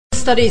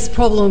studies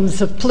problems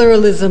of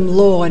pluralism,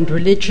 law, and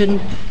religion,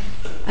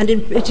 and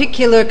in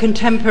particular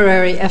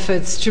contemporary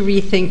efforts to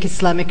rethink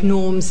Islamic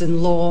norms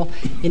and law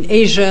in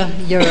Asia,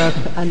 Europe,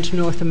 and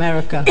North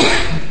America.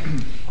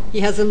 He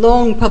has a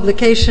long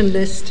publication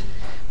list,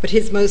 but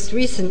his most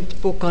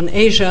recent book on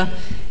Asia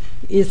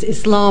is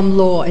Islam,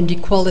 Law, and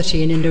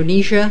Equality in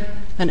Indonesia,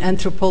 an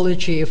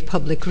anthropology of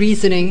public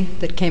reasoning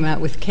that came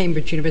out with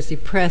Cambridge University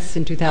Press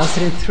in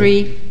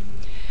 2003.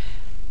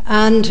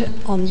 And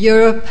on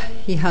Europe,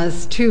 he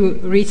has two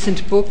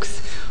recent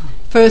books.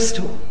 First,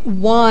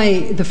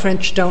 Why the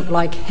French Don't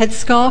Like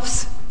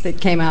Headscarves, that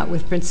came out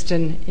with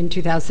Princeton in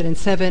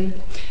 2007,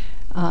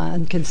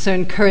 and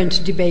concern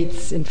current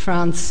debates in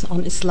France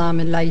on Islam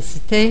and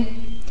laïcité.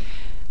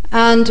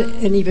 And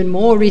an even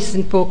more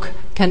recent book,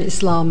 Can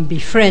Islam Be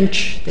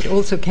French?, that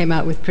also came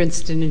out with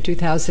Princeton in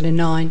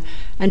 2009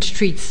 and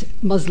treats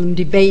Muslim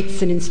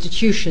debates and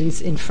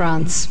institutions in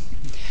France.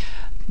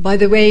 By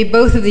the way,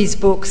 both of these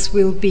books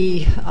will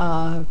be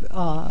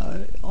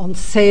on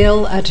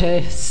sale at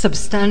a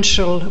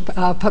substantial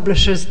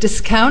publisher's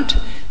discount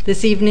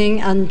this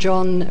evening, and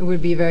John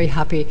would be very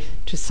happy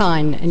to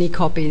sign any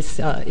copies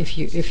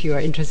if you are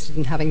interested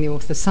in having the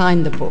author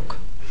sign the book.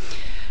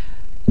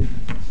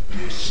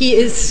 He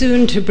is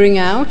soon to bring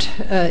out,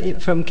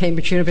 from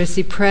Cambridge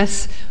University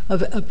Press,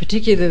 a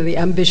particularly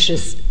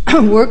ambitious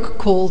work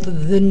called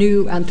The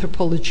New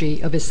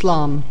Anthropology of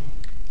Islam.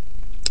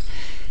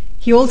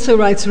 He also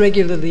writes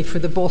regularly for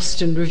the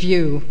Boston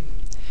Review.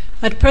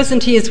 At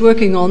present, he is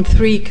working on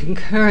three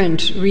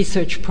concurrent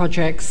research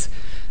projects,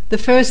 the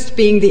first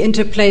being the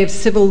interplay of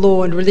civil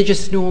law and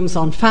religious norms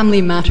on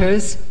family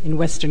matters in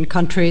Western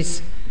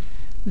countries.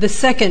 The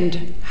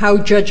second, how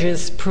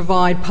judges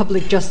provide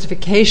public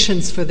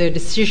justifications for their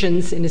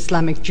decisions in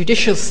Islamic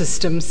judicial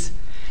systems.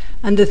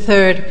 And the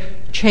third,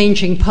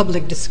 changing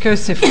public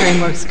discursive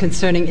frameworks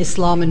concerning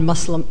Islam and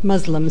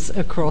Muslims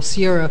across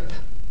Europe.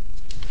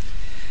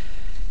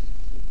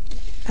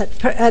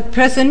 At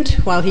present,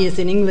 while he is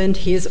in England,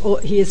 he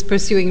is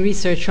pursuing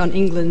research on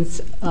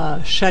England's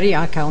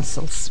Sharia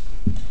councils.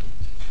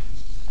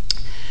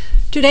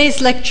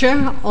 Today's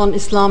lecture on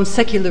Islam,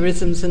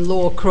 Secularisms and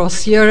Law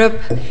across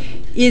Europe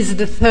is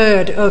the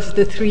third of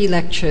the three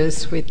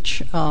lectures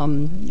which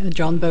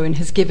John Bowen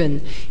has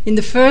given. In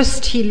the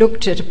first, he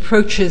looked at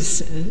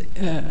approaches,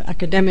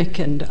 academic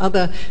and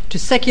other, to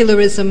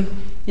secularism.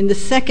 In the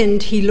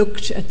second, he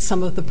looked at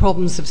some of the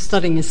problems of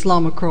studying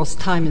Islam across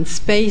time and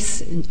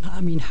space,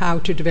 how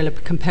to develop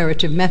a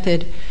comparative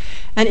method.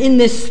 And in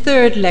this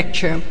third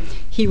lecture,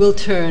 he will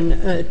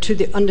turn to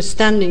the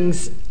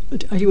understandings.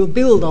 He will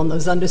build on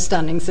those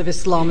understandings of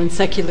Islam and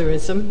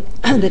secularism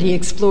that he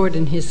explored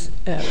in his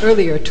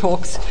earlier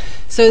talks,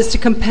 so as to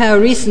compare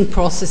recent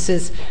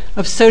processes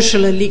of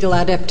social and legal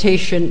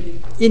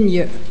adaptation in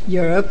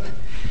Europe.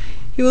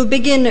 He will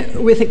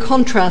begin with a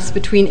contrast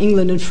between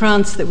England and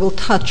France that will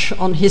touch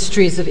on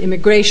histories of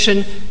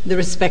immigration, the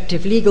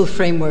respective legal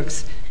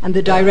frameworks, and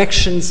the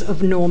directions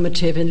of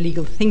normative and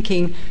legal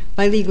thinking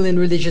by legal and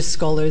religious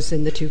scholars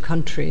in the two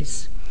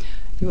countries.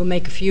 He will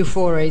make a few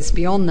forays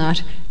beyond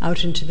that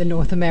out into the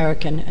North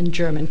American and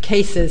German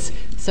cases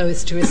so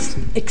as to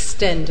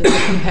extend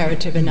the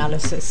comparative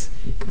analysis.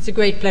 It's a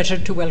great pleasure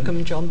to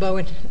welcome John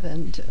Bowen,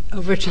 and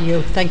over to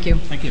you. Thank you.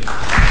 Thank you.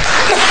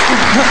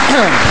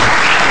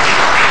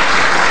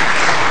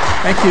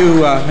 Thank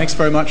you. Thanks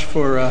very much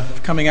for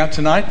coming out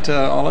tonight,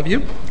 all of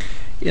you.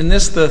 In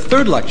this, the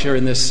third lecture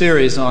in this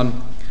series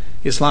on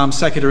Islam,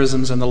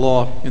 Secularisms and the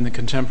Law in the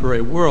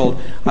Contemporary World,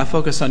 I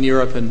focus on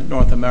Europe and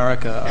North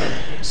America.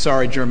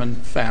 Sorry, German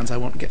fans, I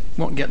won't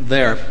get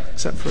there,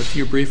 except for a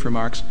few brief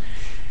remarks.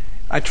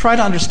 I try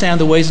to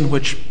understand the ways in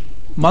which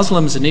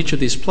Muslims in each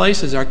of these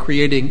places are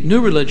creating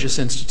new religious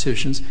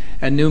institutions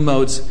and new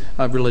modes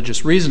of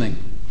religious reasoning.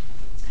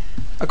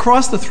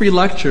 Across the three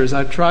lectures,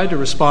 I've tried to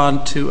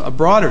respond to a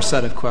broader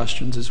set of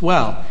questions as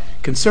well,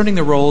 concerning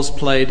the roles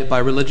played by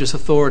religious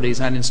authorities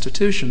and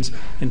institutions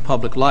in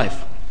public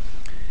life.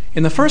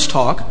 In the first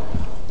talk,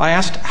 I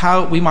asked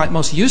how we might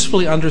most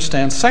usefully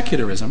understand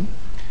secularism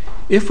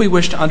if we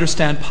wish to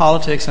understand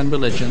politics and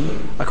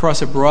religion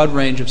across a broad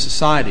range of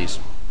societies.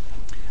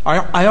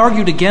 I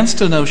argued against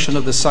the notion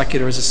of the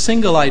secular as a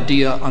single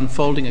idea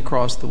unfolding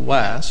across the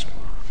West,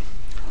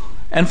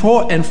 and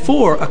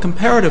for a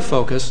comparative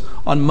focus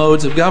on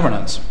modes of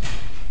governance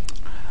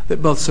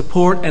that both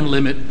support and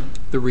limit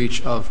the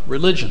reach of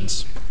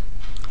religions.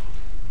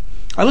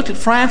 I looked at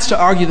France to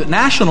argue that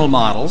national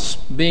models,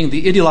 being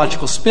the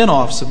ideological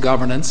spin-offs of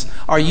governance,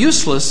 are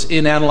useless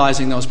in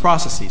analyzing those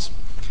processes.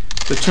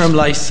 The term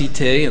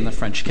laïcité in the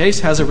French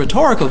case has a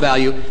rhetorical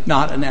value,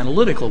 not an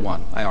analytical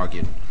one, I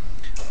argued.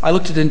 I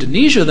looked at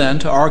Indonesia then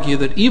to argue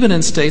that even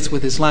in states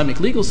with Islamic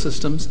legal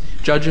systems,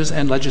 judges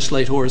and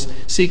legislators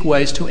seek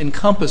ways to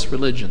encompass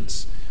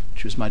religions,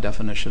 which was my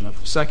definition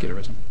of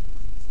secularism.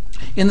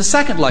 In the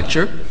second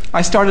lecture,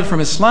 I started from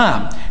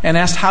Islam and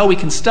asked how we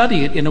can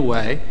study it in a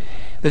way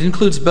that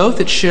includes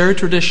both its shared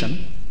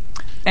tradition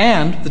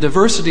and the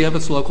diversity of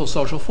its local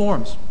social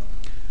forms.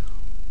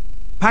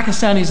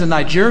 Pakistanis and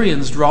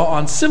Nigerians draw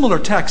on similar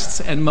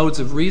texts and modes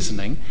of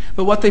reasoning,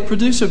 but what they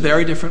produce are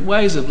very different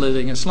ways of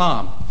living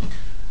Islam.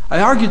 I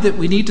argued that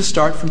we need to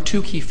start from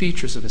two key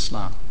features of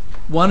Islam.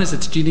 One is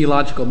its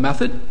genealogical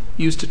method,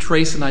 used to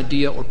trace an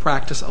idea or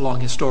practice along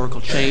historical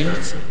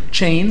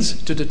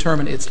chains to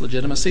determine its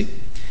legitimacy.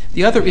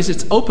 The other is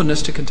its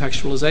openness to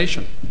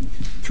contextualization,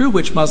 through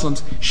which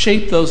Muslims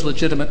shape those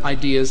legitimate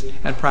ideas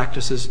and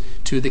practices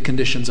to the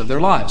conditions of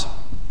their lives.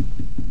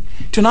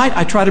 Tonight,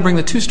 I try to bring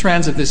the two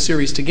strands of this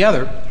series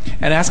together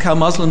and ask how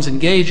Muslims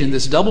engage in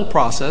this double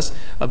process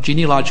of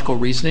genealogical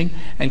reasoning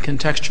and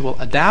contextual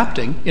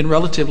adapting in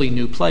relatively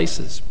new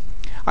places.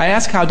 I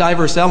ask how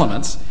diverse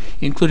elements,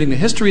 including the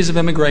histories of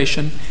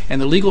immigration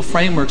and the legal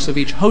frameworks of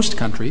each host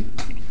country,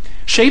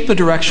 shape the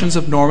directions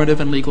of normative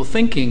and legal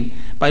thinking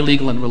by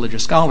legal and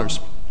religious scholars.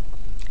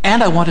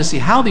 And I want to see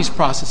how these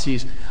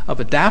processes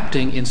of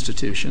adapting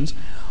institutions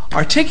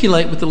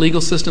articulate with the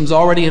legal systems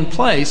already in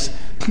place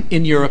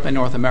in Europe and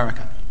North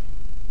America.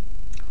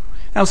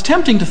 Now, it's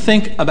tempting to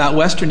think about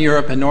Western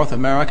Europe and North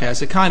America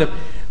as a kind of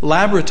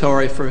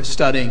laboratory for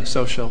studying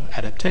social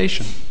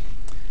adaptation.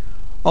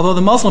 Although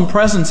the Muslim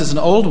presence is an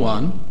old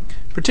one,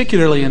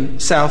 particularly in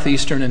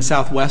southeastern and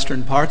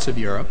southwestern parts of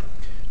Europe,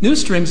 new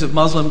streams of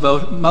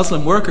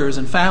Muslim workers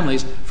and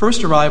families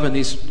first arrived in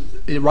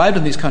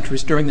these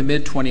countries during the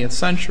mid-20th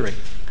century.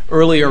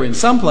 Earlier in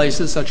some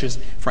places, such as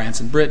France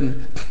and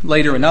Britain,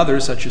 later in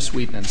others, such as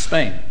Sweden and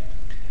Spain.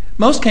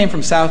 Most came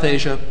from South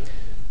Asia,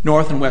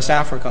 North and West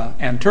Africa,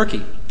 and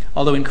Turkey,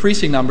 although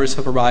increasing numbers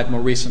have arrived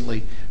more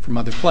recently from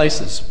other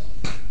places.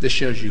 This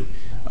shows you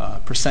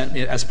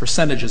as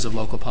percentages of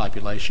local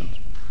populations.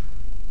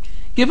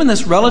 Given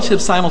this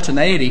relative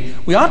simultaneity,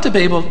 we ought to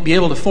be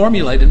able to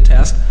formulate and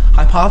test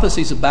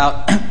hypotheses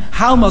about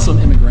how Muslim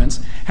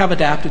immigrants have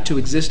adapted to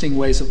existing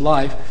ways of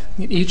life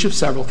in each of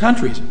several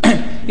countries.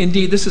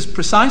 Indeed, this is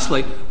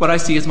precisely what I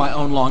see as my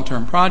own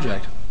long-term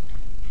project.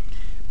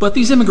 But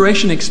these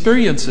immigration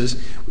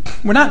experiences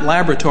were not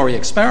laboratory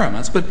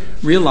experiments, but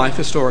real-life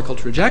historical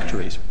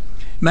trajectories.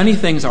 Many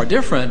things are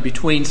different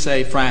between,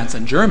 say, France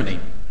and Germany.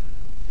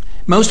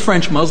 Most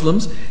French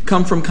Muslims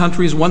come from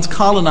countries once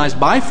colonized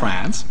by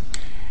France,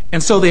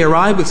 and so they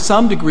arrive with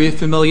some degree of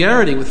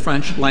familiarity with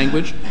French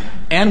language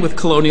and with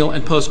colonial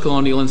and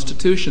post-colonial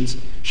institutions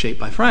shaped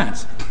by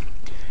France.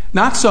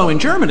 Not so in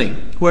Germany,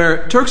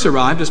 where Turks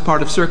arrived as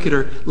part of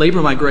circular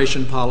labor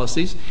migration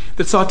policies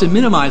that sought to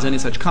minimize any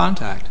such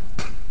contact.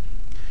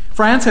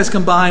 France has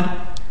combined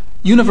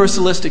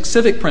universalistic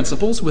civic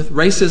principles with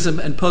racism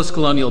and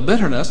post-colonial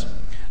bitterness.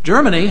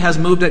 Germany has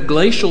moved at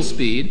glacial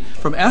speed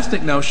from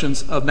ethnic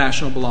notions of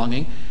national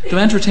belonging to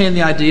entertain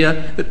the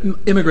idea that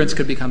immigrants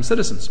could become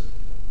citizens.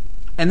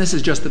 And this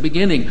is just the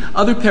beginning.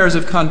 Other pairs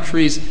of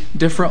countries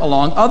differ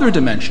along other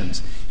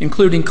dimensions,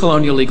 including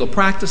colonial legal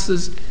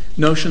practices,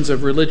 notions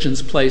of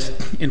religion's place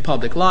in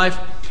public life,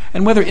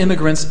 and whether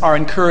immigrants are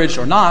encouraged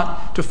or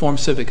not to form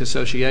civic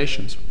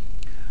associations.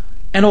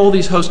 And all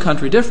these host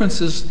country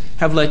differences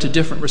have led to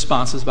different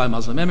responses by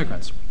Muslim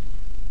immigrants.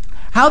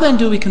 How then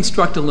do we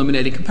construct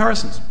illuminating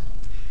comparisons?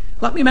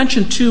 Let me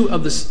mention two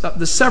of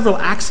the several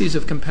axes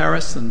of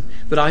comparison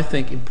that I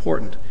think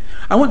important.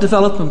 I won't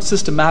develop them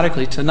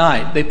systematically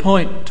tonight. They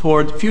point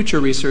toward future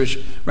research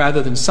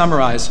rather than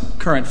summarize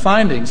current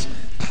findings,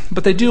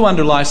 but they do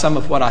underlie some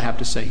of what I have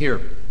to say here.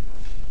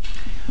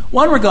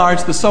 One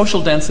regards the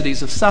social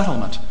densities of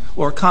settlement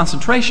or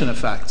concentration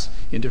effects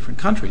in different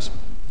countries.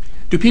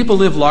 Do people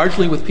live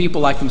largely with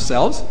people like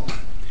themselves?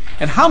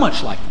 And how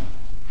much like them?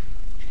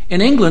 In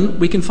England,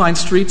 we can find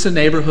streets and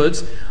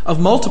neighborhoods of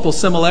multiple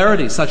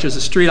similarities, such as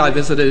a street I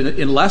visited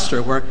in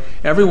Leicester, where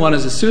everyone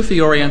is a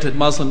Sufi-oriented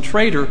Muslim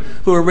trader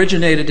who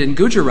originated in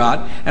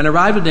Gujarat and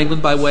arrived in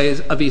England by way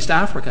of East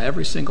Africa,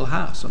 every single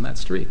house on that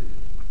street.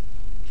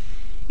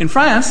 In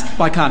France,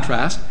 by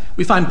contrast,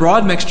 we find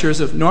broad mixtures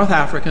of North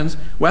Africans,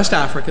 West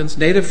Africans,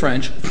 native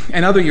French,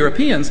 and other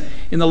Europeans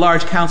in the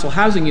large council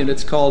housing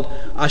units called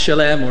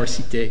HLM or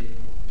Cité.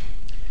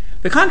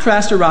 The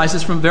contrast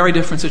arises from very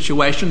different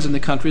situations in the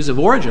countries of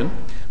origin,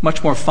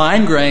 much more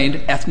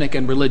fine-grained ethnic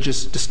and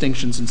religious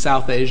distinctions in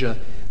South Asia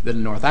than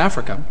in North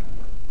Africa,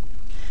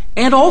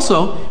 and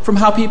also from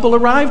how people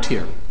arrived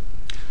here.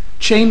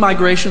 Chain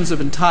migrations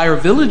of entire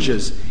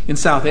villages in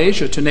South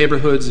Asia to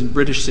neighborhoods in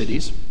British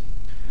cities,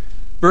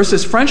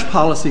 versus French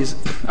policies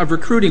of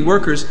recruiting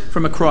workers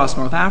from across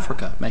North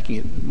Africa, making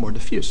it more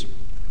diffuse.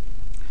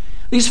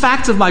 These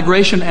facts of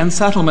migration and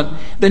settlement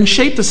then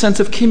shape the sense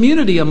of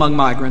community among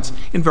migrants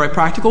in very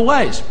practical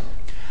ways.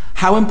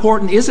 How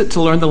important is it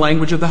to learn the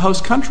language of the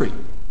host country?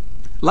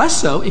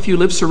 Less so if you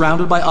live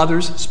surrounded by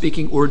others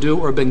speaking Urdu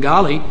or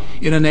Bengali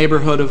in a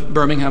neighborhood of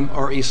Birmingham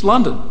or East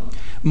London.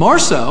 More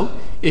so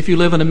if you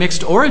live in a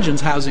mixed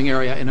origins housing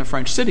area in a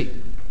French city.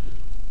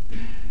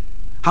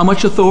 How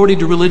much authority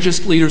do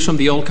religious leaders from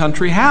the old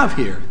country have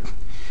here?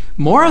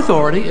 More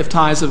authority if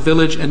ties of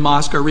village and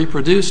mosque are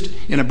reproduced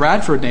in a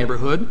Bradford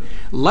neighborhood,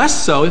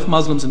 less so if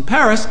Muslims in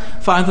Paris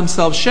find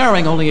themselves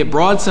sharing only a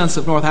broad sense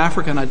of North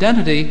African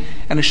identity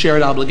and a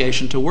shared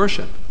obligation to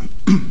worship.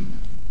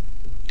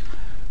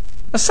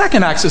 A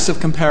second axis of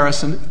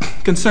comparison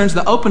concerns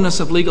the openness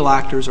of legal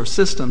actors or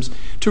systems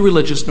to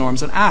religious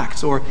norms and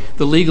acts, or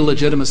the legal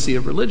legitimacy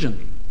of religion.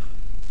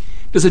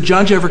 Does a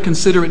judge ever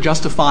consider it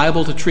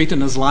justifiable to treat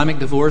an Islamic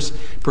divorce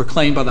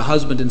proclaimed by the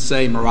husband in,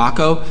 say,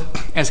 Morocco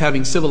as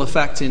having civil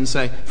effects in,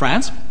 say,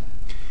 France?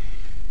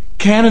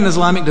 Can an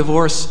Islamic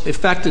divorce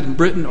effected in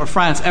Britain or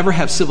France ever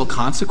have civil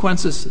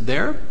consequences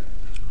there?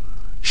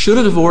 Should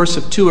a divorce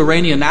of two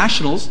Iranian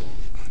nationals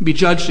be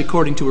judged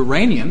according to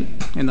Iranian,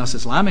 and thus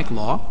Islamic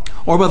law,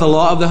 or by the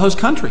law of the host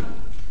country?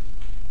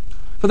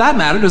 For that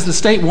matter, does the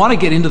state want to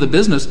get into the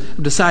business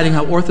of deciding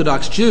how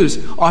Orthodox Jews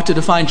ought to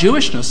define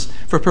Jewishness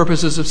for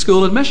purposes of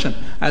school admission,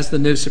 as the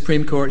new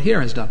Supreme Court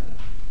here has done?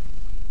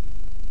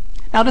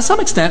 Now, to some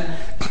extent,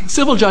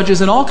 civil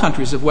judges in all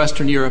countries of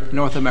Western Europe and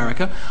North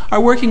America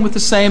are working with the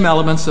same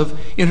elements of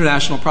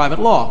international private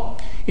law,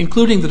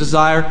 including the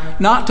desire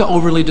not to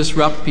overly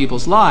disrupt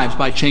people's lives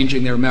by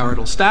changing their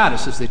marital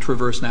status as they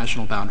traverse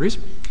national boundaries,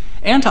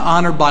 and to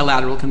honor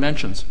bilateral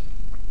conventions.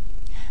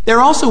 They're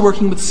also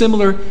working with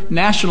similar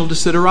national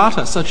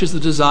desiderata, such as the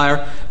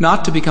desire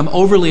not to become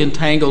overly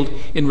entangled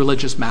in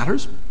religious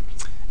matters,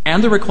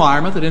 and the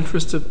requirement that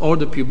interests of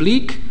ordre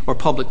public, or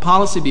public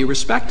policy, be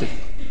respected.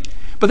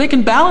 But they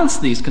can balance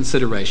these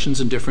considerations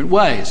in different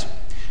ways.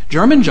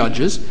 German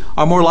judges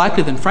are more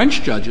likely than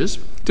French judges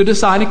to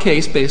decide a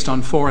case based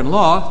on foreign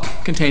law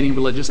containing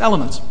religious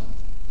elements.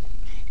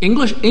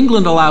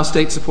 England allows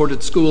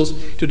state-supported schools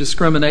to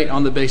discriminate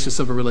on the basis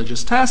of a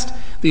religious test.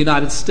 The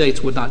United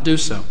States would not do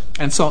so,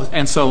 and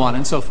so on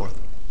and so forth.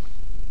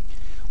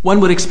 One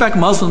would expect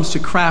Muslims to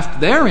craft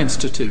their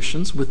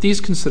institutions with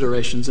these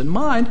considerations in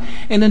mind,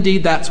 and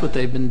indeed that's what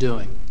they've been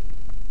doing.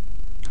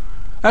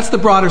 That's the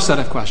broader set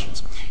of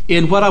questions.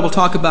 In what I will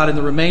talk about in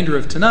the remainder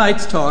of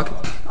tonight's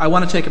talk, I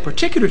want to take a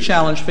particular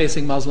challenge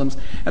facing Muslims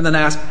and then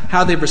ask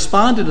how they've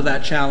responded to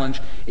that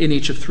challenge in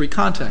each of three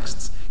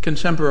contexts: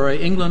 contemporary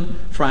England,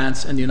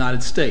 France, and the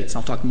United States.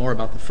 I'll talk more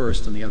about the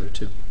first and the other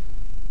two,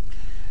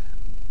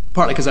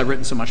 partly because I've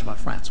written so much about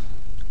France.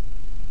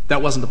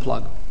 That wasn't a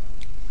plug.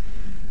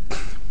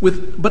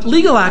 But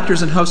legal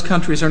actors in host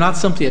countries are not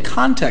simply a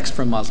context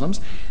for Muslims.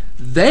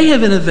 They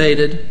have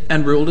innovated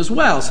and ruled as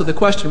well. So the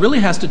question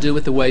really has to do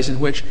with the ways in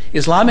which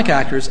Islamic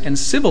actors and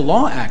civil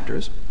law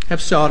actors have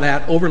sought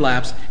out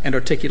overlaps and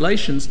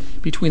articulations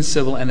between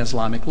civil and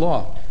Islamic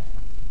law.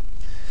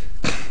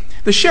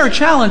 The shared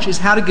challenge is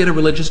how to get a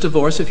religious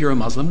divorce if you're a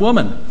Muslim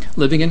woman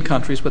living in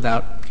countries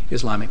without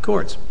Islamic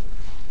courts.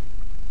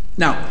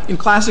 Now, in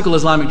classical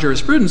Islamic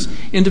jurisprudence,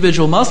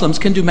 individual Muslims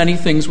can do many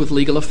things with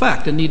legal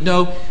effect and need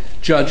no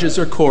judges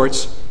or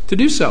courts to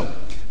do so.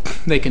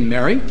 They can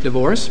marry,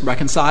 divorce,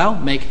 reconcile,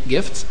 make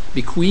gifts,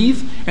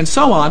 bequeath, and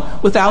so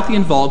on without the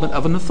involvement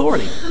of an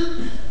authority.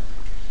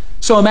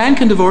 So a man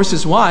can divorce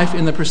his wife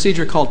in the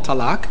procedure called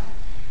talaq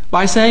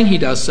by saying he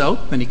does so,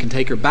 then he can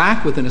take her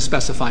back within a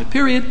specified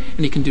period,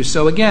 and he can do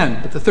so again.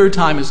 But the third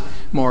time is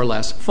more or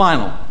less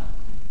final.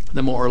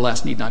 The more or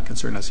less need not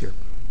concern us here.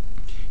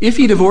 If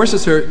he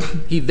divorces her,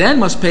 he then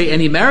must pay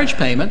any marriage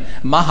payment,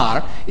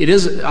 mahar.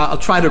 I'll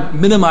try to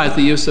minimize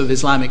the use of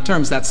Islamic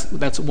terms.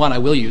 That's one I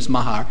will use,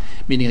 mahar,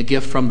 meaning a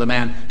gift from the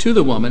man to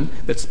the woman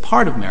that's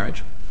part of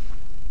marriage.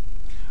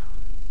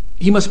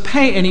 He must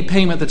pay any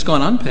payment that's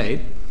gone unpaid,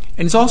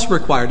 and he's also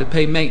required to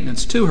pay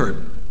maintenance to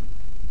her.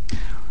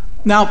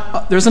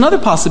 Now, there's another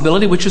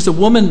possibility, which is a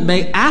woman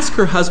may ask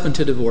her husband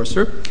to divorce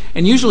her,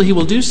 and usually he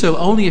will do so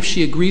only if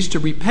she agrees to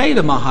repay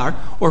the mahar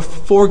or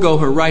forego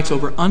her rights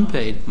over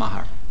unpaid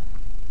mahar.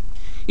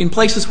 In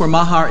places where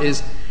mahar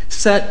is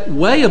set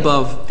way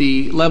above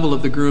the level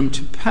of the groom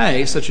to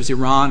pay, such as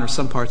Iran or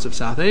some parts of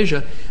South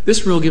Asia,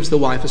 this rule gives the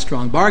wife a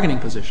strong bargaining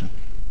position.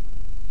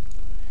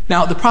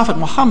 Now, the Prophet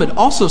Muhammad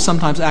also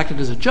sometimes acted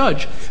as a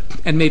judge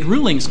and made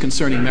rulings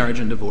concerning marriage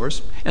and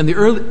divorce, and the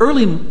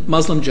early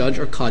Muslim judge,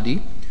 or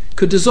qadi,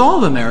 could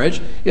dissolve a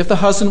marriage if the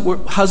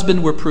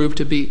husband were proved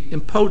to be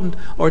impotent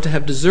or to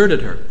have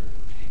deserted her.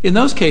 In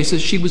those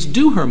cases, she was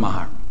due her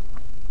mahar.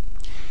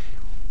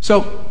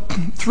 So,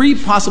 three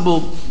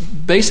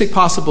basic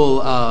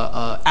possible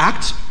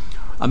acts.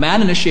 A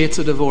man initiates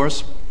a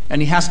divorce,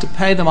 and he has to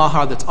pay the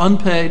mahar that's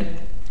unpaid,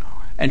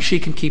 and she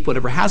can keep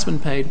whatever has been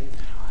paid.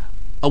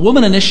 A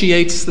woman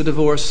initiates the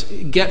divorce,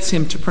 gets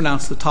him to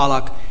pronounce the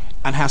talaq,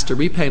 and has to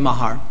repay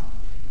mahar,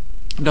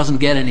 doesn't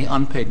get any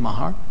unpaid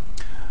mahar,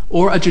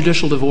 or a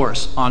judicial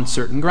divorce on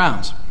certain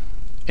grounds.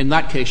 In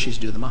that case, she's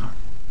due the mahar.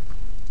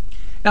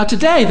 Now,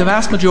 today, the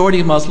vast majority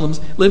of Muslims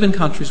live in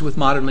countries with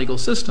modern legal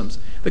systems,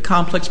 the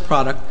complex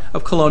product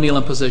of colonial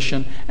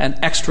imposition and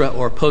extra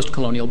or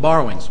post-colonial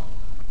borrowings.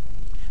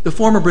 The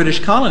former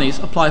British colonies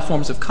apply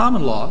forms of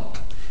common law.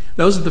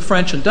 Those of the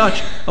French and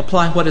Dutch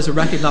apply what is a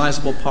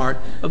recognizable part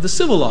of the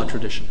civil law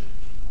tradition.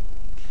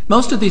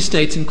 Most of these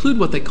states include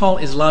what they call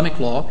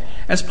Islamic law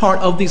as part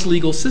of these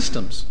legal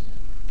systems,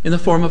 in the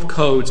form of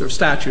codes or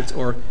statutes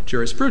or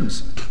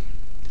jurisprudence.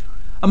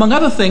 Among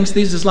other things,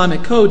 these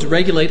Islamic codes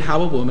regulate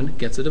how a woman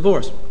gets a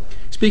divorce.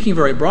 Speaking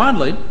very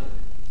broadly,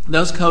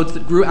 Those codes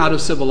that grew out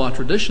of civil law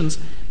traditions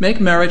make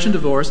marriage and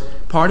divorce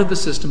part of the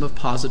system of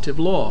positive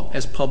law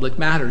as public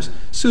matters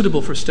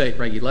suitable for state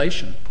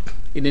regulation.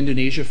 In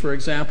Indonesia, for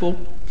example,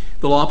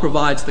 the law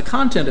provides the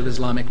content of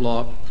Islamic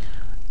law,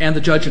 and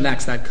the judge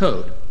enacts that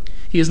code.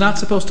 He is not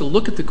supposed to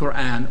look at the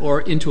Quran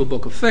or into a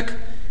book of fiqh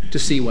to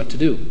see what to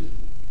do.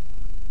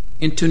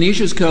 In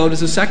Tunisia's code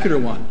is a secular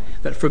one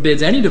that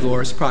forbids any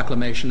divorce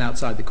proclamation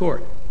outside the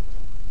court.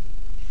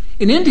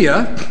 In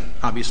India,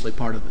 obviously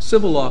part of the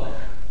civil law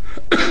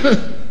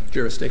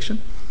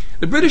jurisdiction,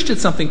 the British did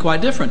something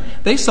quite different.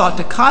 They sought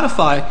to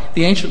codify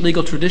the ancient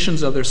legal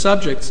traditions of their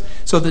subjects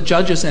so that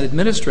judges and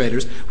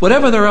administrators,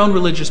 whatever their own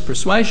religious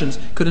persuasions,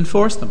 could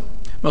enforce them.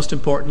 Most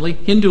importantly,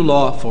 Hindu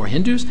law for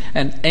Hindus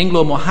and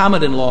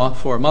Anglo-Mohammedan law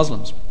for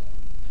Muslims.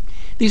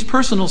 These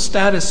personal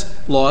status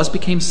laws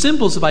became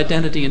symbols of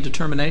identity and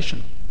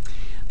determination.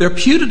 They're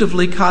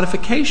putatively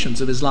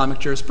codifications of Islamic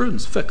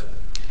jurisprudence, fiqh,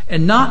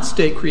 and not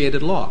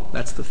state-created law.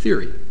 That's the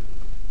theory.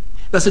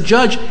 Thus, a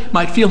judge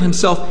might feel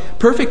himself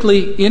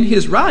perfectly in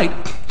his right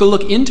to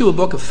look into a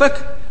book of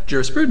fiqh,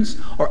 jurisprudence,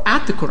 or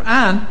at the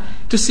Quran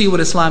to see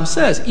what Islam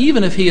says,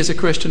 even if he is a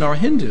Christian or a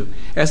Hindu,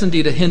 as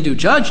indeed a Hindu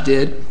judge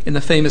did in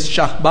the famous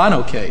Shah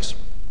Bano case.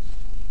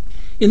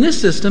 In this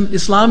system,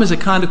 Islam is a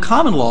kind of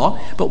common law,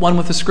 but one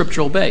with a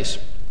scriptural base.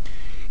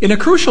 In a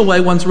crucial way,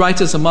 one's rights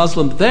as a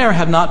Muslim there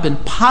have not been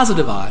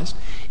positivized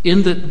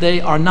in that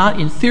they are not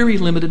in theory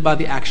limited by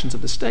the actions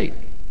of the state.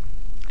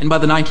 And by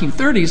the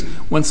 1930s,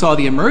 one saw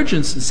the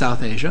emergence in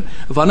South Asia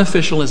of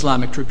unofficial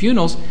Islamic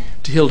tribunals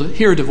to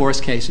hear divorce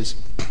cases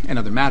and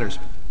other matters.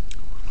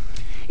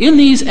 In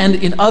these and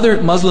in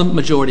other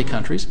Muslim-majority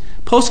countries,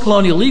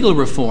 post-colonial legal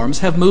reforms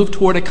have moved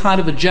toward a kind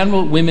of a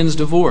general women's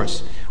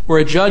divorce, where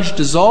a judge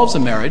dissolves a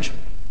marriage.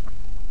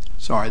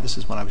 Sorry, this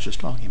is what I was just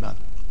talking about.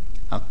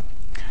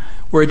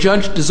 Where a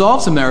judge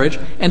dissolves a marriage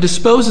and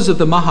disposes of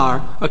the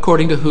mahar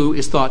according to who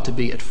is thought to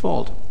be at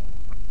fault.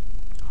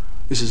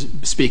 This is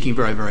speaking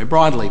very, very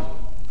broadly.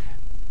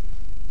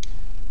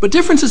 But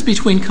differences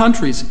between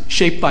countries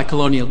shaped by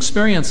colonial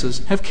experiences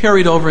have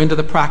carried over into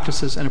the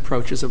practices and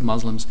approaches of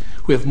Muslims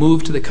who have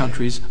moved to the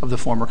countries of the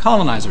former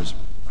colonizers.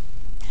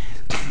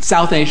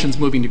 South Asians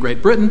moving to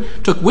Great Britain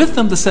took with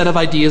them the set of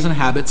ideas and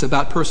habits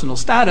about personal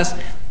status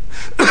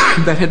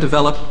that had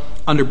developed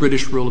under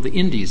British rule of the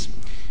Indies.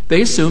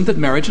 They assumed that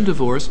marriage and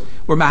divorce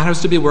were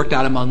matters to be worked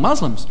out among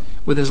Muslims,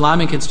 with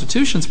Islamic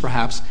institutions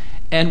perhaps,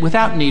 and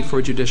without need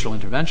for judicial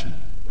intervention.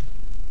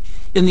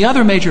 In the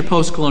other major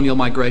post-colonial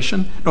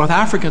migration, North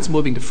Africans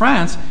moving to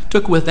France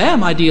took with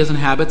them ideas and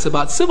habits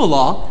about civil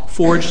law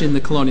forged in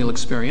the colonial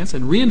experience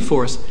and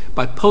reinforced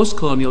by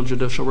post-colonial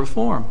judicial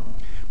reform,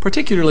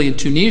 particularly in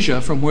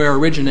Tunisia, from where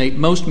originate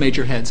most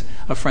major heads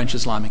of French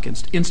Islamic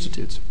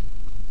institutes.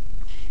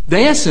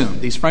 They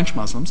assumed, these French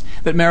Muslims,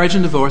 that marriage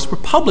and divorce were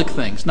public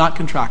things, not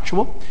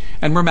contractual,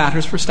 and were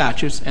matters for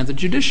statutes and the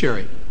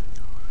judiciary.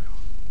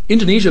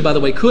 Indonesia, by the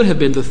way, could have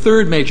been the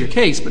third major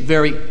case, but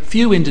very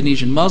few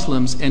Indonesian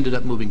Muslims ended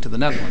up moving to the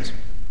Netherlands.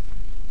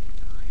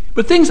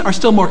 But things are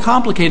still more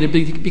complicated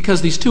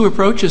because these two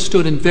approaches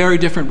stood in very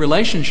different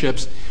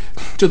relationships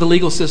to the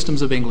legal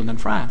systems of England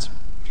and France.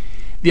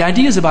 The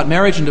ideas about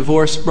marriage and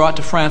divorce brought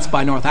to France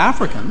by North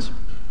Africans,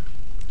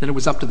 that it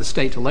was up to the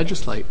state to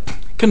legislate,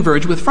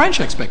 converge with French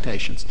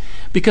expectations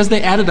because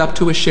they added up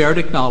to a shared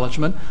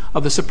acknowledgement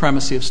of the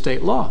supremacy of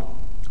state law.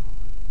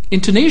 In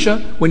Tunisia,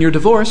 when you're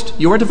divorced,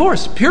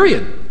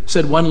 period,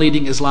 said one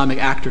leading Islamic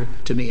actor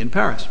to me in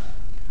Paris,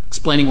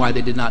 explaining why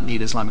they did not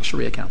need Islamic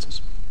Sharia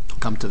councils. I'll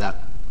come to that.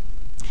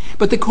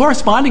 But the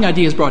corresponding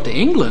ideas brought to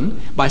England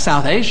by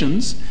South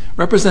Asians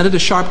represented a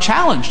sharp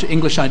challenge to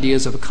English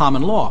ideas of a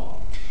common law.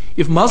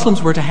 If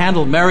Muslims were to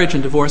handle marriage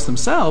and divorce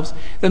themselves,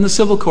 then the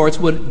civil courts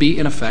would be,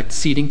 in effect,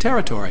 ceding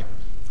territory.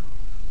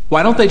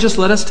 Why don't they just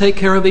let us take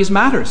care of these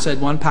matters,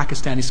 said one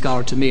Pakistani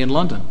scholar to me in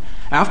London.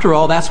 After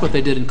all, that's what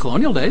they did in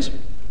colonial days.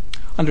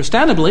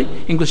 Understandably,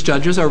 English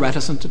judges are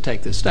reticent to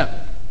take this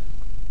step.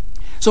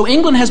 So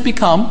England has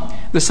become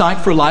the site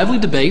for lively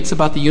debates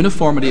about the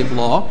uniformity of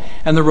law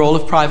and the role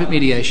of private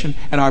mediation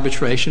and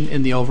arbitration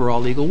in the overall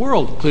legal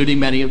world, including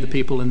many of the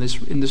people in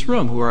this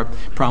room who are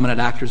prominent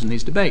actors in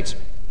these debates.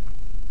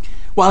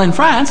 While in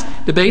France,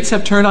 debates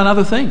have turned on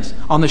other things,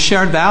 on the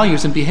shared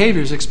values and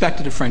behaviors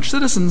expected of French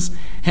citizens,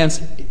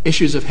 hence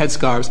issues of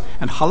headscarves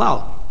and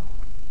halal.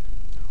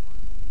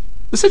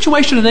 The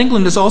situation in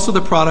England is also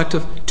the product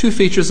of two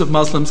features of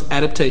Muslims'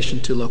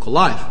 adaptation to local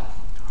life.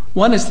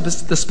 One is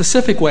the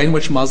specific way in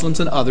which Muslims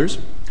and others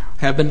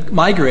have been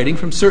migrating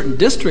from certain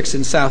districts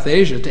in South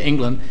Asia to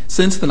England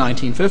since the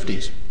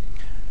 1950s.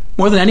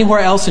 More than anywhere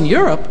else in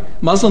Europe,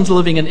 Muslims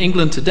living in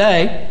England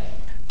today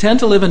tend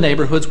to live in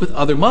neighborhoods with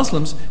other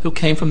Muslims who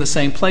came from the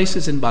same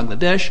places in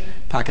Bangladesh,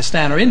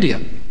 Pakistan, or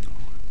India,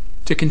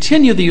 to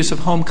continue the use of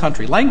home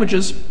country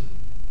languages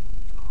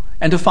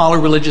and to follow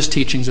religious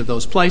teachings of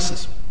those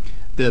places.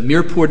 The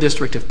Mirpur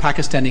district of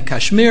Pakistani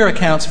Kashmir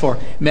accounts for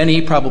many,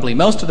 probably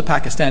most of the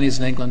Pakistanis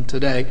in England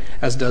today,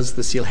 as does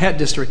the Sylhet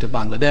district of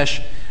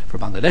Bangladesh for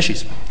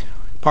Bangladeshis.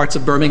 Parts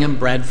of Birmingham,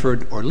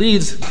 Bradford, or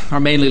Leeds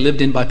are mainly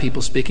lived in by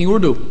people speaking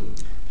Urdu.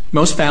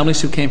 Most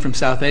families who came from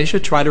South Asia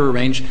try to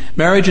arrange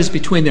marriages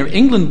between their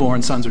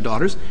England-born sons or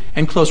daughters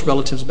and close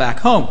relatives back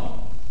home.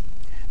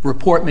 A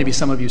report, maybe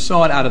some of you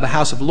saw it, out of the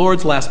House of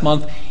Lords last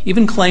month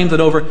even claimed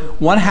that over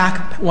one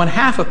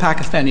half of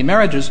Pakistani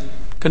marriages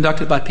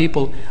conducted by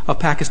people of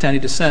Pakistani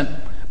descent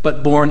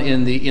but born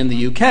in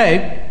the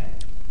UK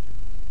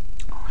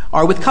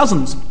are with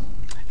cousins,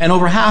 and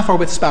over half are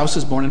with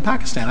spouses born in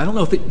Pakistan. I don't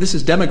know if this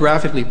is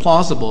demographically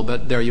plausible,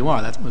 but there you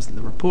are. That was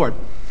the report.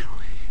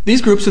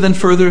 These groups are then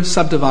further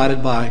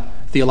subdivided by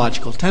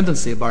theological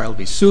tendency,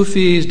 Barelvi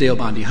Sufis,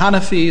 Deobandi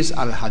Hanafis,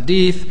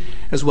 Al-Hadith,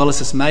 as well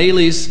as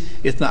Ismailis,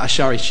 Ithna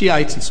Ashari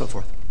Shiites, and so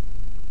forth.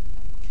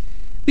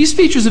 These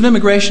features of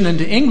immigration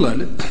into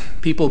England,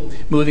 people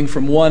moving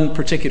from one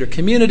particular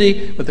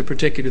community with a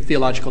particular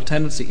theological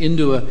tendency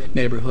into a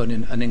neighborhood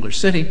in an English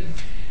city,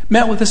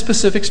 met with a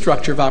specific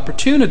structure of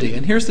opportunity.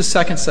 And here's the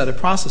second set of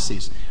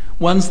processes,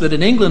 ones that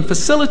in England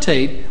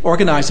facilitate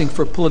organizing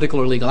for political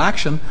or legal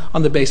action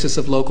on the basis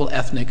of local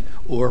ethnic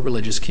or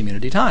religious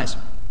community ties.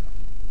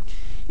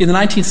 In the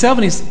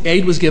 1970s,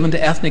 aid was given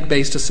to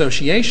ethnic-based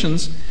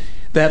associations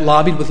that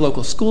lobbied with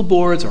local school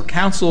boards or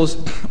councils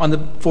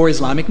for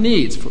Islamic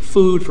needs, for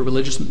food, for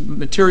religious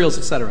materials,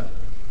 etc.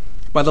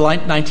 By the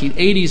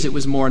 1980s, it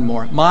was more and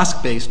more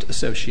mosque-based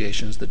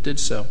associations that did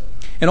so.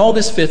 And all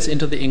this fits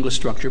into the English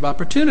structure of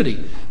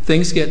opportunity.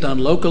 Things get done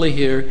locally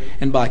here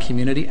and by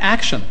community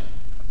action.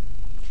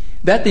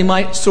 That they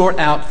might sort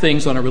out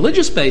things on a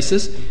religious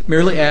basis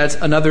merely adds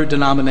another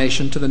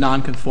denomination to the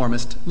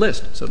nonconformist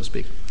list, so to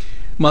speak.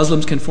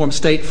 Muslims can form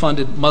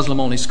state-funded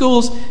Muslim-only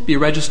schools, be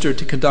registered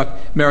to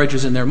conduct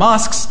marriages in their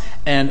mosques,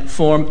 and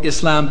form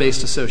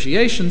Islam-based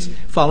associations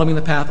following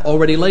the path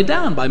already laid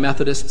down by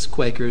Methodists,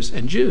 Quakers,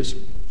 and Jews.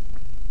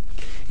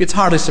 It's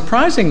hardly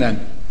surprising,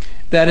 then,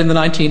 that in the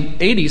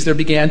 1980s there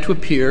began to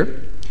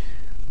appear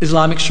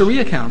Islamic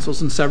Sharia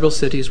councils in several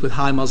cities with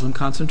high Muslim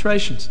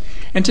concentrations.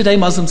 And today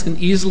Muslims can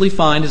easily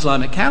find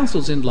Islamic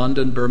councils in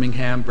London,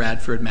 Birmingham,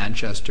 Bradford,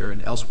 Manchester,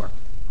 and elsewhere.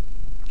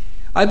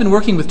 I've been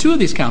working with two of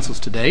these councils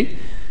to date.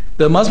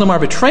 The Muslim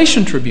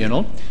Arbitration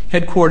Tribunal,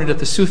 headquartered at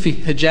the Sufi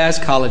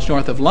Hijaz College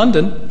north of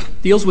London,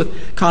 deals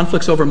with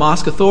conflicts over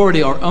mosque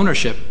authority or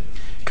ownership,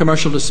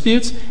 commercial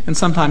disputes, and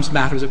sometimes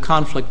matters of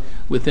conflict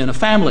within a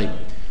family.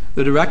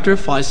 The director,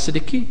 Faiz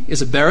Siddiqui,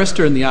 is a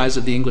barrister in the eyes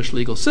of the English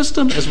legal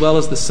system, as well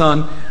as the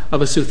son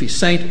of a Sufi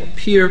saint or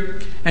peer,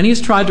 and he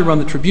has tried to run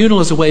the tribunal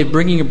as a way of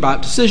bringing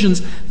about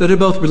decisions that are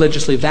both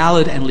religiously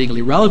valid and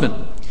legally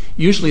relevant.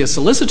 Usually a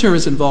solicitor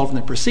is involved in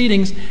the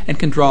proceedings and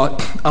can draw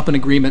up an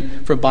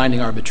agreement for binding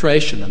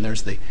arbitration. And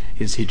there's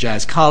his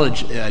Hijaz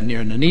College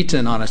near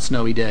Nuneaton on a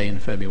snowy day in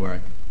February.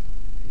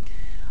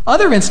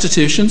 Other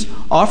institutions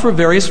offer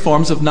various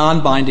forms of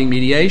non-binding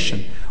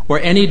mediation,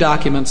 where any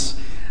documents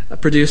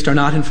produced are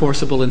not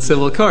enforceable in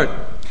civil court.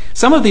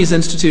 Some of these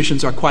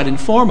institutions are quite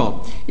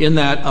informal, in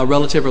that a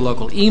relative or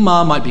local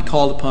imam might be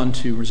called upon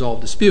to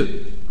resolve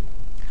dispute.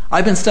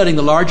 I've been studying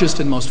the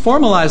largest and most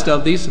formalized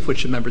of these, of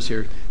which the members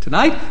here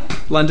tonight,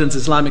 London's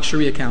Islamic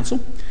Sharia Council,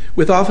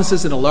 with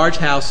offices in a large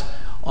house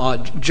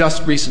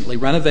just recently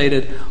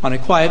renovated on a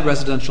quiet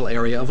residential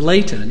area of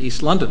Leighton in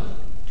East London.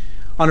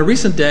 On a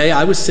recent day,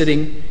 I was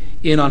sitting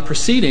in on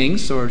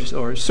proceedings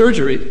or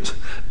surgery.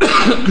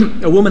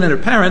 A woman and her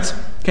parents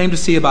came to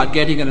see about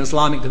getting an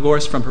Islamic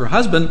divorce from her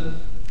husband.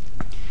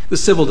 The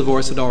civil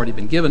divorce had already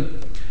been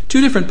given. Two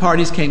different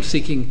parties came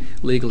seeking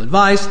legal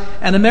advice,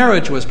 and a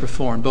marriage was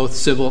performed, both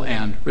civil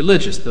and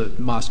religious. The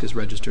mosque is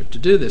registered to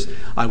do this.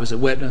 I was a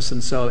witness,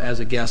 and so as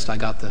a guest, I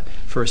got the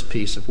first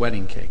piece of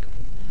wedding cake.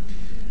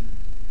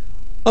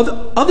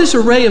 Of this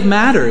array of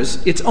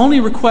matters, it's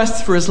only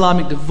requests for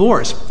Islamic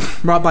divorce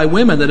brought by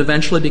women that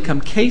eventually become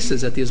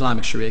cases at the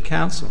Islamic Sharia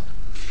Council.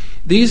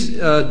 These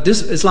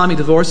Islamic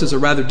divorces, or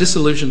rather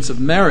dissolutions of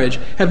marriage,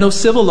 have no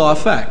civil law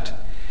effect,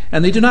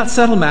 and they do not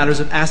settle matters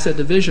of asset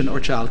division or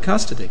child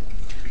custody.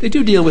 They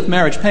do deal with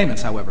marriage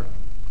payments, however.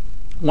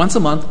 Once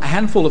a month, a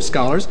handful of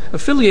scholars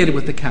affiliated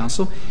with the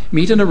council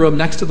meet in a room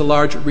next to the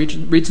large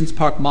Regent's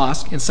Park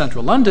Mosque in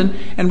central London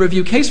and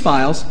review case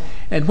files,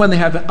 and when they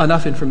have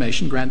enough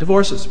information, grant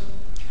divorces.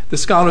 The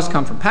scholars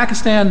come from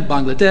Pakistan,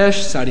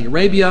 Bangladesh, Saudi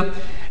Arabia,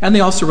 and they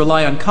also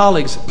rely on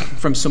colleagues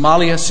from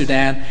Somalia,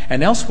 Sudan,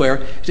 and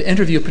elsewhere to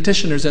interview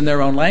petitioners in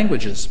their own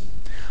languages.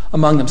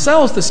 Among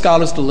themselves, the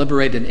scholars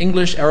deliberate in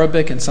English,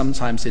 Arabic, and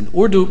sometimes in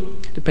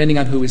Urdu, depending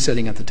on who is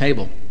sitting at the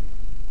table,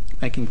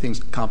 making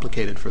things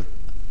complicated for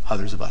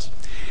others of us.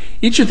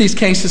 Each of these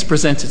cases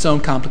presents its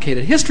own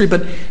complicated history,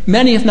 but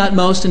many, if not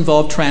most,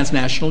 involve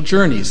transnational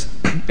journeys.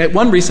 At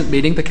one recent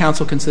meeting, the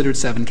council considered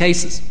 7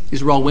 cases.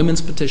 These were all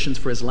women's petitions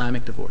for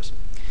Islamic divorce.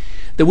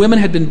 The women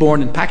had been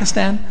born in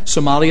Pakistan,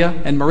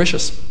 Somalia, and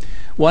Mauritius.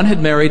 One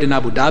had married in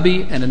Abu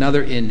Dhabi and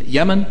another in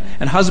Yemen,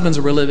 and husbands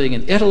were living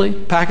in Italy,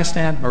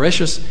 Pakistan,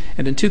 Mauritius,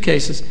 and in 2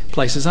 cases,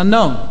 places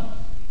unknown.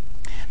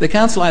 The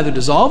council either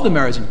dissolved the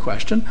marriage in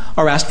question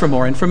or asked for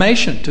more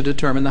information to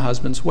determine the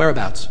husband's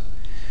whereabouts.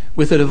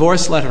 With a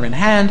divorce letter in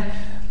hand,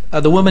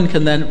 the woman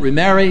can then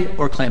remarry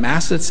or claim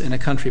assets in a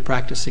country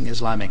practicing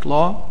Islamic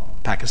law.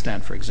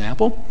 Pakistan, for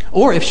example.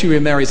 Or if she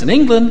remarries in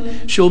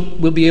England,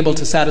 will be able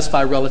to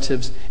satisfy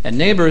relatives and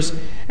neighbors,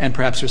 and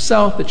perhaps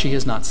herself, that she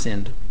has not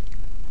sinned.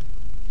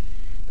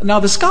 Now,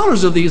 the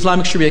scholars of the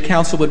Islamic Sharia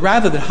Council would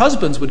rather that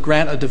husbands would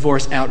grant a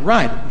divorce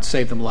outright. It would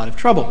save them a lot of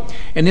trouble.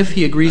 And if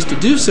he agrees to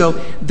do so,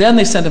 then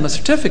they send him a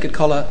certificate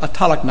called a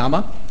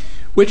talaqnama,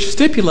 which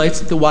stipulates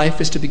that the wife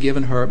is to be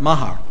given her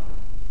mahar,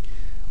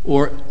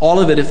 or all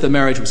of it if the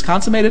marriage was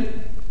consummated,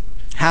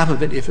 half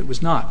of it if it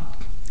was not.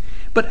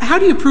 But how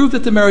do you prove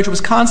that the marriage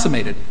was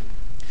consummated?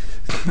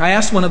 I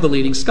asked one of the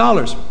leading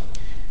scholars.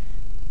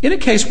 In a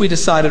case we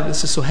decided,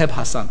 this is Soheb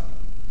Hassan,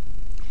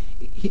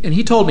 and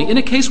he told me, in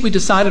a case we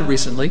decided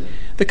recently,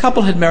 the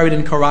couple had married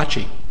in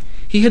Karachi.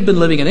 He had been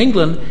living in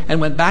England and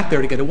went back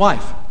there to get a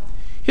wife.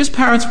 His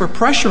parents were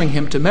pressuring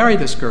him to marry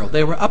this girl.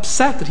 They were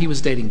upset that he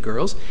was dating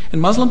girls,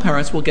 and Muslim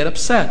parents will get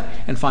upset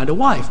and find a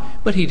wife,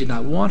 but he did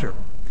not want her.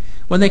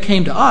 When they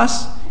came to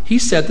us, he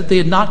said that they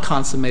had not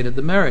consummated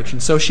the marriage,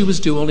 and so she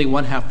was due only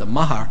one half the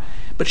mahar,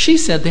 but she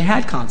said they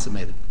had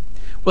consummated.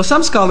 Well,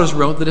 some scholars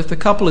wrote that if the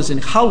couple is in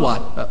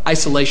khalwat,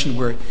 isolation,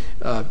 where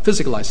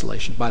physical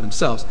isolation by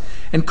themselves,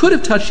 and could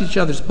have touched each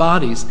other's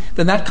bodies,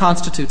 then that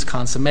constitutes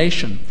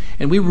consummation.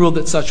 And we ruled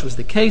that such was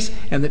the case,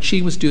 and that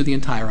she was due the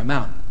entire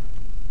amount.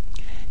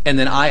 And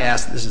then I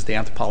asked, this is the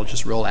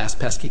anthropologist's role, ask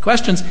pesky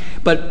questions,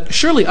 but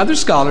surely other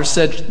scholars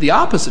said the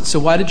opposite, so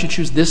why did you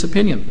choose this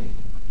opinion?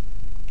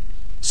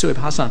 Suhaib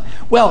Hassan.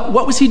 Well,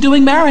 what was he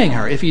doing marrying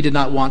her if he did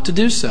not want to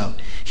do so?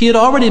 He had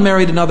already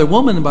married another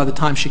woman, and by the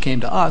time she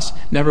came to us,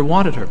 never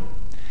wanted her.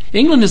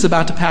 England is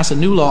about to pass a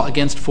new law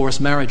against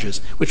forced marriages,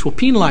 which will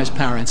penalize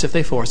parents if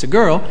they force a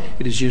girl,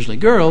 it is usually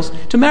girls,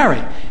 to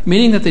marry,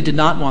 meaning that they did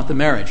not want the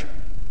marriage.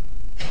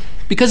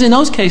 Because in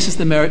those cases,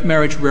 the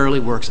marriage rarely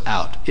works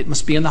out. It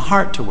must be in the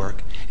heart to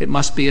work. It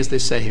must be, as they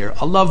say here,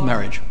 a love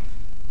marriage.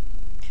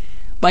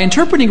 By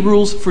interpreting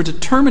rules for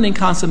determining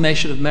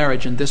consummation of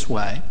marriage in this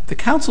way, the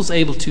council is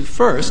able to,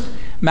 first,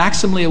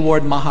 maximally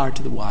award mahar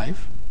to the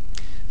wife,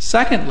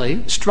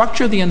 secondly,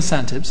 structure the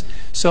incentives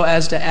so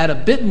as to add a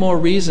bit more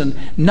reason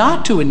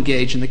not to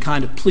engage in the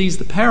kind of please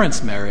the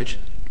parents marriage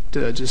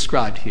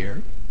described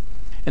here,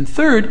 and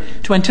third,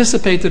 to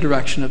anticipate the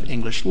direction of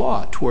English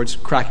law towards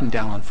cracking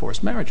down on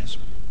forced marriages.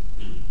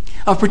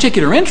 Of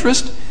particular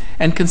interest,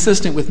 and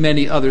consistent with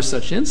many other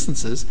such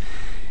instances,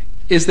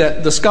 is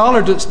that the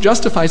scholar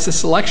justifies the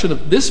selection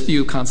of this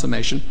view of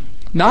consummation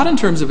not in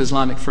terms of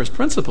Islamic first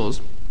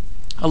principles,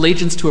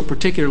 allegiance to a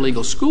particular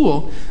legal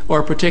school, or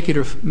a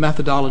particular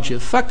methodology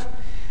of fiqh,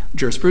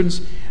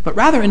 jurisprudence, but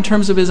rather in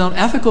terms of his own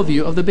ethical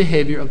view of the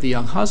behavior of the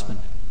young husband.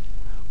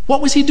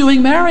 What was he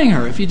doing marrying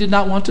her if he did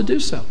not want to do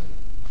so?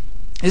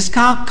 His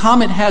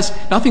comment has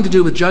nothing to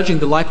do with judging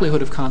the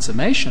likelihood of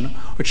consummation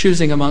or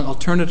choosing among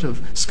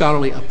alternative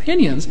scholarly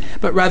opinions,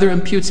 but rather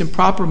imputes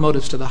improper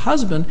motives to the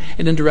husband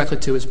and indirectly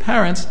to his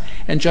parents,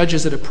 and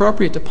judges it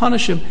appropriate to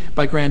punish him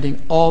by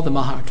granting all the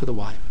mahar to the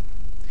wife.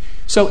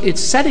 So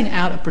it's setting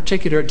out a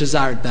particular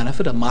desired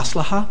benefit, a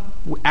maslahah,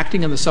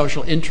 acting in the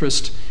social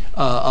interest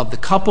of the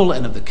couple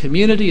and of the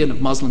community and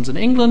of Muslims in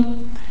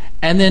England,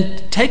 and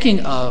then taking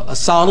a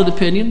solid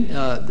opinion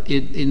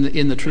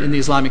in the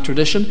Islamic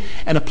tradition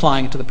and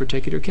applying it to the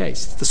particular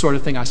case. It's the sort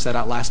of thing I set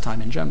out last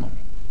time in general.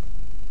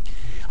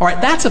 All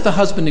right, that's if the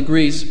husband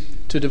agrees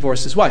to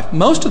divorce his wife.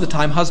 Most of the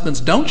time,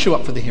 husbands don't show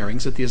up for the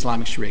hearings at the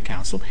Islamic Sharia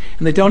Council,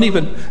 and they don't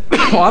even,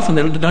 often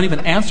they don't even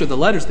answer the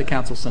letters the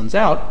council sends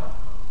out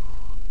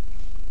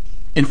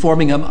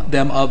informing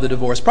them of the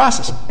divorce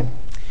process.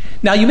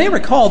 Now, you may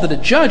recall that a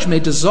judge may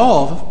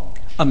dissolve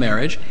a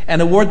marriage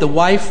and award the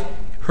wife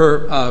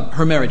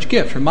her marriage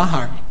gift, her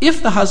mahar,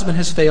 if the husband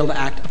has failed to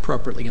act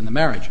appropriately in the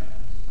marriage.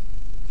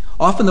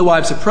 Often the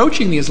wives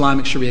approaching the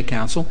Islamic Sharia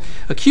Council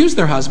accuse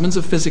their husbands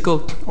of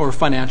physical or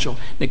financial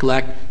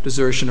neglect,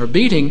 desertion, or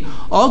beating,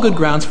 all good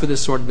grounds for this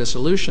sort of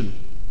dissolution.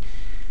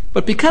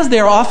 But because they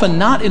are often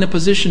not in a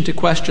position to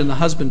question the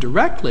husband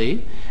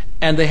directly,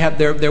 and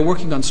they're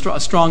working on a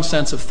strong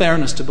sense of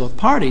fairness to both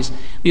parties,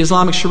 the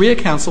Islamic Sharia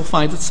Council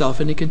finds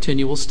itself in a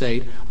continual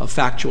state of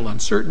factual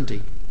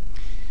uncertainty.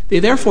 They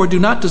therefore do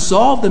not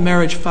dissolve the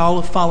marriage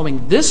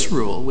following this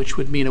rule, which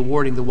would mean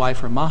awarding the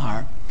wife her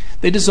mahar.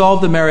 They dissolve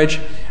the marriage,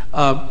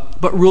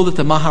 but rule that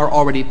the mahar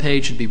already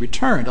paid should be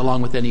returned,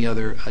 along with any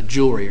other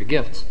jewelry or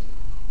gifts.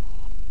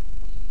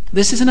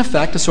 This is, in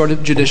effect, a sort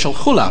of judicial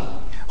khula.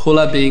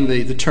 Khula being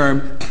the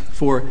term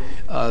for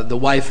the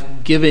wife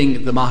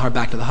giving the mahar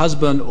back to the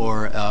husband,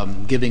 or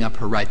giving up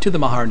her right to the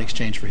mahar in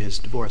exchange for his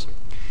divorce.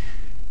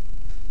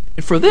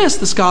 And for this,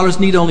 the scholars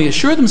need only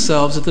assure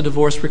themselves that the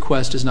divorce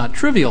request is not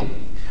trivial,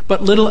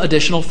 but little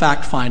additional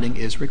fact-finding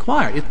is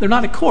required. If they're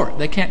not a court,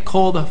 they can't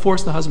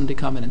force the husband to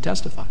come in and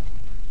testify.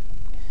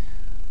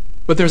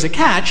 But there's a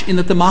catch in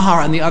that the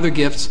mahar and the other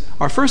gifts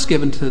are first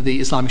given to the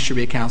Islamic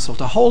Sharia Council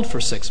to hold for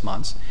 6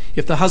 months.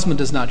 If the husband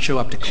does not show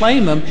up to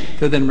claim them,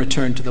 they're then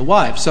returned to the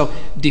wife. So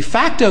de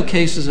facto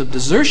cases of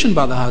desertion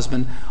by the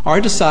husband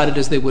are decided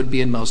as they would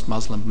be in most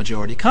Muslim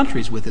majority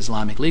countries with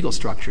Islamic legal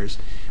structures,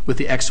 with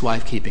the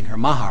ex-wife keeping her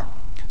mahar.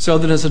 So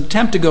that as an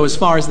attempt to go as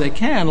far as they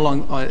can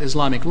along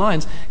Islamic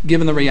lines,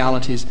 given the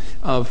realities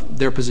of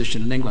their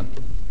position in England.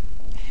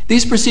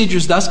 These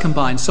procedures thus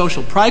combine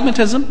social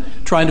pragmatism,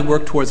 trying to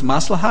work towards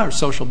maslahah or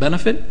social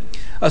benefit,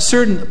 a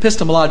certain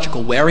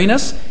epistemological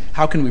wariness,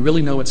 how can we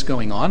really know what's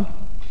going on,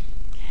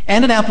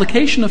 and an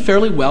application of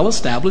fairly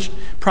well-established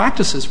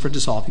practices for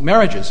dissolving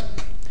marriages.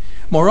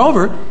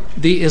 Moreover,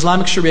 the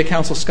Islamic Sharia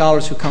Council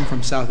scholars who come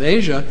from South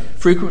Asia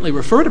frequently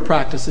refer to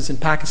practices in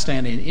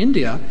Pakistan and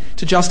India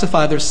to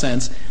justify their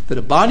sense that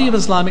a body of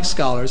Islamic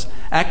scholars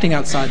acting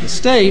outside the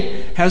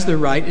state has the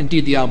right,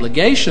 indeed the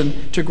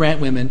obligation, to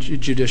grant women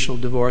judicial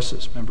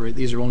divorces. Remember,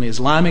 these are only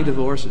Islamic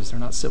divorces, they're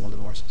not civil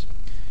divorces.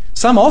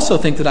 Some also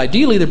think that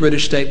ideally the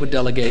British state would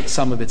delegate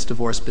some of its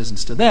divorce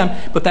business to them,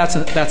 but that's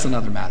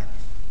another matter.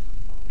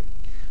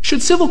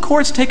 Should civil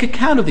courts take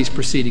account of these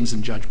proceedings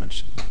and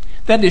judgments?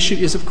 That issue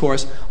is, of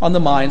course, on the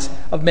minds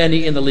of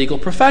many in the legal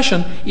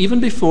profession, even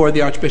before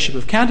the Archbishop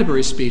of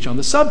Canterbury's speech on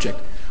the subject,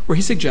 where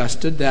he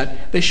suggested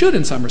that they should,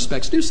 in some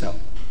respects, do so.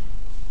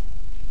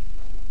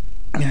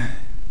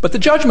 But the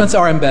judgments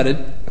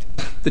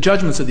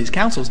of these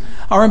councils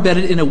are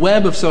embedded in a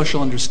web of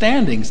social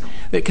understandings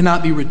that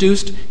cannot be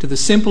reduced to the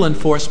simple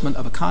enforcement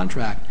of a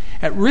contract,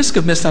 at risk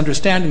of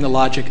misunderstanding the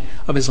logic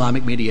of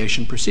Islamic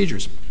mediation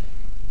procedures.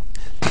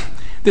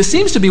 This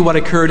seems to be what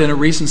occurred in a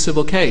recent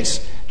civil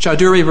case,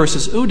 Chowdhury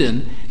versus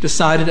Udin,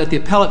 decided at the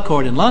Appellate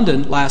Court in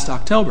London last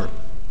October.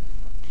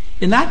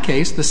 In that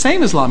case, the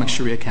same Islamic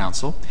Sharia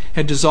Council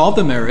had dissolved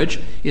the marriage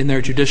in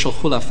their judicial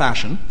khula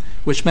fashion,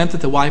 which meant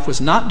that the wife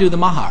was not due the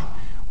mahar,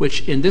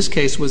 which in this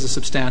case was a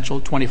substantial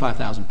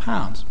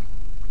 £25,000.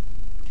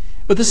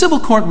 But the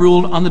civil court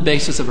ruled on the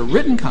basis of a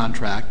written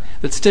contract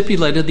that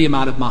stipulated the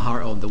amount of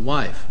mahar owed the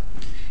wife.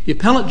 The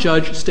appellate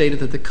judge stated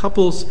that the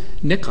couple's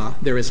nikah,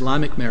 their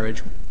Islamic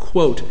marriage,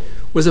 quote,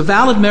 was a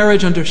valid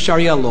marriage under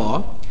Sharia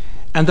law,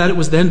 and that it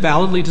was then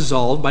validly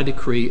dissolved by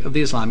decree of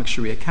the Islamic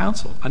Sharia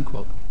Council,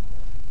 unquote.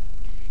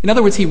 In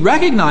other words, he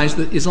recognized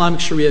the Islamic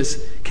Sharia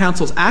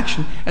Council's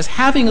action as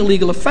having a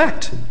legal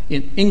effect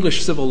in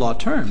English civil law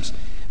terms,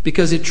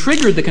 because it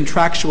triggered the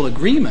contractual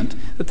agreement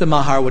that the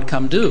mahar would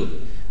come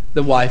due.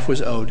 The wife was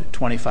owed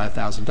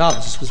 $25,000.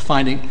 This was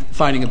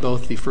finding of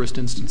both the first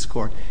instance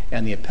court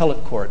and the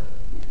appellate court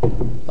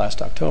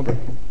last October.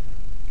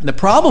 And the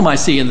problem I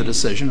see in the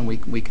decision, and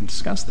we can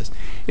discuss this,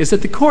 is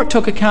that the court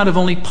took account of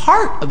only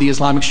part of the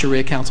Islamic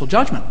Sharia Council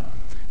judgment,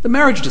 the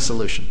marriage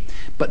dissolution,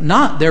 but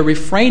not their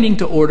refraining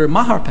to order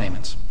mahar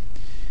payments.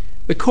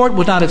 The court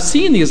would not have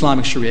seen the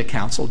Islamic Sharia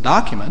Council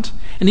document,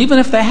 and even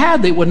if they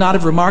had, they would not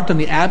have remarked on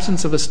the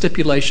absence of a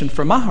stipulation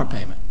for mahar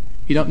payment.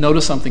 You don't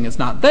notice something that's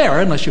not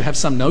there unless you have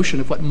some notion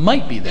of what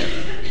might be there.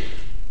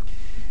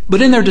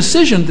 But in their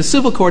decision, the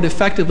civil court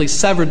effectively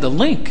severed the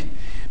link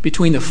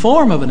between the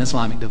form of an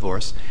Islamic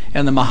divorce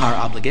and the mahar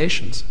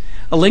obligations,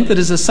 a link that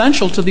is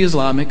essential to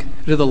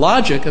the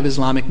logic of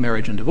Islamic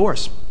marriage and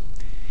divorce.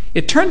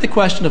 It turned the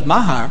question of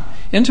mahar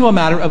into a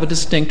matter of a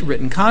distinct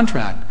written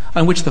contract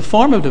on which the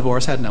form of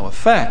divorce had no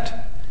effect.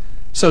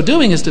 So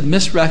doing is to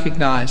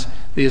misrecognize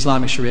the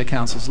Islamic Sharia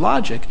Council's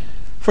logic,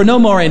 for no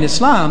more in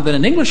Islam than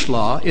in English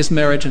law is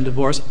marriage and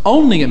divorce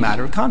only a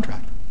matter of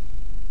contract.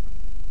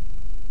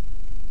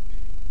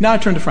 Now I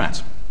turn to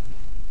France.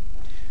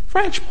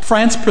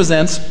 France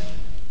presents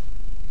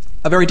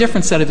a very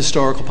different set of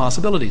historical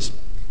possibilities.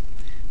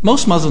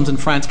 Most Muslims in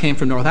France came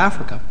from North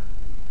Africa,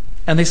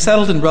 and they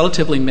settled in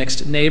relatively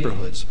mixed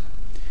neighborhoods.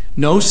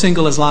 No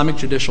single Islamic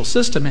judicial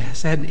system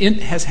has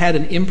had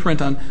an imprint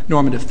on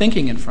normative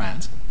thinking in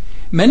France.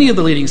 Many of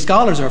the leading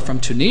scholars are from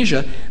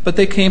Tunisia, but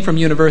they came from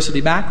university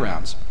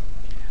backgrounds.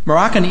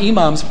 Moroccan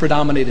imams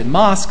predominated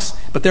mosques,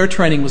 but their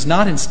training was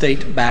not in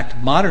state-backed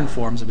modern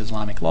forms of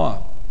Islamic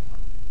law.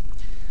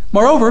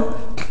 Moreover,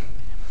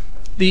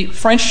 the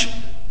French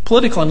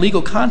political and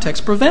legal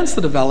context prevents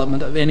the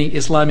development of any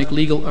Islamic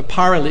legal or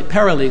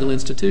paralegal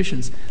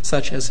institutions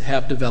such as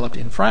have developed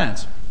in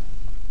France.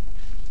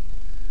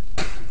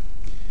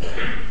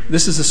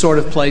 This is the sort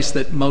of place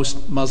that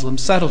most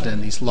Muslims settled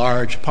in, these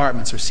large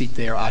apartments or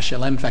cités or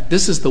HLM. In fact,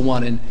 this is the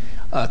one in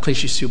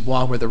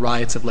Clichy-sous-Bois where the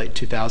riots of late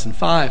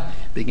 2005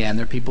 began.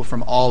 There are people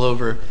from all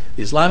over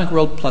the Islamic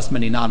world, plus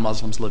many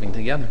non-Muslims living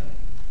together.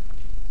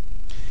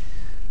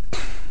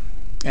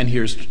 And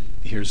here's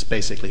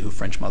basically who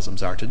French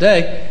Muslims are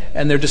today,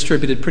 and they're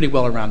distributed pretty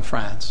well around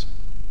France.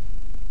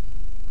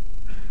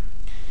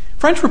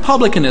 French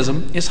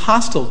republicanism is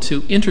hostile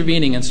to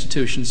intervening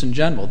institutions in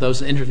general, those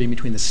that intervene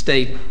between the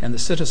state and the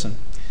citizen.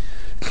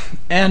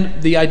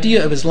 And the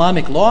idea of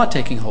Islamic law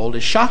taking hold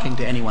is shocking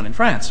to anyone in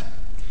France.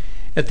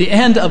 At the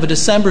end of a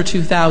December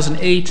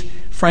 2008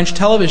 French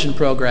television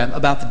program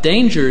about the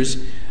dangers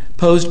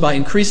posed by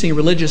increasing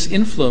religious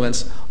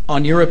influence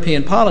on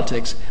European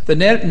politics, the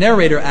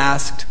narrator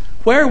asked,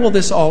 "Where will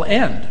this all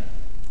end?"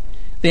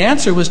 The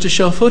answer was to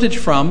show footage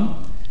from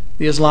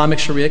the Islamic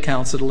Sharia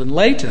Council in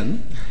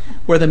Leighton,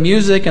 where the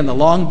music and the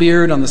long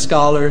beard on the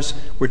scholars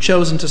were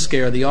chosen to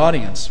scare the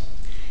audience.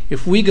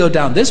 If we go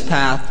down this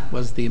path,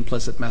 was the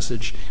implicit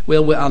message, we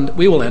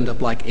will end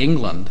up like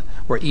England,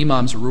 where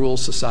imams rule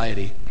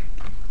society.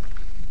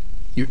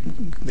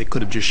 They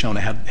could have just shown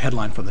a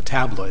headline from the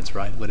tabloids,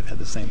 right? It would have had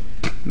the same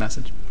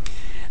message.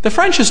 The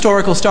French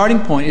historical starting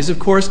point is, of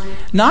course,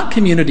 not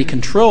community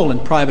control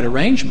and private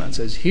arrangements,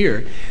 as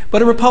here,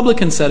 but a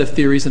Republican set of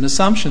theories and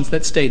assumptions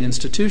that state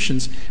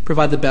institutions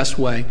provide the best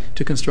way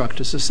to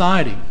construct a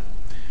society.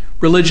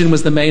 Religion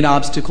was the main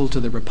obstacle to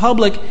the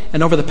Republic,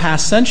 and over the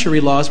past century,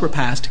 laws were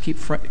passed to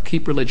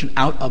keep religion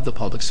out of the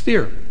public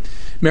sphere.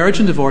 Marriage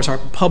and divorce are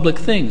public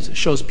things,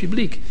 choses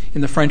publiques,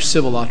 in the French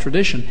civil law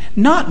tradition,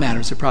 not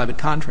matters of private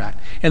contract,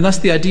 and thus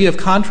the idea of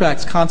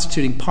contracts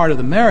constituting part of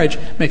the marriage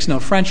makes no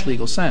French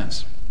legal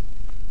sense.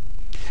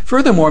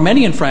 Furthermore,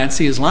 many in France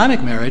see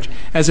Islamic marriage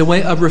as a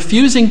way of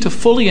refusing to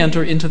fully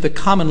enter into the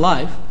common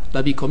life,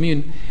 la vie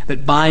commune,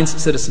 that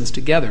binds citizens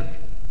together.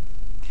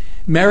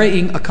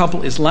 Marrying a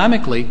couple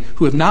Islamically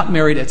who have not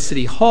married at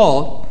City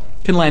Hall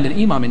can land an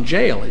imam in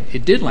jail.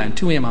 It did land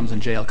 2 imams in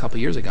jail a couple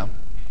years ago.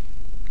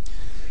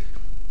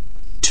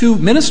 2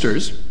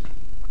 ministers,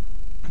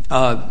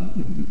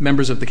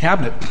 members of the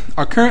cabinet,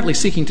 are currently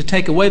seeking to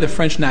take away the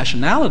French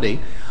nationality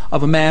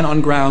of a man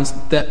on grounds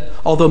that,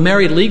 although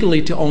married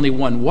legally to only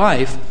one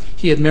wife,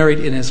 he had married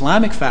in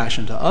Islamic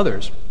fashion to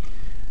others.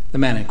 The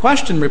man in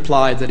question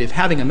replied that if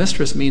having a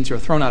mistress means you're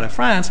thrown out of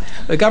France,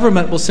 the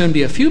government will soon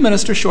be a few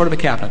ministers short of a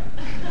cabinet.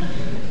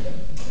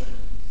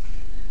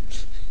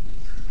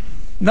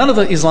 None of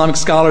the Islamic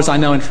scholars I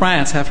know in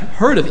France have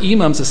heard of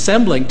imams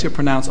assembling to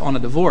pronounce on a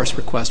divorce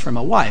request from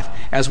a wife,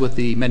 as with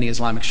the many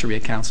Islamic Sharia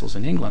councils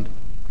in England.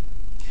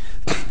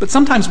 But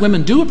sometimes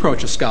women do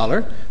approach a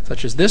scholar,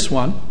 such as this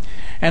one,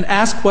 and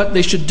ask what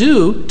they should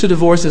do to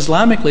divorce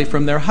Islamically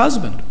from their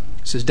husband.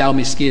 This is Dao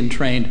Miskin,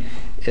 trained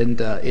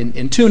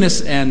in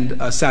Tunis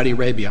and Saudi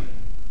Arabia.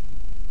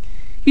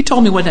 He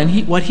told me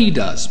what he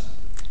does.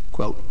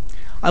 Quote,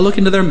 I look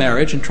into their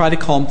marriage and try to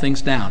calm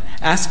things down,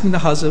 asking the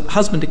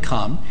husband to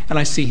come, and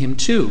I see him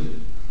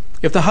too.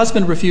 If the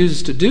husband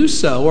refuses to do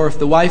so, or if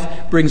the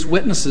wife brings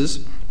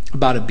witnesses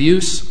about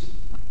abuse,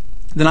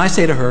 then I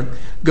say to her,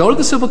 go to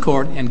the civil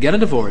court and get a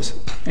divorce,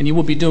 and you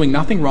will be doing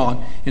nothing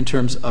wrong in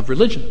terms of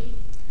religion.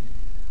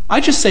 I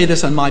just say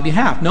this on my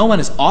behalf. No one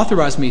has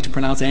authorized me to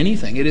pronounce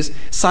anything. It is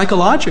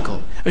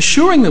psychological,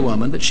 assuring the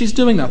woman that she's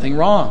doing nothing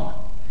wrong.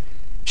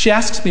 She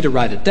asks me to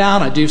write it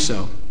down. I do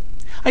so.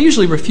 I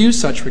usually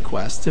refuse such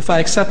requests. If I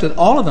accepted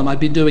all of them,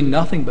 I'd be doing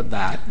nothing but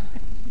that.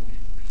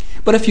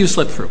 But a few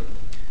slip through.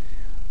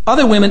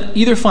 Other women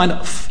either find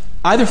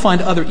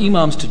other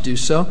imams to do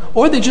so,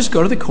 or they just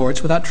go to the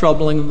courts without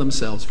troubling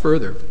themselves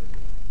further.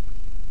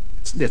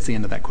 That's the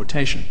end of that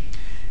quotation.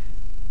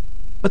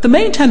 But the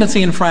main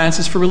tendency in France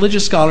is for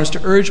religious scholars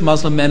to urge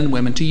Muslim men and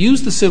women to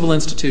use the civil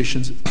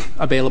institutions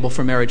available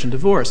for marriage and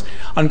divorce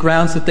on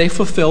grounds that they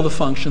fulfill the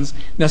functions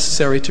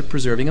necessary to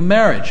preserving a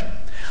marriage.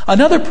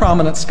 Another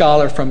prominent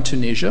scholar from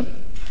Tunisia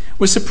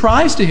was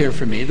surprised to hear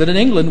from me that in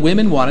England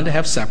women wanted to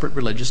have separate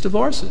religious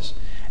divorces.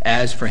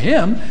 As for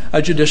him,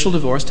 a judicial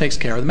divorce takes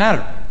care of the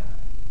matter.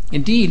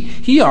 Indeed,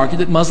 he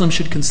argued that Muslims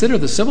should consider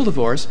the civil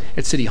divorce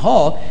at City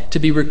Hall to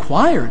be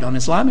required on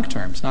Islamic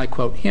terms. And I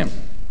quote him.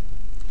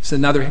 He's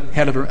another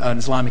head of an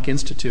Islamic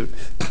institute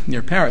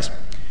near Paris.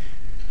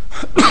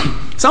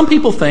 Some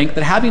people think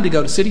that having to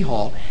go to City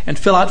Hall and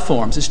fill out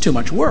forms is too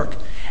much work.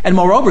 And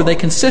moreover, they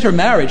consider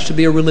marriage to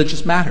be a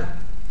religious matter.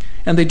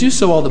 And they do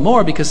so all the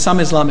more because some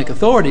Islamic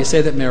authorities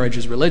say that marriage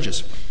is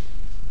religious.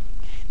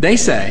 They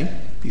say,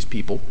 these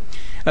people,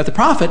 that the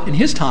Prophet in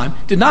his time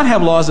did not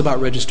have laws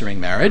about registering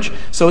marriage,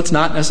 so it's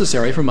not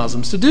necessary for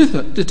Muslims to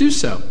do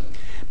so.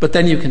 But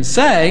then you can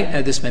say,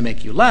 and this may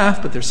make you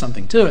laugh, but there's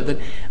something to it, that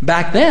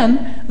back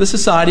then the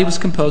society was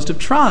composed of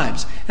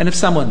tribes, and if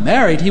someone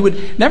married, he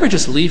would never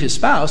just leave his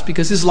spouse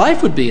because his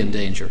life would be in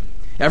danger.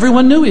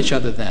 Everyone knew each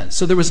other then,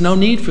 so there was no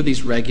need for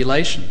these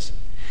regulations.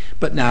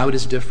 But now it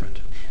is different.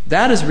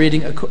 That is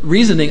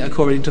reasoning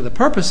according to the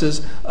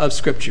purposes of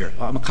Scripture,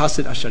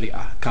 maqasid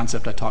ash-shari'ah,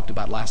 concept I talked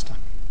about last time.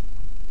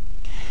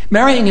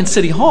 Marrying in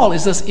City Hall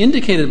is thus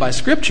indicated by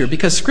Scripture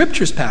because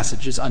Scripture's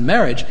passages on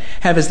marriage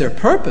have as their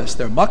purpose,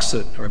 their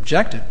maqsad or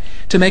objective,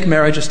 to make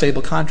marriage a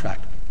stable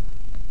contract.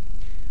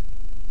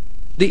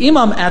 The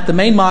imam at the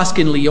main mosque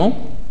in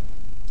Lyon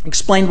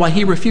explained why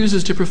he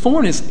refuses to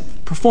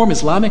perform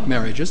Islamic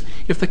marriages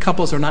if the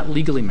couples are not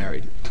legally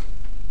married.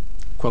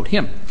 Quote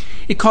him,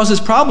 it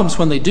causes problems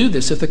when they do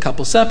this if the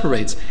couple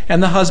separates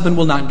and the husband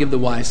will not give the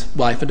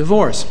wife a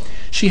divorce.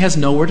 She has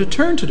nowhere to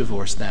turn to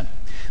divorce then.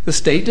 The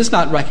state does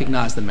not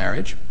recognize the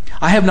marriage.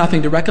 I have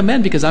nothing to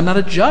recommend because I'm not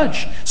a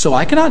judge, so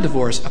I cannot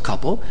divorce a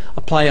couple,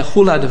 apply a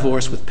khula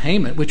divorce with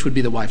payment, which would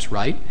be the wife's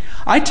right.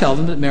 I tell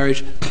them that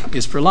marriage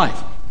is for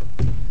life.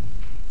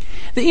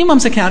 The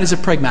imam's account is a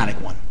pragmatic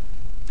one.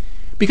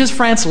 Because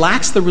France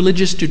lacks the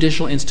religious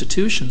judicial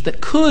institutions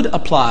that could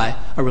apply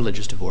a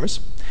religious divorce,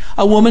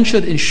 a woman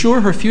should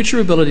ensure her future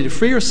ability to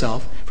free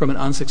herself from an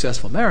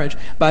unsuccessful marriage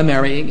by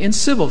marrying in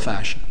civil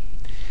fashion.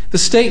 The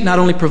state not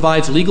only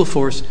provides legal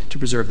force to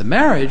preserve the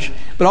marriage,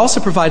 but also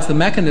provides the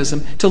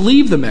mechanism to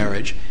leave the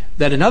marriage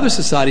that in other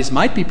societies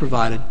might be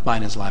provided by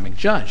an Islamic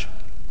judge.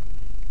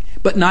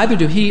 But neither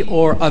do he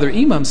or other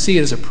imams see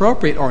it as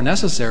appropriate or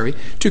necessary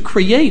to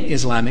create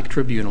Islamic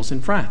tribunals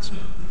in France.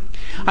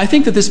 I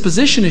think that this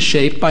position is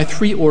shaped by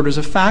three orders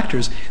of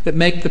factors that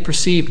make the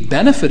perceived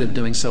benefit of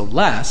doing so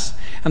less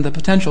and the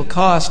potential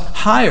cost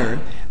higher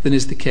than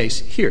is the case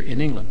here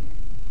in England.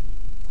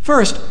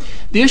 First,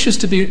 the issues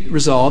to be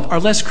resolved are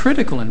less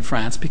critical in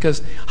France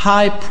because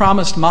high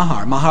promised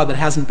mahar that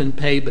hasn't been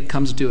paid but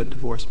comes due at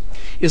divorce,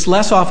 is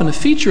less often a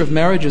feature of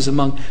marriages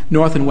among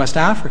North and West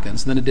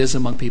Africans than it is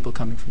among people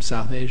coming from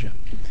South Asia.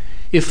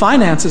 If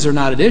finances are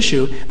not at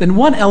issue, then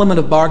one element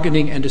of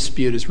bargaining and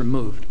dispute is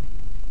removed.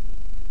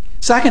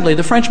 Secondly,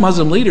 the French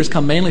Muslim leaders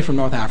come mainly from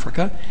North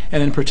Africa,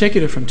 and in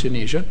particular from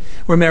Tunisia,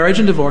 where marriage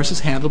and divorce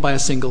is handled by a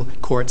single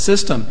court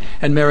system,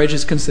 and marriage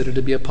is considered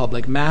to be a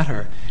public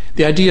matter.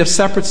 The idea of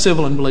separate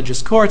civil and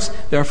religious courts,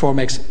 therefore,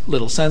 makes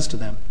little sense to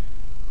them.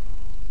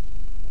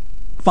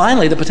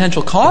 Finally, the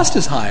potential cost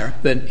is higher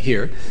than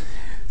here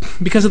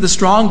because of the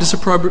strong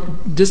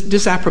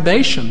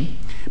disapprobation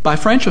by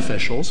French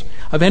officials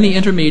of any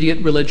intermediate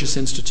religious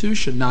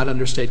institution not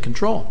under state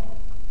control.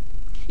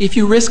 If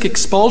you risk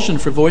expulsion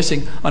for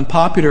voicing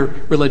unpopular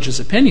religious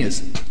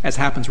opinions, as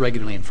happens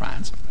regularly in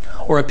France,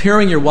 or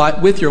appearing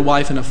with your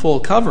wife in a full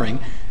covering,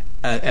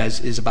 as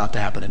is about to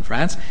happen in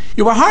France,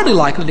 you are hardly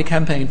likely to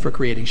campaign for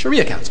creating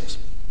Sharia councils.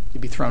 You'd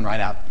be thrown right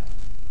out.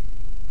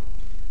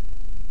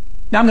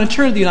 Now I'm going to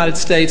turn to the United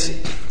States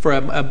for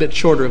a bit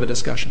shorter of a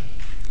discussion.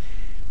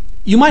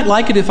 You might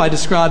like it if I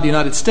described the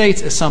United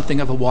States as something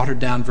of a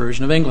watered-down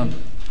version of England.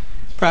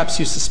 Perhaps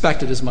you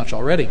suspected as much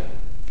already.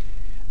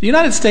 The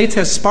United States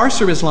has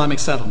sparser Islamic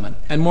settlement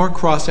and more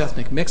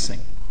cross-ethnic mixing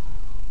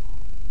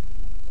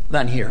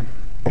than here.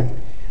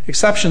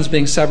 Exceptions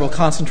being several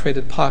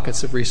concentrated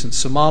pockets of recent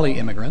Somali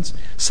immigrants,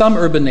 some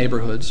urban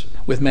neighborhoods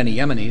with many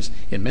Yemenis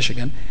in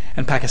Michigan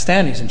and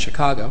Pakistanis in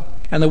Chicago,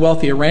 and the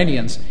wealthy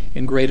Iranians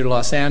in greater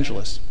Los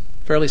Angeles,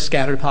 fairly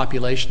scattered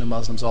population of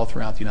Muslims all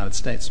throughout the United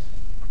States.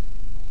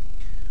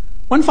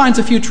 One finds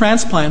a few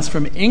transplants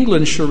from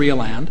England's Sharia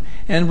land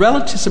and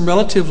some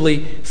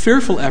relatively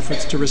fearful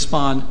efforts to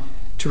respond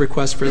to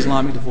requests for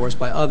Islamic divorce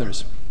by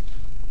others.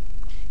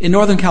 In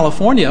Northern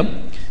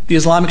California, the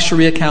Islamic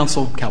Sharia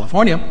Council,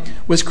 California,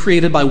 was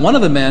created by one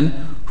of the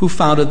men who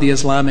founded the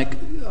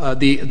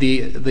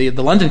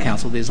London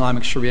Council, the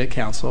Islamic Sharia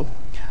Council,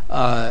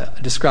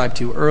 described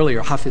to you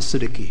earlier, Hafiz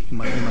Siddiqui. You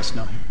must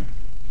know him.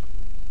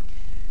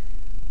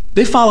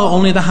 They follow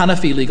only the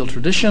Hanafi legal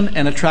tradition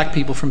and attract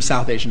people from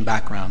South Asian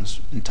backgrounds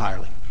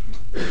entirely.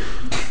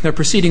 Their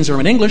proceedings are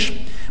in English,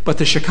 but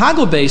the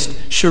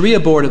Chicago-based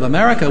Sharia Board of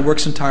America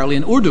works entirely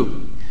in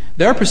Urdu.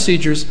 Their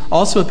procedures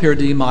also appear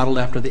to be modeled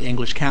after the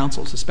English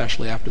councils,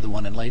 especially after the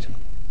one in Leighton.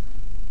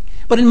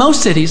 But in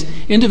most cities,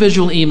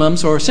 individual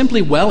imams or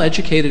simply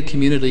well-educated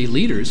community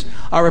leaders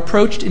are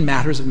approached in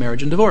matters of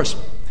marriage and divorce.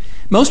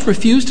 Most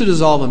refuse to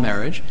dissolve a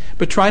marriage,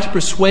 but try to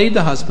persuade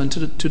the husband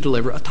to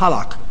deliver a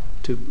talaq,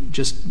 to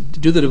just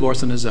do the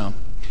divorce on his own,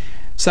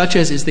 such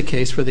as is the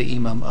case for the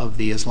imam of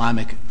the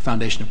Islamic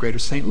Foundation of Greater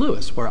St.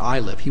 Louis, where I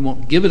live. He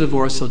won't give a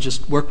divorce, he'll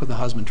just work with the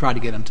husband, try to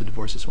get him to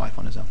divorce his wife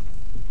on his own.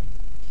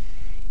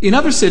 In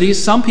other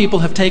cities, some people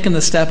have taken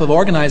the step of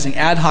organizing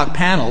ad hoc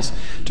panels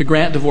to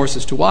grant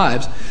divorces to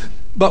wives,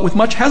 but with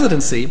much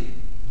hesitancy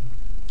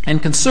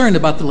and concern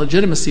about the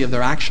legitimacy of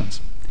their actions.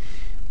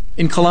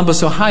 In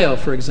Columbus, Ohio,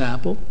 for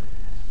example,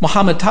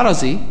 Mohammed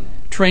Tarazi,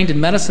 trained in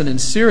medicine in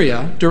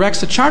Syria,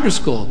 directs a charter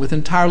school with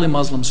entirely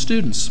Muslim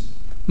students,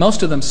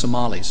 most of them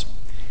Somalis.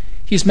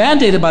 He's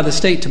mandated by the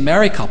state to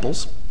marry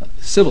couples,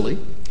 civilly,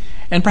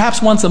 and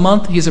perhaps once a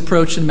month he is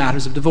approached in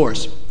matters of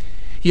divorce.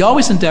 He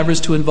always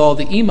endeavors to involve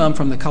the imam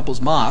from the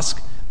couple's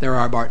mosque. There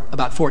are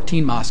about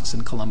 14 mosques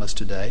in Columbus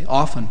today,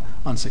 often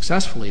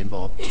unsuccessfully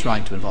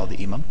trying to involve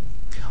the imam.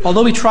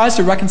 Although he tries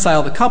to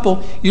reconcile the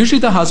couple, usually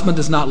the husband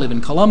does not live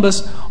in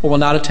Columbus or will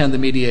not attend the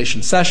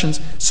mediation sessions,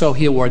 so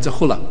he awards a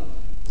khula,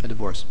 a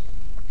divorce.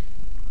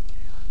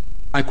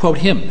 I quote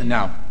him, and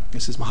now,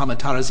 this is Mohammed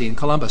Tarazi in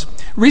Columbus.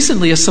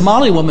 Recently, a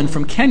Somali woman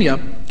from Kenya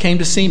came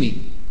to see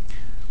me.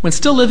 When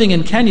still living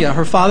in Kenya,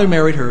 her father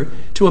married her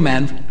to a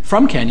man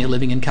from Kenya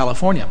living in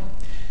California.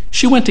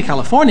 She went to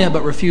California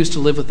but refused to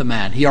live with the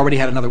man. He already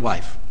had another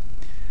wife.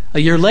 A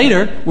year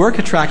later, work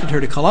attracted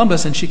her to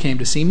Columbus and she came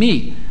to see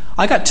me.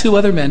 I got 2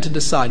 other men to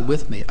decide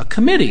with me, a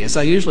committee, as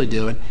I usually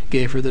do, and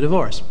gave her the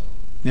divorce.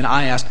 Then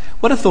I asked,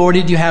 what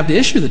authority do you have to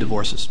issue the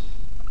divorces?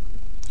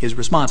 His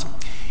response,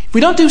 if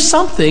we don't do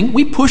something,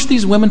 we push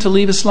these women to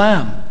leave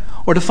Islam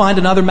or to find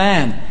another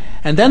man,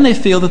 and then they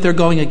feel that they're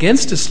going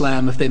against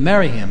Islam if they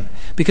marry him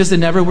because they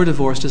never were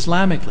divorced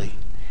Islamically.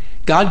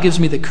 God gives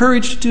me the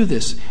courage to do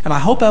this, and I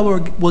hope I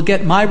will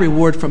get my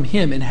reward from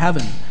him in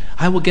heaven.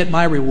 I will get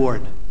my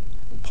reward.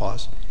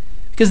 Pause.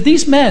 Because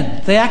these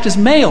men, they act as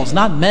males,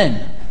 not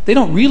men. They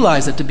don't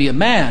realize that to be a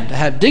man, to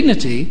have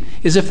dignity,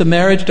 is if the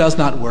marriage does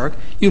not work,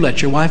 you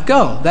let your wife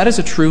go. That is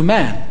a true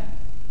man.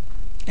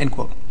 End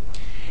quote.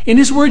 In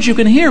his words, you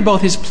can hear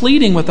both his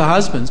pleading with the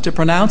husbands to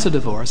pronounce a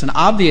divorce and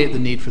obviate the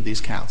need for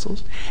these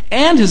counsels,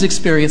 and his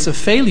experience of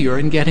failure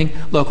in getting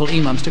local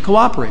imams to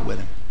cooperate with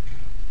him.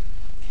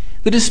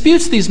 The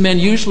disputes these men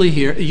usually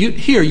hear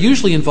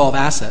usually involve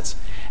assets,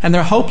 and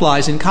their hope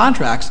lies in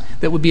contracts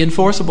that would be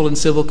enforceable in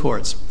civil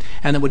courts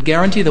and that would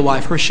guarantee the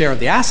wife her share of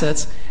the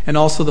assets and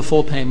also the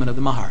full payment of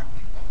the mahar.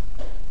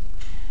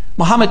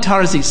 Muhammad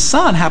Tarzi's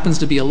son happens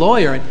to be a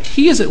lawyer, and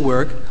he is at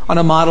work on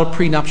a model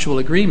prenuptial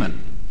agreement.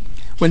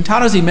 When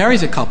Tarzi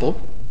marries a couple,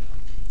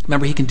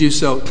 remember he can do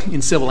so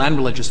in civil and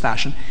religious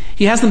fashion,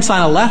 he has them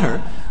sign a letter,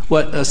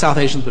 what South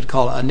Asians would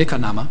call a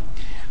nikah-nama,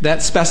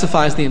 that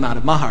specifies the amount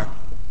of mahar.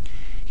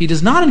 He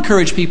does not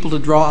encourage people to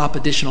draw up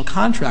additional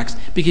contracts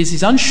because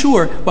he's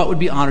unsure what would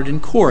be honored in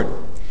court.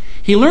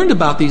 He learned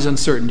about these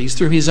uncertainties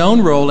through his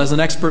own role as an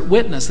expert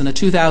witness in a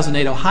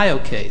 2008 Ohio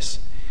case,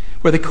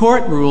 where the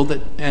court ruled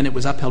that, and it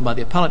was upheld by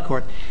the appellate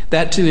court,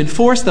 that to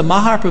enforce the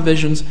mahar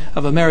provisions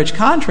of a marriage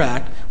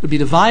contract would be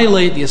to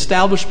violate the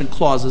establishment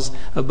clauses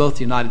of both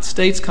the United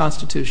States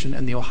Constitution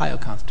and the Ohio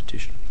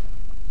Constitution.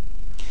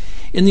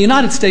 In the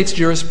United States,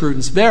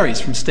 jurisprudence varies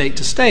from state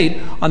to state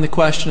on the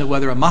question of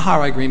whether a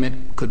mahar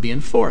agreement could be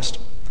enforced.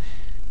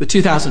 The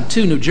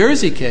 2002 New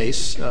Jersey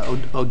case,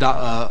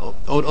 Odatala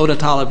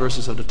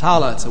versus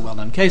Odatala, it's a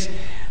well-known case,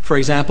 for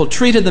example,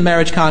 treated the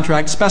marriage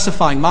contract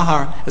specifying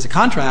mahar as a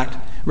contract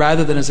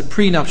rather than as a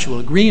prenuptial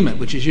agreement,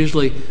 which is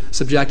usually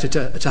subjected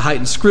to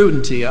heightened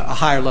scrutiny, a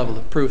higher level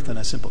of proof than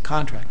a simple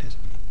contract is.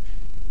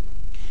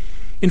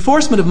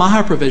 Enforcement of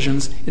mahar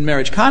provisions in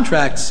marriage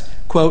contracts,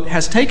 quote,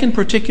 has taken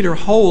particular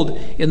hold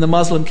in the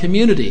Muslim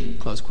community,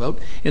 close quote,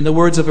 in the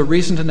words of a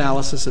recent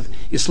analysis of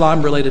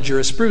Islam-related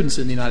jurisprudence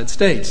in the United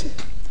States.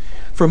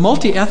 For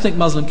multi-ethnic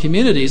Muslim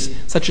communities,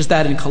 such as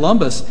that in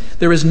Columbus,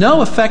 there is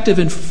no effective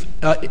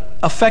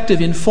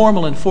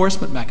informal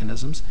enforcement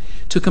mechanisms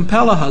to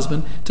compel a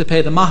husband to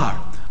pay the mahar,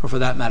 or for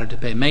that matter, to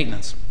pay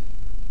maintenance.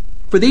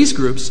 For those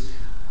groups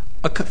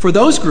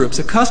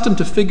accustomed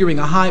to figuring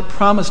a high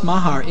promised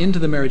mahar into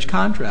the marriage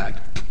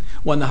contract,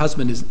 one the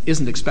husband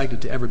isn't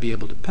expected to ever be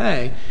able to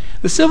pay,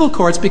 the civil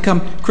courts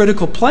become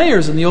critical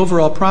players in the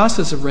overall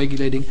process of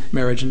regulating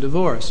marriage and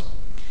divorce.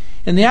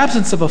 In the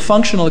absence of a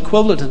functional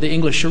equivalent to the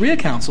English Sharia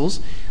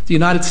councils, the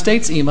United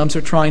States imams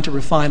are trying to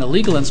refine a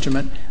legal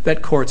instrument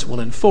that courts will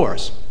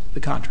enforce, the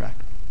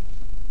contract.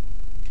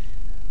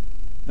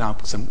 Now,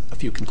 a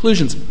few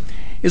conclusions.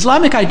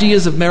 Islamic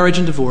ideas of marriage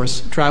and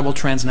divorce travel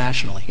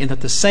transnationally in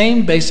that the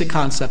same basic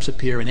concepts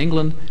appear in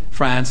England,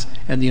 France,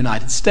 and the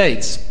United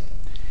States.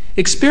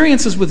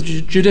 Experiences with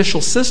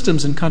judicial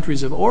systems in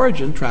countries of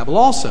origin travel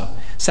also.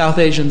 South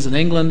Asians in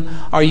England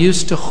are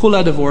used to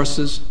khula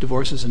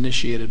divorces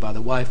initiated by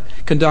the wife,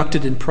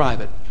 conducted in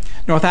private.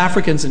 North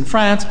Africans in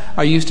France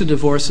are used to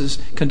divorces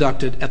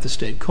conducted at the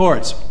state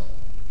courts.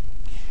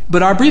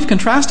 But our brief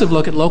contrastive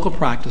look at local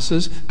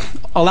practices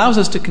allows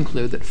us to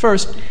conclude that,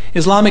 first,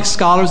 Islamic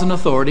scholars and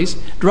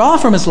authorities draw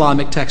from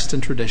Islamic texts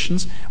and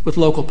traditions with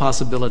local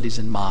possibilities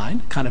in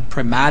mind, kind of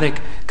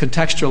pragmatic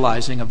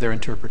contextualizing of their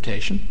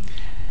interpretation.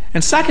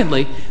 And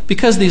secondly,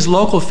 because these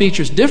local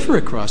features differ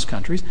across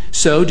countries,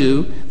 so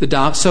too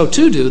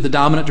do the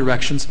dominant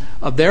directions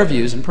of their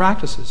views and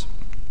practices.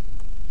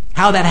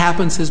 How that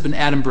happens has been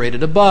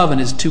adumbrated above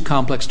and is too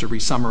complex to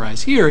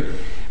re-summarize here,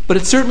 but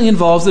it certainly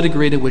involves the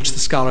degree to which the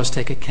scholars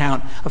take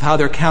account of how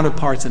their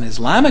counterparts in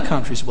Islamic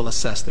countries will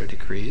assess their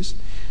decrees.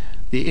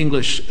 The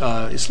English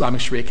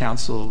Islamic Sharia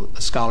Council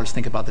scholars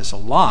think about this a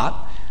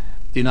lot.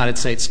 The United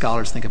States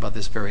scholars think about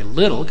this very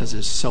little because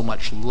there's so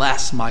much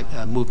less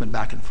movement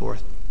back and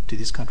forth to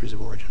these countries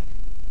of origin.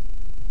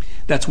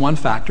 That's one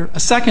factor. A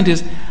second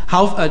is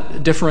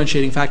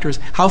differentiating factor is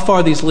how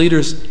far these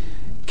leaders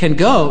can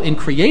go in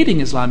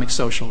creating Islamic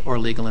social or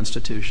legal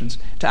institutions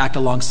to act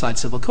alongside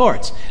civil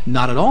courts.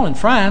 Not at all in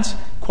France,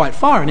 quite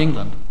far in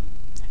England.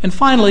 And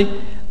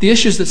finally, the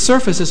issues that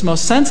surface as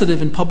most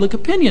sensitive in public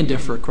opinion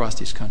differ across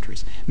these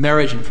countries.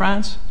 Marriage in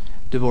France,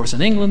 divorce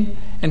in England,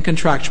 and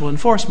contractual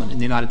enforcement in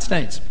the United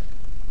States.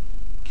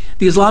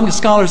 The Islamic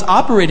scholars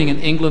operating in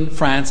England,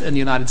 France, and the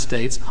United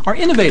States are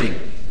innovating.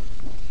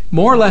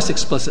 More or less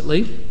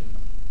explicitly,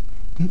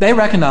 they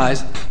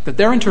recognize that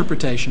their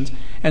interpretations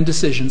and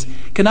decisions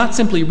cannot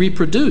simply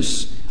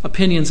reproduce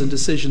opinions and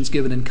decisions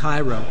given in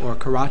Cairo or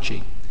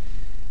Karachi.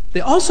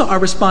 They also are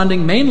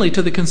responding mainly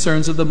to the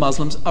concerns of the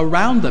Muslims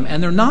around them,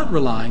 and they're not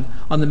relying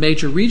on the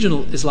major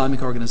regional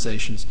Islamic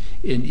organizations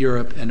in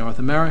Europe and North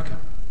America.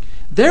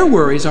 Their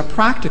worries are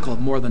practical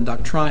more than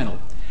doctrinal.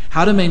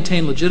 How to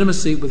maintain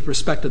legitimacy with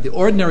respect to the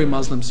ordinary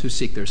Muslims who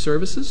seek their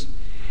services,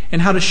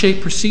 and how to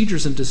shape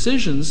procedures and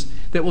decisions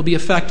that will be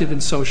effective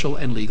in social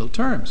and legal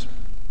terms.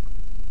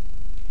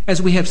 As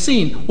we have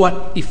seen,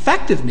 what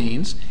effective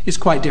means is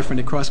quite different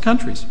across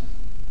countries.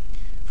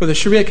 For the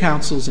Sharia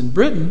councils in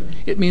Britain,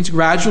 it means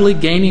gradually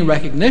gaining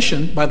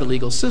recognition by the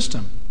legal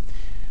system.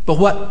 But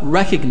what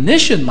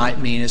recognition might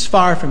mean is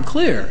far from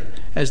clear,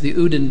 as the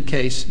Udin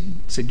case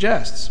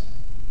suggests.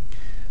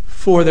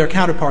 For their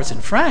counterparts in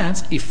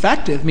France,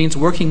 effective means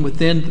working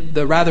within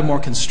the rather more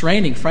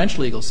constraining French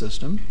legal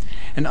system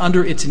and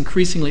under its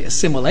increasingly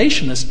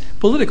assimilationist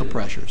political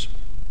pressures.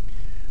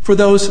 For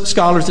those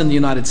scholars in the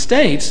United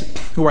States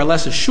who are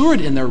less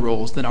assured in their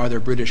roles than are their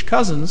British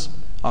cousins,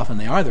 Often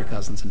they are their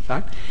cousins, in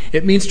fact.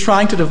 It means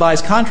trying to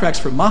devise contracts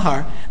for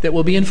mahar that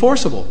will be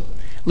enforceable,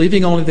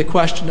 leaving only the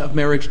question of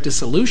marriage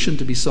dissolution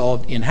to be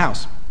solved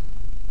in-house.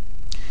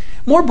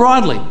 More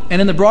broadly, and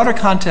in the broader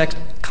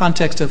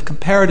context of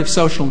comparative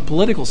social and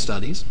political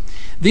studies,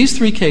 these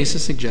three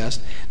cases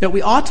suggest that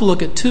we ought to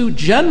look at two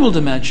general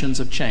dimensions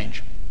of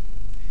change: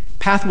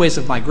 pathways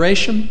of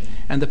migration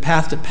and the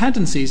path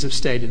dependencies of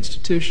state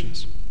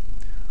institutions.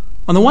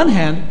 On the one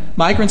hand,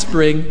 migrants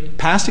bring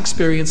past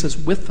experiences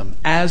with them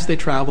as they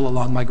travel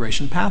along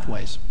migration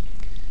pathways.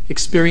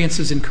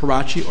 Experiences in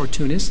Karachi or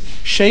Tunis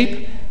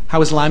shape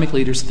how Islamic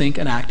leaders think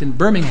and act in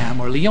Birmingham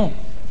or Lyon.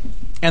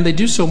 And they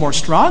do so more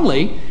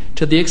strongly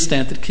to the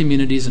extent that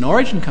communities in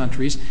origin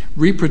countries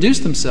reproduce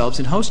themselves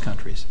in host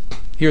countries.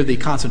 Here, the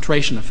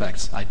concentration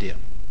effects idea.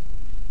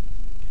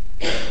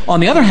 On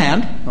the other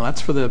hand, well,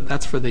 that's for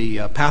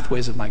the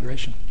pathways of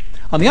migration.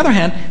 On the other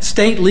hand,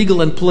 state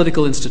legal and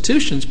political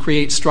institutions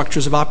create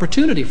structures of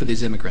opportunity for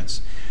these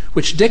immigrants,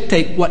 which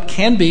dictate what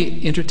can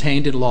be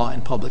entertained in law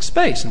and public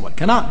space and what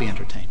cannot be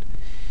entertained.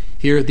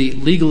 Here, the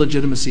legal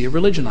legitimacy of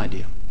religion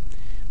idea.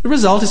 The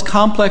result is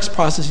complex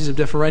processes of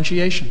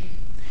differentiation.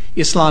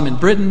 Islam in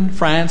Britain,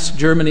 France,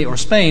 Germany, or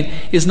Spain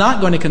is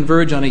not going to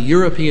converge on a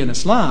European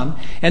Islam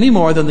any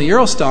more than the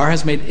Eurostar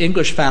has made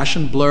English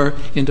fashion blur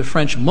into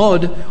French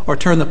mode or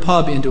turn the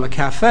pub into a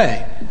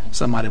cafe.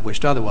 Some might have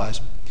wished otherwise.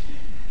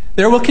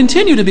 There will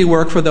continue to be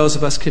work for those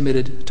of us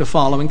committed to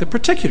following the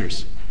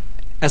particulars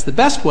as the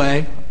best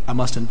way, I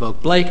must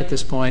invoke Blake at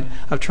this point,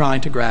 of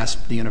trying to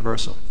grasp the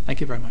universal. Thank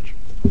you very much.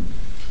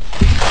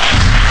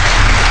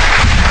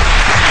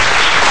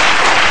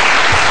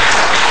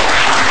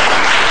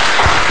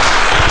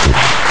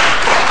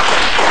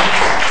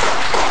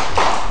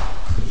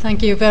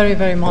 Thank you very,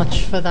 very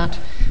much for that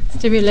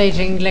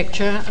stimulating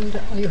lecture. And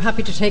are you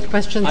happy to take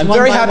questions? I'm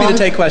very happy to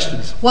take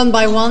questions. One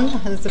by one,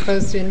 as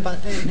opposed to in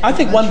I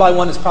think one by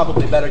one is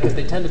probably better because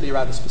they tend to be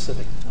rather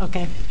specific.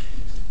 Okay.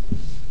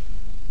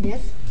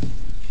 Yes?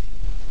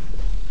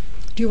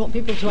 Do you want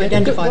people to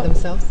identify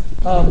themselves?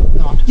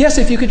 Yes,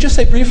 if you could just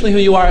say briefly who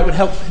you are, it would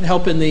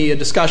help in the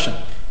discussion.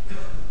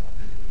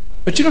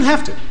 But you don't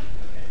have to.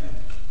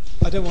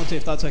 I don't want to,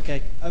 if that's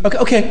okay.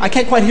 Okay, I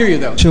can't quite hear you,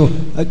 though. Sure.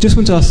 I just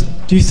want to ask,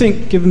 do you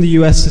think, given the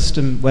US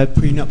system where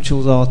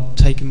prenuptials are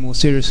taken more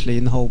seriously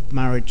in the whole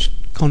marriage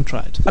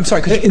contract... I'm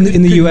sorry,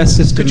 in the US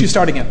system... Could you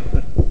start again?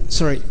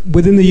 Sorry.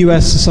 Within the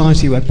US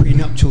society where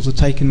prenuptials are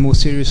taken more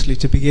seriously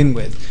to begin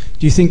with,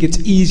 do you think it's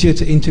easier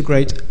to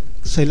integrate,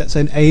 say, let's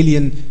say, an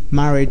alien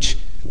marriage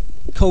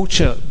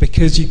culture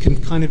because you can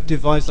kind of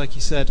devise, like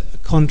you said, a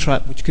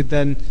contract which could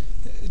then...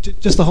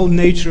 Just the whole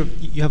nature of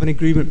you have an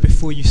agreement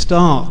before you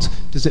start.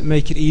 Does it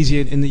make it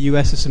easier in the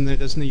US system than it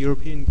does in the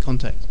European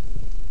context?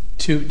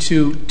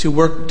 To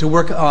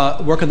work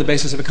on the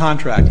basis of a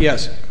contract,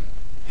 yes.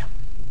 Yeah.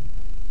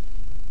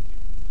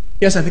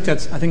 Yes, I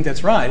think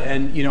that's right.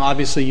 And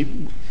obviously,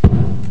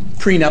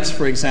 prenups,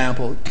 for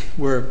example,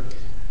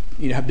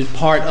 have been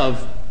part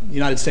of the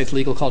United States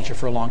legal culture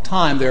for a long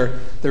time.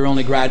 They're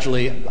only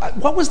gradually.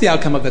 What was the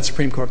outcome of that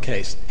Supreme Court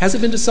case? Has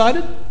it been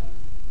decided?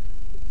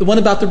 The one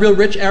about the real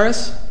rich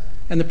heiress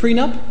and the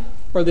prenup?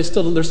 Or they're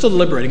still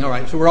deliberating? All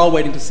right, so we're all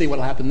waiting to see what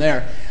will happen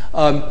there.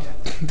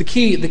 The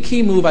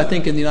key move, I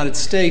think, in the United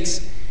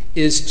States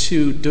is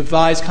to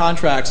devise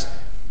contracts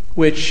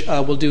which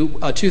will do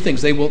two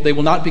things. They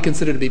will not be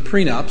considered to be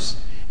prenups,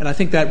 and I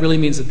think that really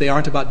means that they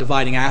aren't about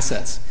dividing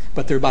assets,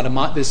 but they're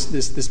about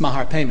this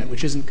mahar payment,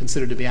 which isn't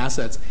considered to be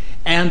assets.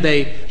 And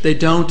they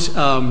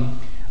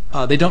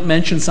don't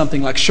mention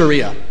something like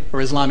Sharia or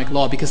Islamic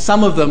law, because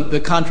some of them, the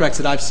contracts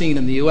that I've seen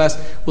in the U.S.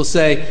 will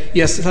say,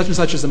 yes, such and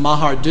such is a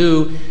mahar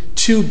due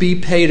to be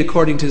paid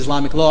according to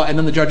Islamic law, and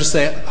then the judges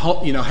say,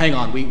 hang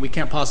on, we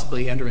can't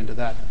possibly enter into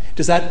that.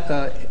 Does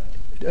that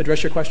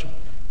address your question?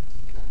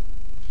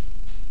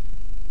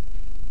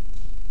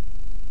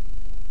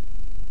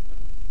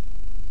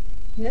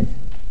 Yes.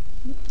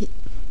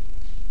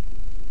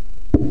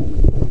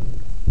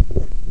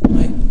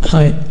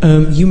 Hi.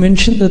 You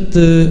mentioned that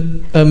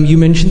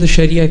the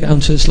Sharia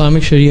Council,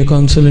 Islamic Sharia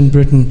Council in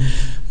Britain.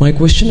 My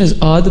question is: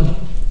 are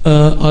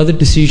the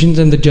decisions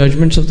and the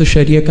judgments of the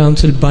Sharia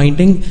Council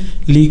binding,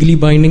 legally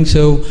binding?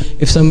 So,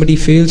 if somebody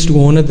fails to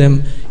honor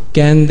them,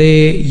 can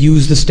they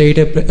use the state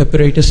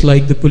apparatus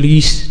like the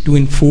police to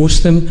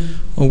enforce them,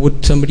 or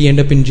would somebody end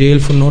up in jail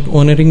for not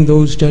honoring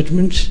those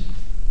judgments?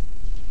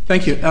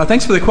 Thank you.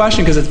 Thanks for the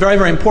question, because it's very,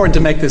 very important to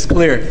make this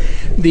clear.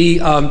 The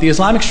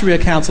Islamic Sharia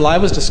Council I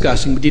was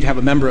discussing, we did have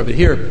a member of it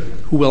here,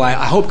 who will,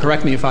 I hope,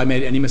 correct me if I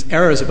made any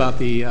errors about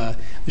the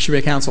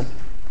Sharia Council,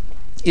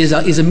 is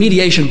a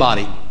mediation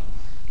body.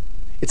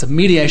 It's a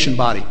mediation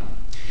body.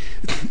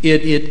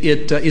 It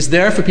is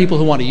there for people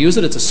who want to use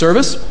it. It's a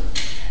service,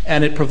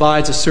 and it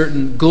provides a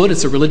certain good.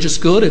 It's a religious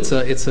good. It's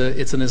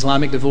an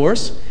Islamic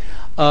divorce.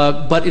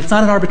 But it's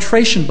not an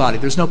arbitration body.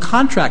 There's no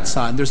contract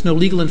signed. There's no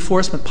legal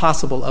enforcement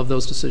possible of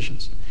those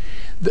decisions.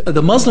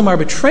 The Muslim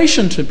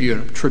Arbitration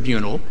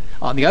Tribunal,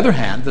 on the other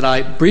hand, that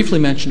I briefly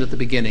mentioned at the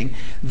beginning,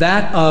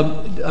 that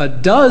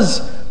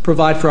does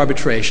provide for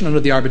arbitration under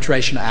the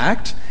Arbitration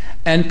Act,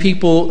 And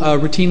people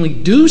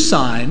routinely do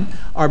sign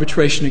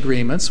arbitration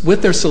agreements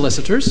with their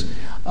solicitors.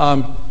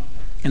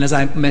 And as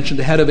I mentioned,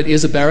 the head of it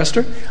is a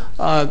barrister.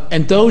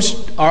 And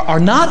those are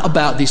not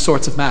about these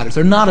sorts of matters.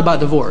 They're not about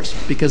divorce,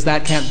 because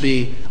that can't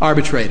be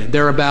arbitrated.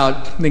 They're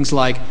about things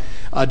like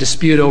a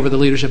dispute over the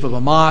leadership of a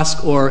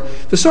mosque, or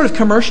the sort of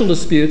commercial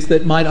disputes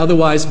that might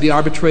otherwise be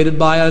arbitrated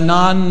by a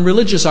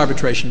non-religious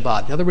arbitration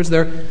body. In other words,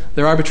 they're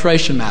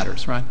arbitration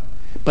matters, right?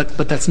 But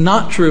that's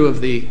not true of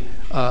the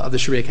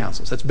Sharia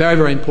councils. That's very,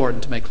 very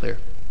important to make clear.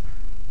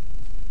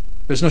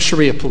 There's no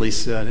Sharia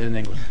police in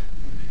England.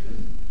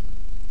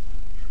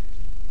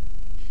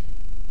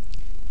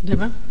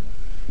 Deborah?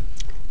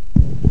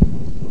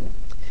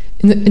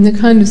 In the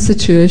kind of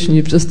situation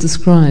you've just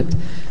described,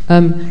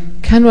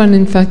 can one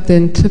in fact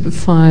then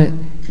typify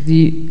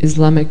the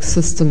Islamic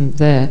system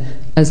there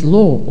as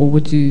law, or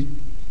would you?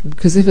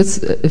 Because if it's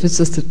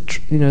just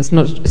it's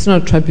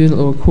not a tribunal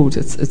or a court,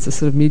 it's a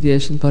sort of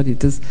mediation body.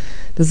 Does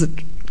it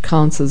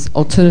count as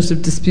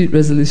alternative dispute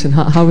resolution?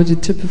 How would you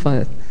typify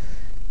it?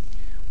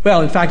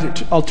 Well, in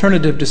fact,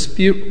 alternative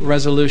dispute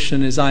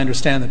resolution, as I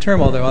understand the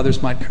term, although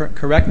others might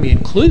correct me,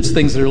 includes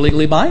things that are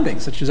legally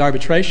binding, such as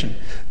arbitration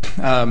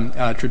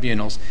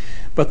tribunals.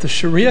 But the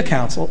Sharia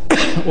Council,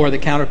 or the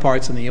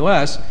counterparts in the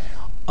U.S.,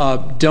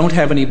 don't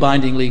have any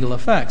binding legal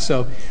effect.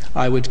 So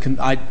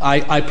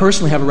I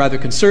personally have a rather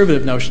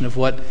conservative notion of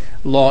what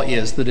law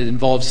is, that it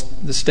involves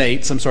the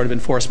state, some sort of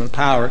enforcement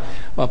power,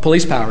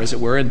 police power, as it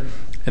were, and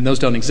those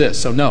don't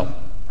exist. So no.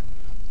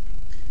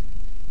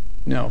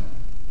 No.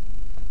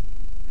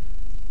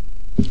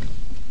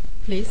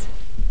 Please.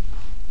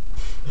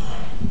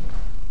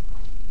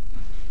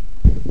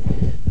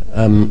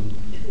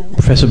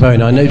 Professor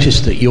Bowen, I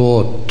noticed that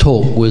your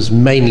talk was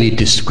mainly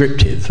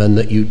descriptive and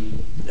that you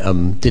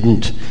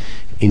didn't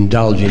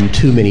indulge in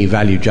too many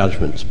value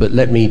judgments, but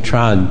let me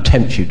try and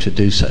tempt you to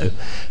do so.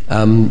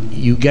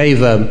 You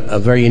gave a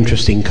very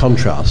interesting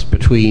contrast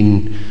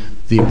between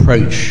the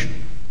approach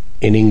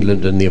in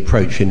England and the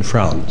approach in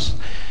France,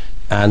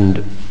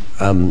 and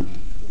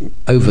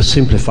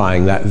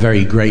oversimplifying that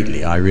very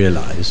greatly, I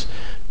realise,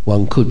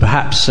 one could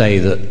perhaps say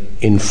that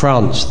in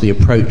France the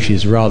approach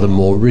is rather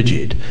more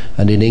rigid,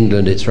 and in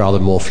England it's rather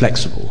more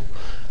flexible.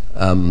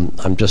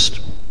 I'm just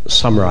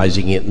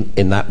summarising it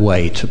in that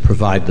way to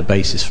provide the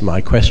basis for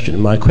my question.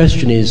 And my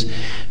question is,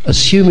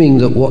 assuming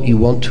that what you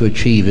want to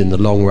achieve in the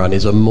long run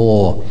is a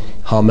more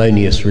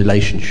harmonious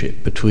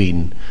relationship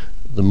between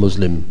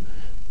Muslim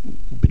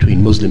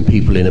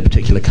people in a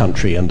particular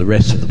country and the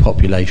rest of the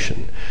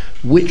population,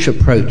 which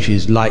approach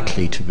is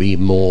likely to be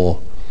more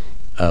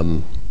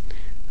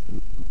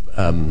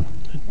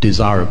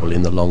desirable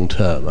in the long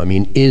term? I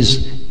mean,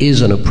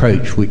 is an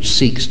approach which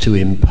seeks to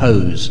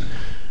impose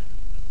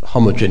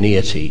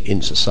homogeneity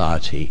in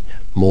society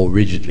more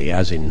rigidly,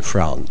 as in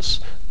France,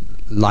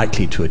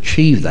 likely to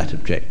achieve that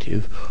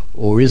objective,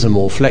 or is a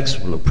more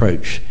flexible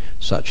approach,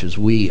 such as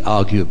we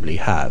arguably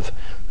have,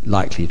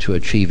 likely to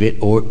achieve it,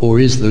 or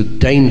is the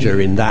danger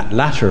in that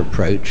latter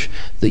approach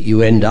that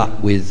you end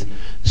up with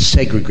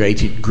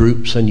segregated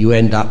groups and you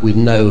end up with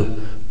no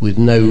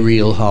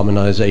real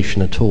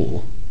harmonization at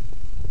all?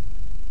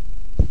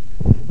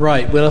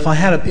 Right. Well, if I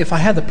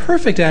had the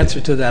perfect answer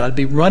to that, I'd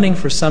be running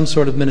for some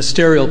sort of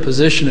ministerial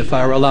position if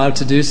I were allowed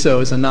to do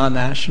so as a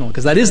non-national,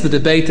 because that is the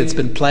debate that's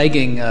been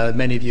plaguing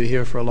many of you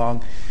here for a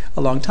long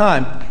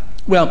time.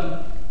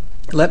 Well,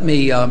 let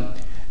me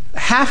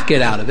half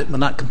get out of it, but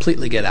not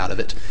completely get out of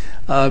it.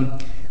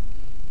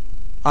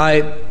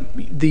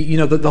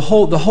 The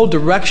whole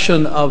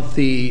direction of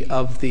the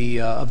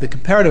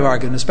comparative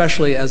argument,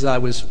 especially as I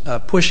was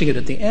pushing it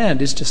at the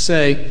end, is to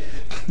say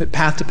that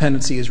path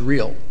dependency is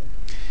real.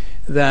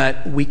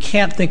 That we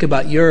can't think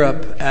about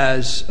Europe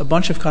as a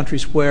bunch of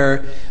countries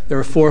where there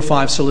are 4 or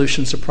 5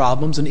 solutions to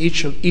problems, and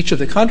each of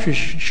the countries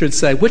should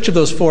say which of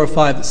those 4 or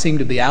 5 that seem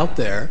to be out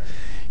there.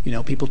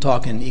 People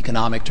talk in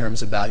economic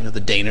terms about, the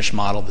Danish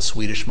model, the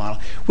Swedish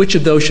model. Which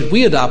of those should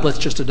we adopt? Let's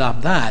just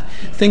adopt that.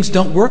 Things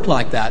don't work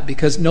like that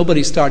because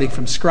nobody's starting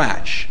from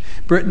scratch.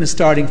 Britain is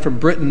starting from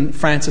Britain,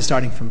 France is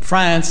starting from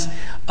France,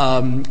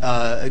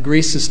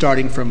 Greece is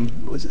starting from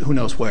who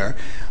knows where,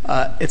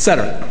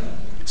 etc.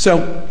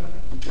 So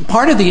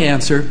part of the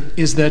answer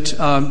is that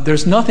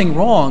there's nothing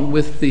wrong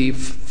with the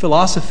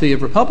philosophy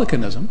of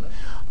republicanism.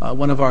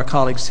 One of our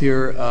colleagues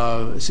here,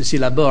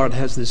 Cécile Laborde,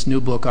 has this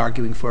new book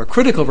arguing for a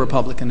critical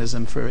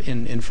republicanism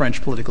in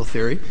French political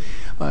theory.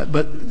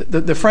 But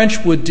the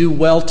French would do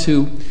well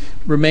to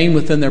remain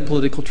within their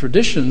political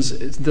traditions.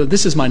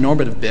 This is my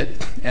normative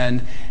bit,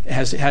 and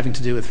having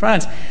to do with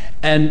France,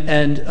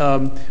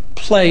 and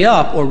play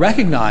up or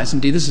recognize.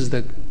 Indeed, this is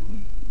the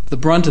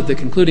brunt of the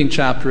concluding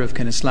chapter of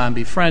Can Islam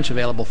Be French,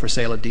 available for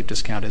sale at deep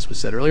discount, as was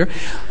said earlier.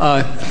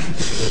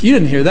 You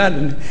didn't hear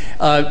that.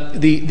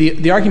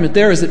 The argument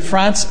there is that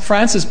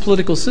France's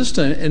political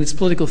system and its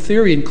political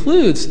theory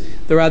includes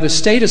the rather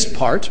statist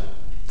part,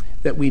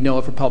 that we know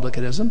of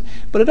republicanism,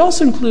 but it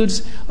also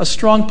includes a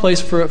strong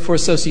place for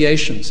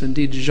associations.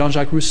 Indeed,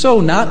 Jean-Jacques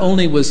Rousseau not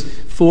only was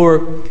for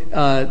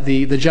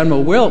the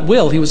general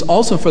will, he was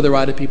also for the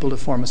right of people to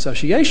form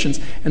associations.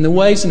 And the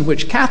ways in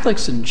which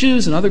Catholics and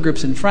Jews and other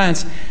groups in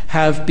France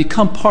have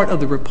become part of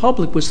the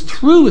Republic was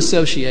through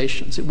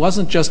associations. It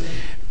wasn't just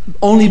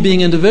only being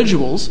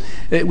individuals.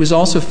 It was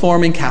also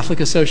forming Catholic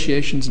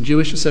associations and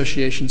Jewish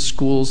associations,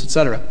 schools,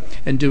 etc.,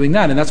 and doing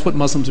that. And that's what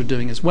Muslims are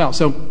doing as well.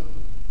 So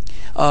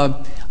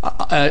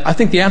I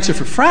think the answer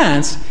for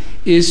France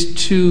is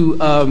to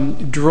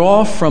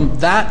draw from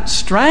that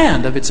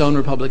strand of its own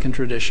Republican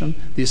tradition,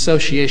 the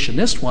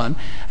associationist one,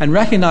 and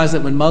recognize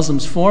that when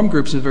Muslims form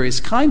groups of various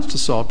kinds to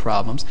solve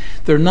problems,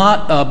 they're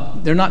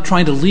not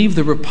trying to leave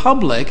the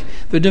Republic.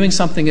 They're doing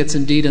something that's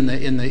indeed in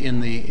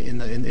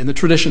the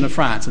tradition of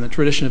France, in the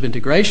tradition of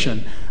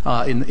integration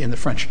in the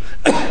French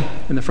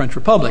in the French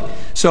Republic.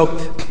 So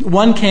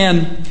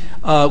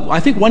I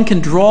think one can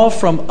draw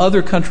from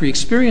other country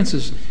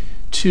experiences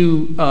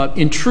to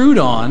intrude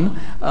on,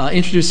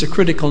 introduce a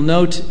critical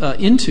note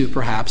into,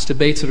 perhaps,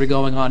 debates that are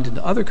going on in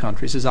other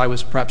countries, as I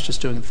was perhaps just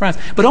doing in France,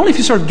 but only if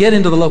you sort of get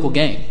into the local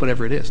game,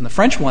 whatever it is. And the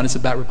French one is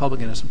about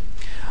republicanism.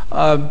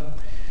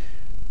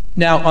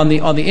 Now, on the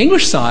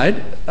English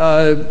side,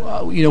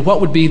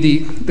 what would be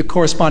the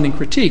corresponding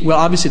critique? Well,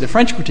 obviously, the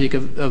French critique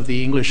of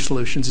the English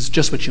solutions is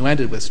just what you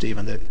ended with,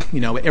 Stephen. That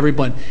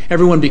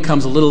everyone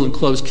becomes a little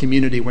enclosed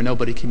community where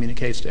nobody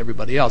communicates to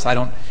everybody else. I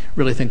don't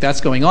really think that's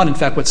going on. In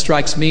fact, what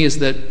strikes me is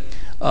that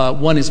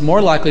one is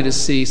more likely to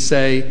see,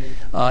 say,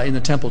 in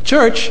the Temple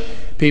Church,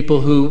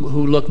 people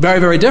who look very,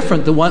 very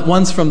different, the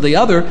ones from the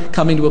other,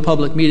 coming to a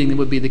public meeting than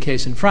would be the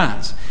case in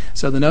France.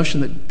 So the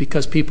notion that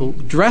because people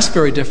dress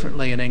very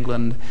differently in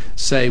England,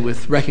 say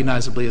with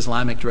recognizably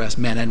Islamic dress,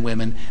 men and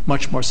women,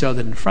 much more so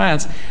than in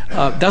France,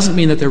 doesn't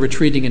mean that they're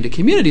retreating into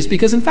communities,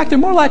 because in fact they're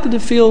more likely to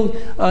feel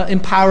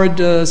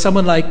empowered.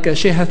 Someone like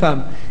Sheikh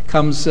Hatham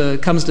comes to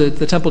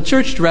the Temple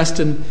Church dressed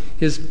in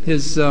his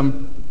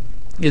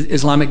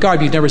Islamic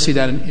garb. You never see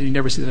that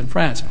in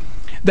France.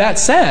 That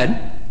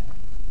said,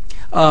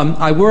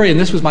 I worry, and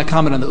this was my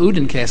comment on the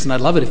Udin case, and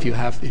I'd love it if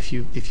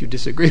you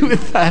disagree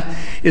with that,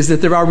 is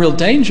that there are real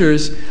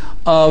dangers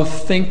of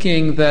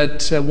thinking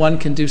that one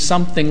can do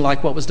something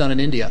like what was done in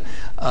India,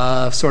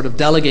 sort of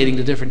delegating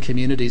to different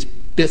communities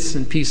bits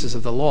and pieces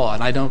of the law.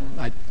 And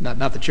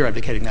not that you're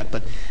advocating that,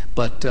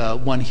 but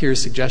one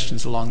hears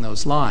suggestions along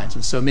those lines.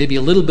 And so maybe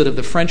a little bit of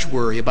the French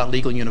worry about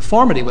legal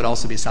uniformity would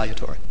also be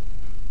salutary.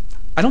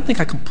 I don't think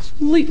I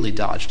completely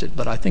dodged it,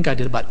 but I think I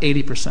did about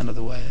 80% of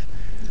the way.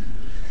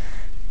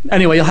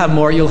 Anyway, you'll have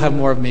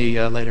more of me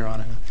later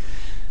on.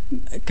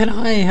 Can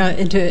I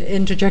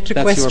interject a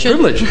question? That's your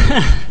privilege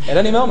at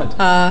any moment.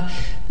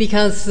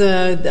 Because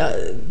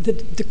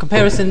the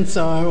comparisons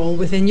are all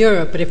within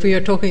Europe, but if we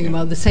are talking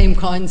about the same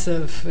kinds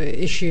of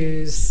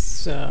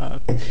issues,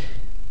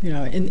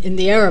 in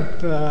the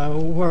Arab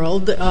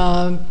world,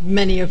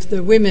 many of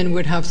the women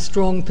would have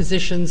strong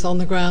positions on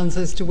the grounds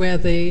as to where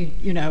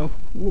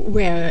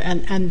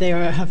and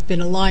there have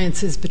been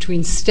alliances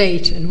between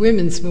state and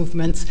women's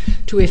movements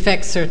to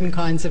effect certain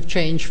kinds of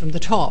change from the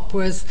top.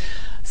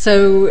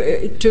 So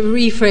to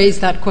rephrase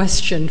that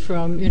question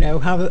from,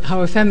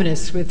 how a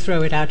feminist would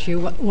throw it at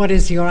you, what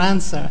is your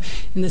answer?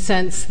 In the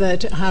sense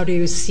that how do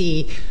you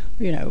see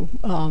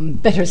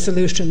better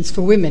solutions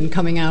for women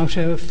coming out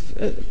of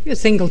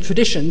single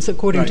traditions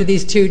according to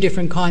these two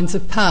different kinds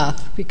of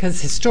path?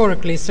 Because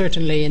historically,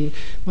 certainly in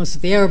most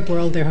of the Arab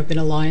world, there have been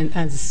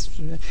alliances,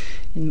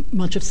 in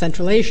much of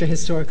Central Asia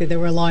historically, there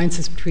were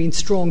alliances between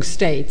strong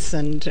states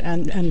and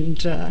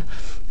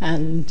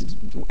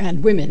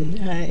women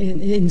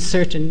in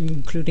certain,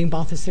 including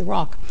Ba'athist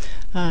Iraq,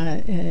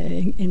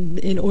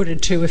 in order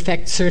to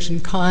effect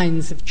certain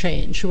kinds of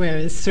change,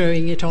 whereas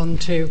throwing it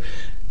onto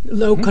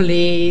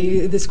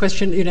locally, this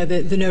question,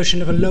 the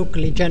notion of a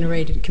locally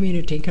generated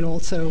community can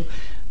also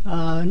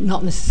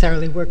not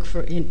necessarily work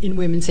in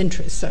women's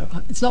interests. So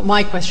it's not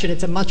my question,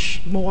 it's a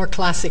much more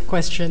classic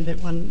question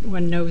that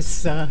one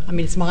knows,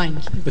 it's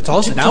mine. It's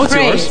also, now it's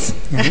yours.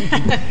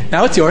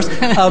 Now it's yours.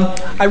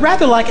 I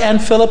rather like Anne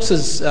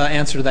Phillips's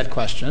answer to that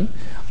question,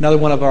 another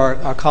one of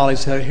our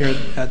colleagues here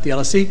at the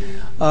LSE,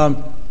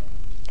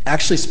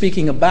 actually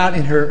speaking about,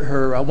 in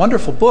her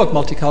wonderful book,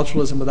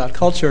 Multiculturalism Without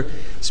Culture,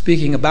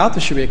 speaking about the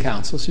Sharia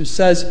councils, who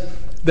says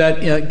that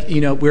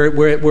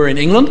we're in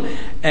England,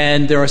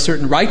 and there are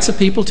certain rights of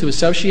people to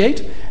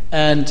associate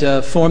and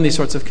form these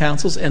sorts of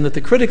councils, and that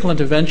the critical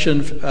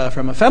intervention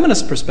from a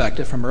feminist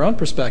perspective, from her own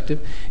perspective,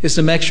 is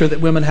to make sure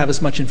that women have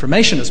as much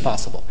information as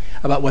possible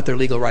about what their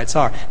legal rights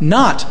are,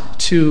 not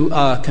to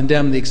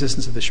condemn the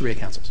existence of the Sharia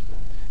councils.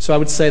 So I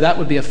would say that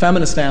would be a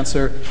feminist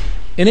answer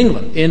in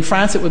England. In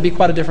France, it would be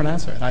quite a different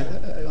answer. And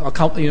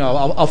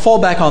I'll fall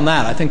back on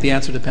that. I think the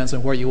answer depends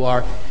on where you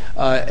are.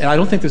 And I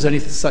don't think there's any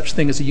such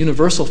thing as a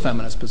universal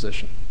feminist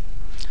position.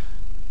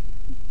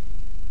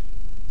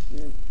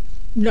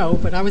 No,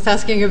 but I was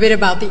asking a bit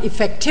about the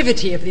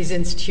effectivity of these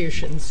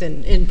institutions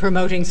in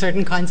promoting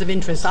certain kinds of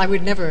interests. I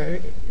would never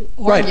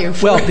argue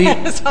for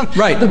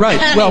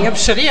banning of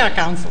Sharia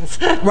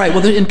councils. Right.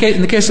 Well, in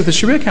the case of the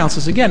Sharia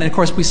councils, again, and of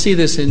course we see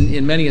this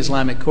in many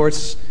Islamic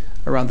courts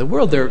around the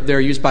world,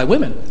 they're used by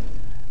women,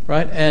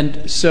 right?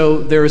 And so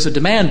there is a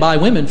demand by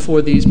women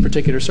for these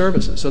particular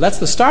services. So that's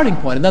the starting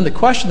point. And then the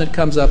question that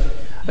comes up,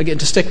 again,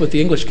 to stick with the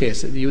English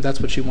case,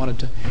 that's what you wanted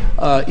to,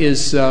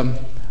 is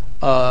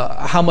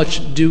how much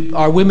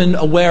are women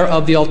aware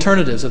of the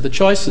alternatives, of the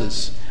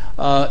choices?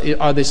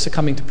 Are they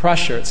succumbing to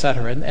pressure, et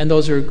cetera? And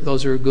those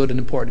are good and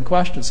important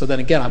questions. So then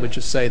again, I would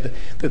just say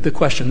that the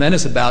question then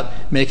is about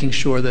making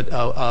sure that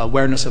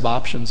awareness of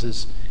options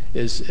is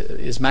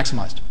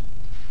maximized.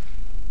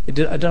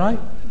 Did I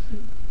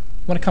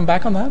want to come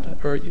back on that?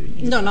 Or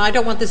No, I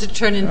don't want this to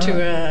turn into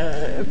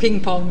a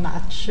ping-pong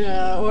match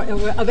or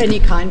of any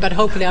kind, but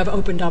hopefully I've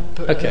opened up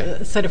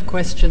a set of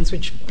questions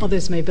which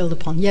others may build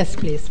upon. Yes,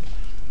 please.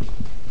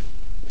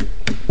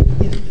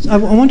 I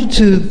wanted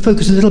to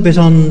focus a little bit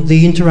on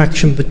the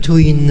interaction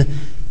between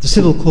the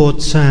civil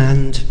courts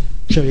and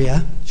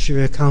Sharia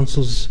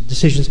council's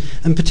decisions,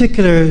 and in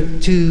particular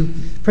to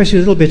press you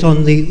a little bit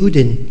on the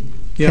Udin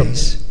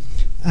case.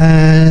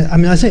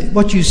 I think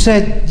what you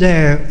said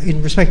there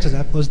in respect to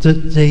that was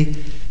that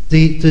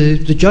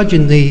the judge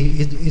in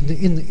the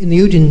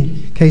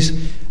Udin case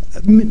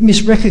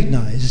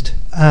misrecognized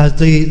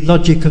the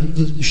logic of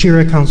the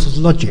Sharia council's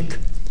logic.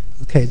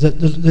 Okay,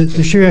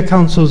 the Sharia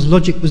council's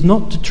logic was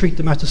not to treat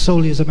the matter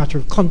solely as a matter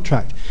of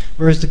contract,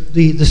 whereas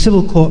the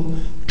civil court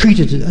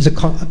treated it as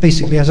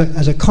basically as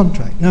a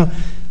contract. Now,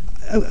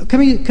 can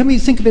we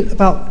think a bit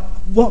about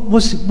what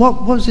was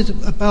it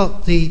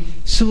about the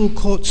civil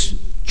court's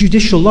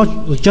judicial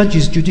logic, the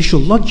judge's judicial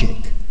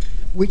logic,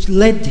 which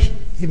led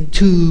him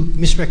to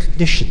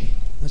misrecognition,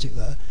 as it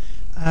were?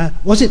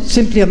 Was it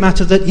simply a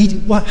matter that he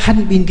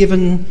hadn't been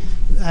given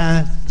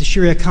the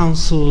Sharia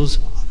council's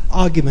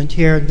argument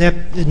here in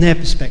their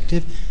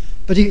perspective,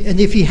 and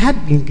if he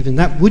had been given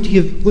that, would he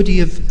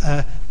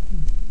have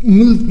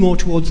moved more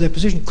towards their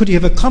position? Could he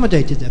have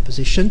accommodated their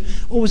position,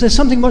 or was there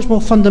something much more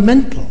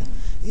fundamental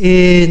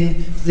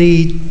in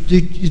the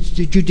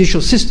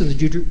judicial system, the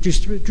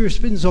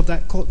jurisprudence of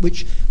that court,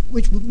 which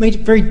made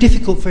it very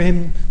difficult for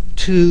him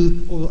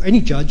or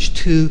any judge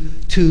to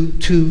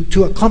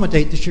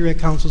accommodate the Sharia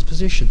council's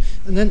position?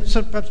 And then,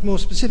 so perhaps more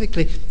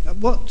specifically,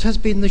 what has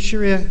been the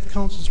Sharia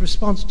council's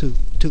response to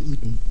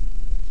Udin?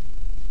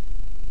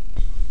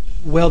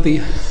 Well,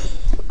 the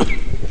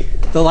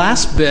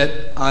last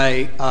bit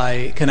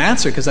I can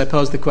answer because I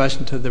posed the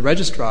question to the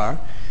registrar,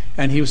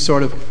 and he was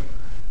sort of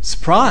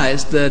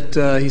surprised that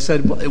he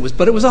said, well, it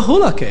was a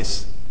hula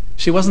case.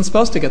 She wasn't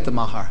supposed to get the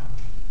mahar.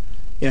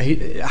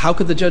 How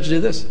could the judge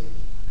do this?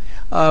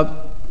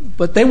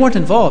 But they weren't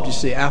involved, you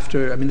see.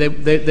 After, they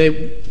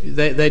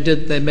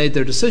made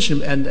their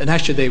decision, and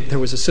actually there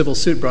was a civil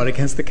suit brought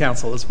against the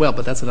council as well.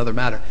 But that's another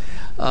matter,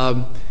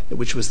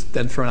 which was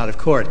then thrown out of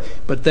court.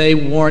 But they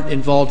weren't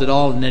involved at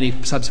all in any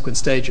subsequent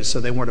stages, so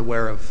they weren't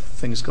aware of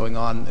things going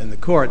on in the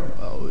court.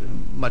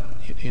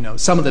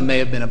 Some of them may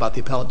have been about the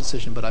appellate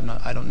decision, but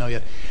I don't know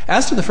yet.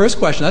 As to the first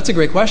question, that's a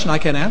great question. I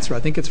can't answer. I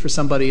think it's for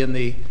somebody in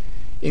the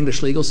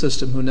English legal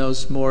system who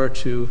knows more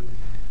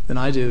than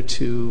I do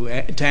to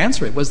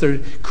answer it.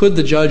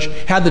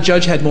 Had the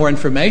judge had more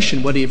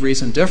information, would he have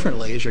reasoned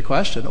differently, is your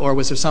question? Or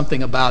was there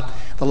something about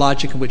the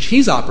logic in which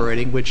he's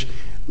operating which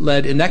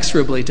led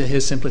inexorably to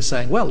his simply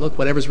saying, well, look,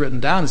 whatever's written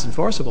down is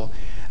enforceable?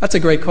 That's a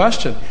great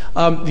question.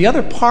 The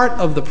other part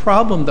of the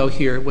problem, though,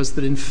 here was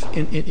that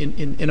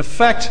in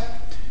effect,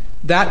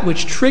 that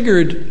which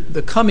triggered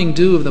the coming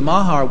due of the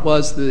mahar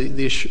was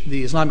the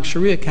Islamic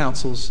Sharia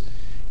Council's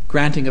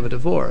granting of a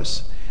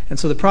divorce. And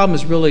so the problem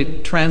is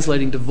really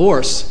translating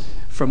divorce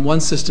from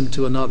one system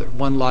to another,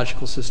 one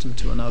logical system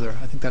to another.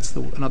 I think that's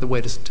another way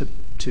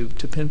to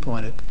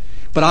pinpoint it.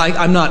 But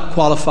I'm not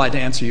qualified to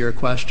answer your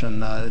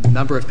question. A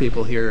number of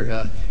people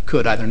here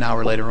could, either now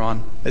or later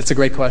on. It's a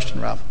great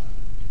question, Ralph.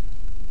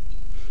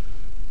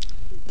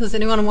 Does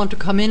anyone want to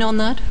come in on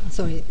that?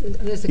 Sorry,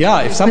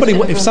 if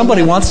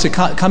somebody wants to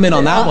come in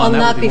on that one,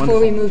 that would be before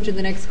wonderful. We move to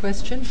the next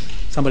question.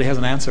 Somebody has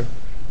an answer.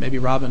 Maybe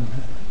Robin.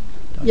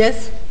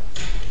 Yes?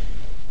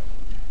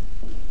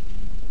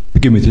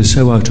 Forgive me, this is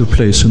so out of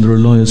place, and there are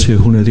lawyers here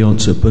who know the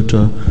answer, but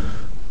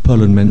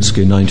Perlin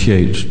Mensky,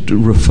 98,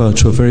 referred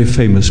to a very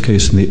famous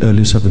case in the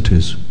early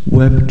 70s,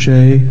 Webb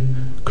J.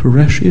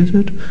 Qureshi, is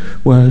it?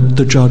 Where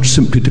the judge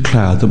simply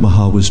declared that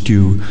mahar was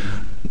due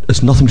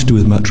as nothing to do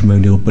with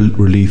matrimonial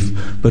relief,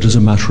 but as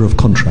a matter of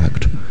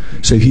contract.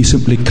 So he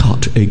simply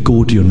cut a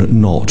Gordian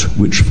knot,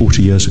 which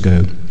 40 years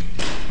ago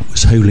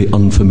was wholly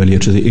unfamiliar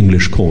to the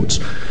English courts.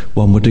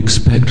 One would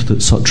expect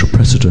that such a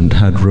precedent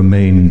had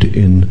remained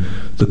in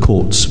the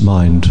court's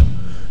mind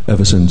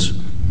ever since,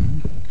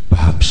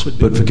 perhaps.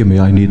 But forgive me,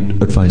 I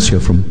need advice here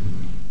from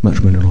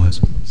matrimonial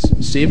lawyers.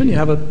 Stephen, you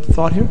have a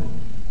thought here?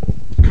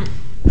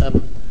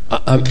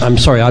 I'm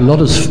sorry, I'm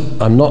not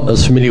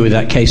as familiar with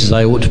that case as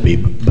I ought to be,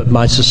 but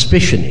my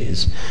suspicion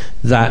is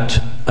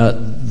that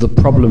the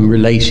problem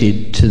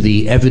related to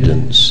the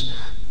evidence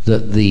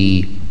that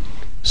the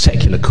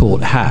secular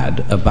court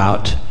had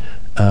about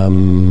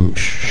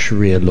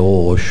Sharia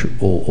law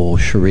or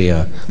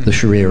Sharia, the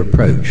Sharia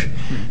approach,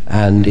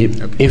 and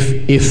if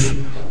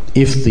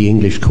the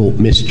English court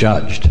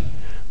misjudged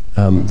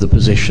the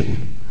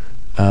position,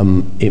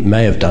 it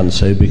may have done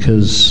so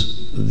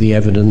because the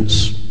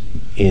evidence,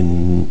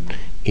 in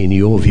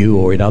your view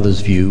or in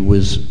others' view,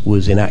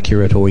 was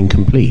inaccurate or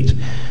incomplete,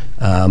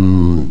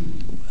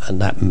 and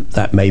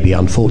that may be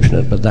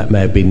unfortunate, but that may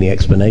have been the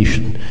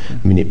explanation.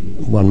 I mean,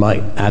 one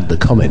might add the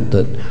comment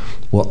that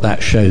what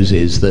that shows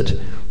is that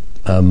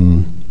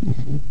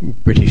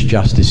British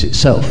justice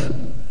itself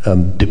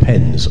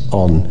depends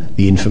on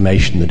the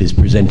information that is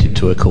presented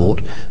to a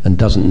court and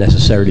doesn't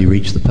necessarily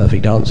reach the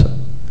perfect answer.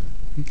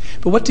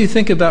 But what do you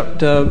think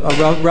about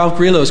Ralph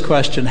Grillo's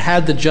question?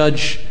 Had the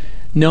judge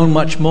known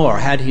much more,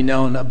 had he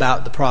known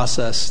about the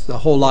process, the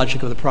whole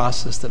logic of the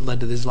process that led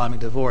to the Islamic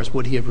divorce,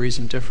 would he have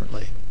reasoned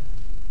differently?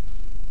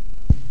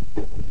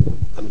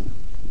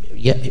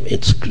 Yeah,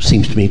 it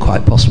seems to me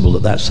quite possible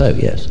that that's so,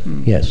 yes.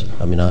 Yes.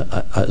 I mean,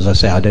 as I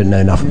say, I don't know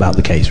enough about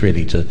the case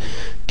really to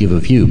give a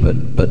view,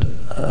 but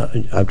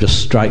it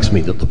just strikes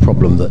me that the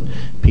problem that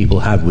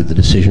people have with the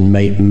decision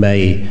may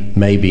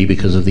be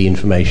because of the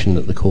information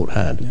that the court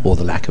had, or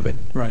the lack of it.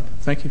 Right.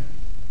 Thank you.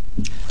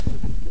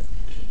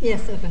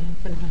 Yes, over here.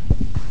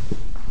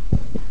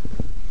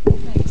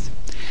 Thanks.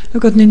 I've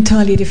got an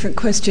entirely different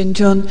question,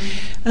 John.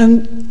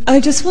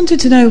 I just wanted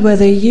to know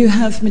whether you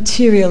have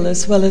material,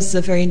 as well as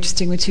the very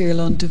interesting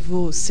material on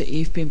divorce that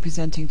you've been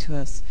presenting to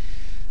us,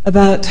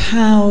 about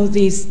how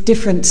these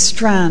different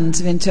strands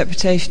of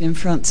interpretation in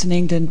France and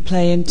England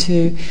play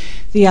into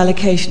the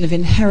allocation of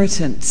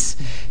inheritance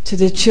to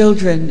the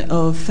children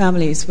of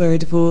families where a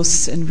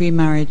divorce and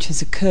remarriage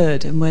has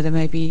occurred, and where there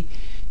may be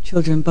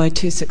children by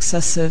two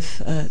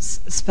successive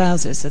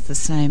spouses of the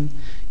same,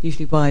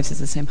 usually wives of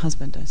the same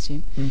husband, I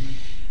assume.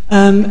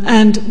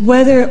 And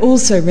whether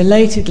also,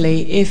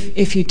 relatedly,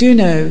 if you do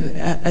know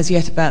as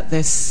yet about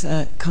this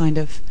kind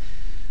of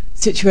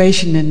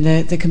situation and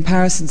the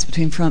comparisons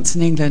between France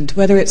and England,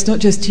 whether it's not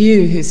just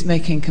you who's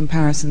making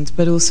comparisons,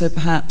 but also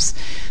perhaps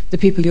the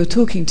people you're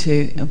talking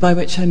to, by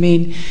which I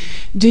mean,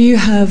 do you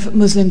have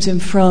Muslims in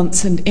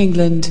France and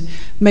England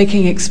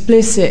making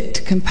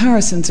explicit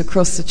comparisons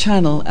across the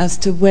channel as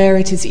to where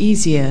it is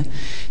easier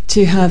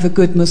to have a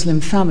good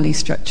Muslim family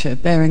structure,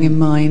 bearing in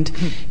mind,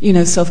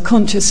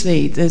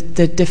 self-consciously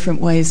the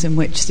different ways in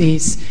which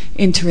these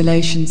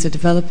interrelations are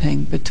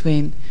developing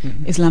between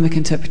Islamic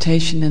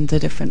interpretation and the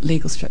different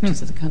legal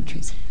structures of the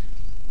countries?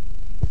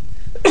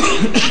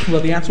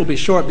 Well, the answer will be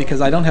short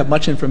because I don't have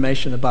much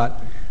information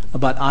about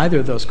either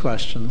of those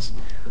questions.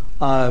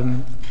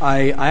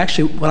 I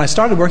actually, when I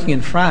started working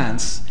in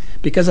France,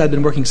 because I'd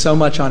been working so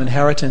much on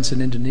inheritance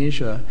in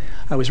Indonesia,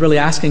 I was really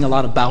asking a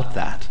lot about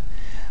that.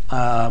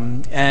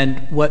 And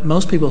what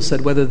most people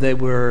said, whether they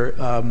were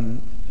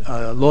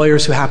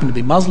lawyers who happened to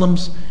be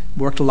Muslims,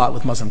 worked a lot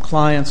with Muslim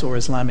clients, or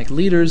Islamic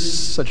leaders,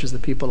 such as the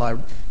people I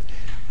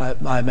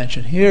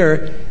mentioned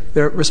here,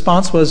 their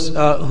response was,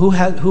 who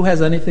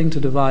has anything to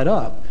divide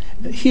up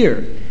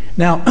here?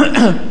 Now,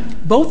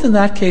 both in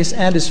that case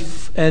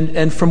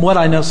and from what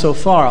I know so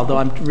far, although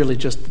I'm really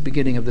just at the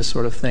beginning of this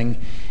sort of thing,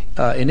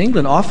 in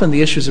England, often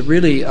the issues that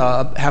really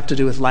have to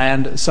do with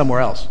land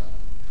somewhere else,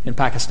 in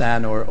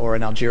Pakistan or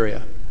in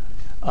Algeria.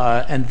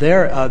 And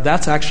there,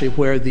 that's actually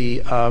where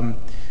the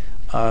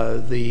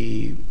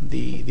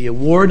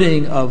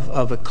awarding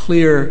of a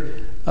clear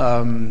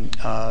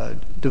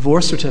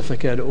divorce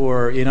certificate,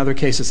 or in other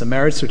cases a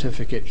marriage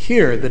certificate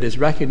here that is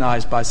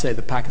recognized by, say,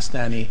 the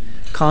Pakistani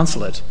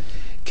consulate,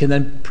 can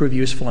then prove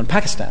useful in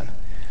Pakistan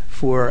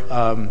for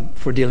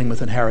dealing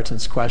with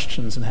inheritance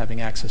questions and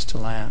having access to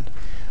land.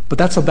 But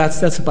that's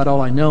about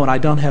all I know, and I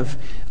don't have.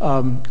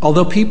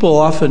 Although people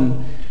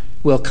often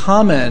will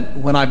comment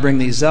when I bring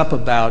these up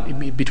about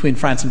between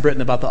France and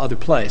Britain about the other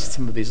place,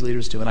 some of these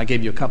leaders do, and I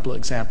gave you a couple of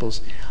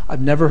examples.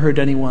 I've never heard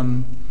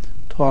anyone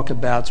talk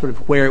about sort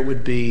of where it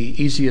would be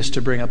easiest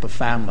to bring up a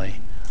family.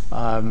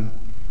 So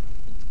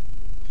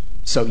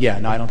yeah,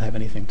 no, I don't have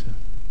anything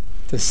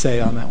to say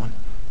on that one.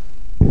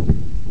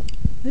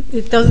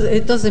 It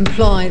does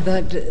imply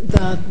that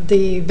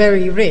the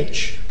very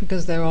rich,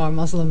 because there are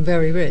Muslim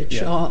very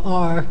rich,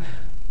 are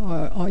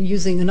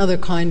using another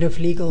kind of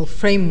legal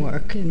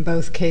framework in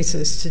both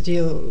cases to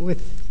deal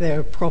with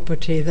their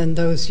property than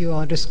those you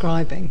are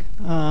describing,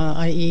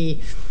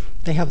 i.e.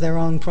 they have their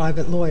own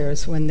private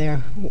lawyers when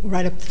they're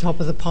right up the top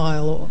of the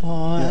pile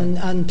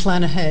and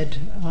plan ahead.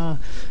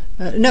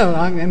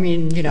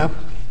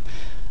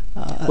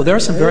 Well, there are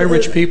some very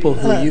rich people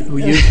who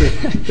use the.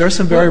 There are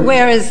some very.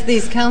 Whereas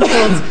these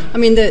councils,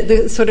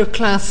 the sort of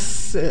class.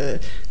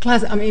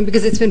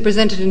 Because it's been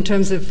presented in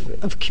terms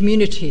of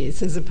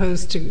communities as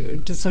opposed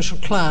to social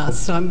class.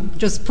 So I'm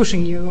just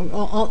pushing you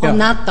on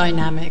that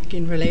dynamic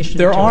in relation.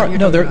 There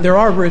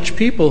are rich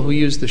people who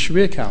use the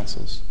Sharia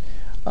councils.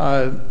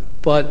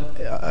 But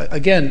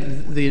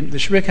again, the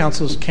Sharia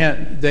councils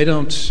don't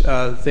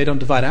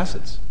divide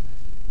assets.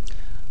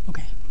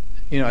 Okay.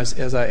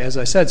 As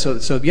I said,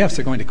 so yes,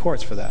 they're going to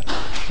courts for that.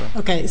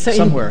 Okay, so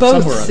somewhere, in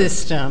both somewhere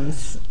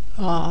systems,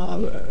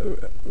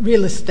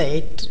 real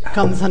estate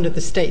comes under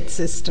the state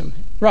system.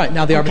 Right.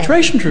 Now, the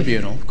arbitration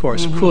tribunal, of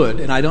course,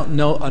 could, and I don't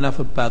know enough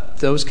about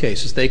those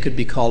cases, they could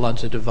be called on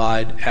to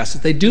divide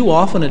assets. They do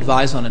often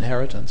advise on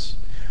inheritance.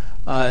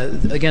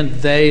 Again,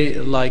 they,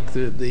 like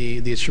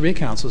the Sharia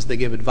councils, they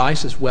give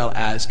advice as well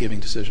as giving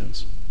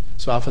decisions.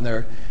 So often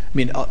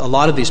a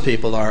lot of these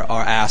people are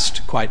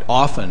asked quite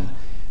often,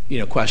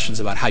 questions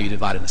about how you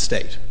divide an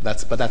estate.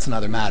 But that's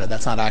another matter.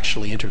 That's not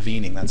actually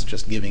intervening. That's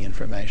just giving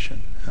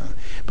information.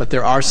 But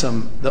there are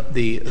some.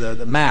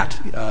 The MAT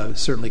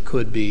certainly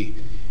could be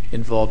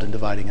involved in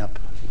dividing up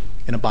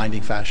in a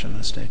binding fashion an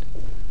estate.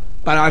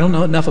 But I don't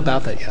know enough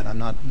about that yet. I'm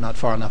not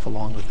far enough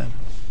along with them.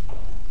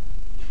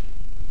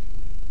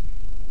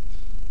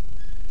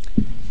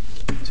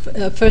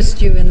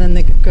 First you and then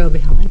the girl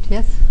behind,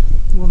 yes?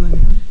 The woman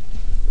behind.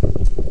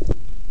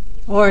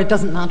 Or it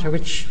doesn't matter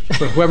which.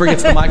 Whoever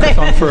gets the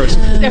microphone first.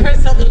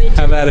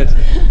 Have at it.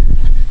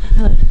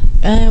 Hello.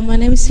 My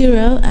name is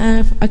Cyril.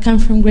 I come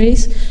from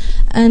Greece.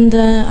 And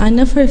I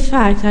know for a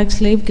fact,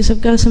 actually, because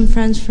I've got some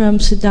friends from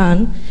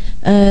Sudan,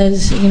 a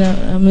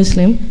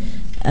Muslim,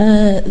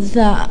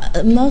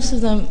 that most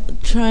of them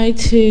try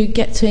to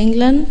get to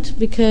England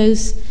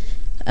because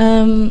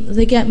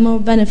they get more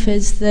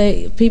benefits.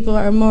 People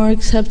are more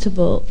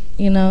acceptable.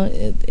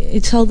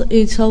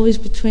 It's always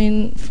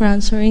between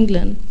France or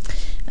England,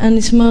 and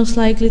it's most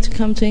likely to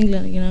come to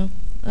England.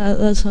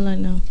 That's all I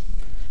know.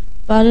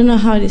 But I don't know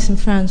how it is in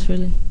France,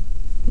 really.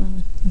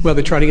 Well,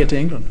 they try to get to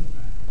England.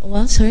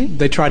 Well, sorry?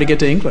 They try to get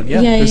to England,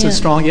 There's a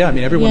strong,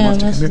 everyone wants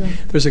to come here.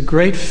 There's a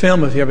great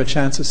film, if you have a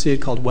chance to see it,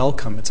 called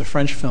Welcome. It's a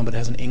French film, but it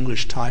has an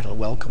English title,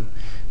 Welcome,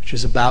 which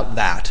is about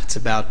that. It's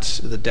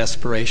about the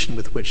desperation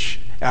with which,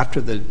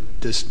 after the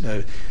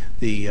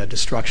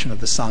destruction of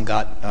the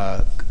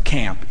Sangat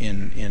camp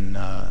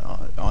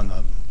on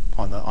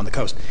the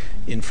coast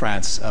in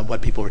France,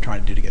 what people were trying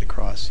to do to get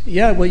across.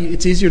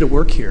 It's easier to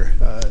work here,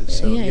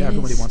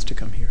 everybody wants to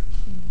come here.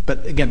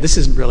 But again, this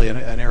isn't really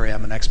an area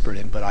I'm an expert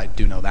in, but I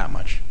do know that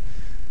much.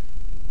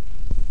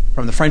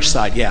 From the French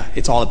side,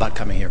 it's all about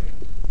coming here.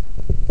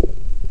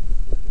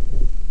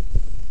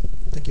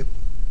 Thank you.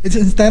 It's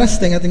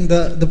interesting, I think,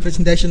 the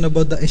presentation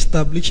about the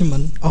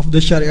establishment of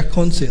the Sharia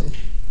Council,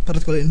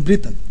 particularly in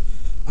Britain.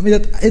 I mean,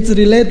 that it's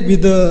related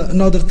with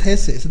another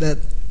thesis that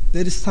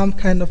there is some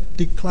kind of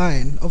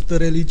decline of the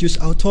religious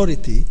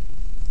authority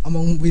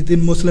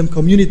within Muslim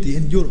community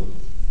in Europe.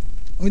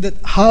 I mean, that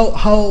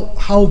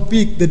how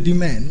big the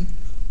demand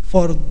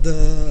for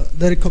the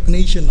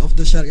recognition of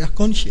the Sharia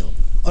Council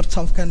or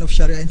some kind of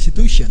Sharia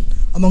institution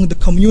among the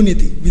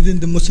community, within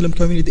the Muslim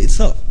community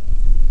itself?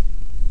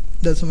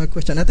 That's my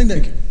question. I think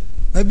that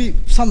maybe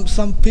some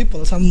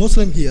people, some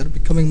Muslim here,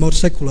 becoming more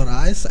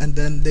secularized, and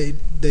then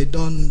they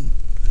don't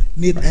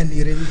need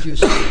any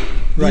religious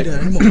leader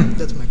anymore.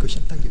 That's my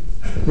question. Thank you.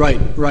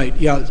 Right.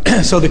 Yeah.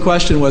 So the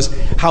question was,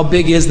 how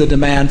big is the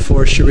demand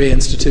for Sharia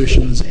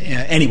institutions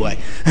anyway,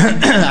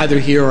 either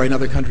here or in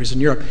other countries in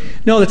Europe?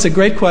 No, that's a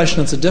great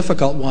question. It's a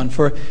difficult one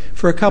for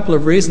a couple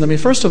of reasons. I mean,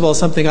 first of all,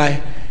 something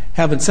I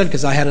haven't said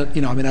because I had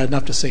I had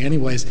enough to say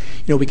anyways.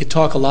 We could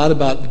talk a lot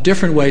about the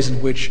different ways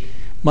in which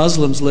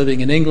Muslims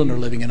living in England or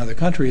living in other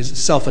countries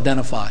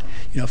self-identify.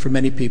 For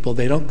many people,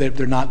 they don't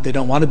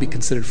want to be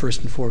considered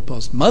first and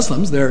foremost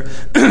Muslims. They're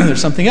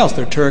something else.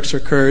 They're Turks or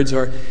Kurds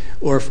or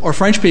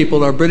French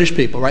people or British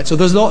people, right? So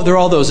there are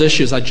all those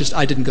issues. I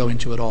didn't go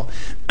into it all,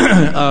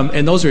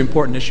 and those are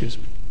important issues.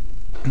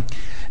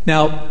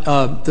 Now,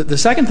 the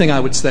second thing I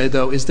would say,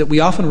 though, is that we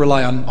often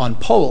rely on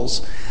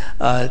polls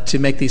to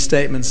make these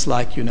statements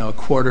like, a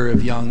quarter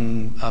of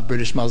young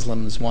British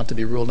Muslims want to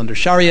be ruled under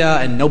Sharia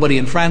and nobody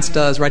in France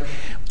does, right?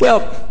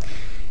 Well,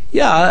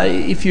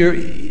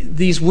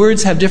 these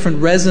words have different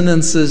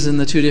resonances in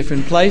the two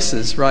different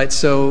places, right?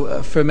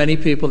 So for many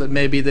people, it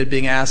may be that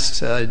being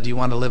asked, do you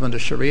want to live under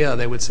Sharia?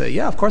 They would say,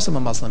 yeah, of course I'm a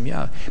Muslim,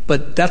 yeah.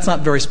 But that's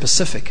not very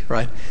specific,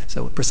 right?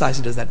 So what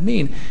precisely does that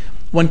mean?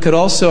 One could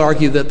also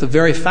argue that the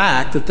very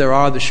fact that there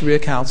are the Sharia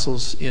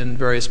councils in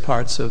various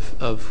parts of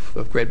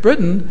Great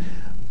Britain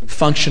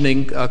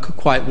functioning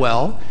quite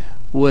well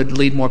would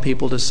lead more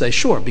people to say,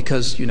 sure,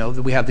 because,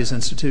 we have these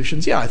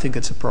institutions, I think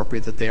it's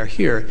appropriate that they are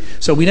here.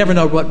 So we never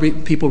know what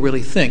people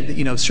really think.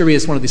 Sharia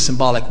is one of these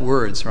symbolic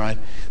words, right?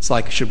 It's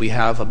like, should we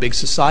have a big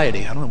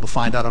society? I don't know, we'll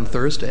find out on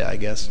Thursday, I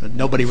guess.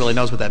 Nobody really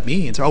knows what that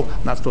means. I'm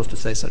not supposed to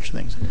say such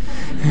things.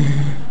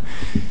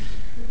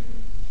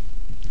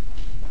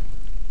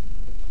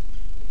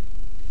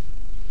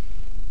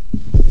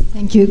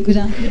 Thank you. Good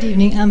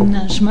evening. I'm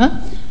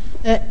Najma.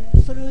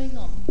 Following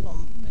on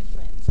from my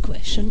friend's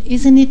question,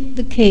 isn't it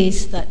the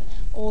case that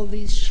all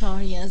these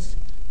Sharia's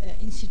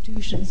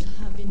institutions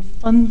have been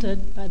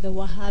funded by the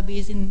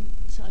Wahhabis in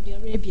Saudi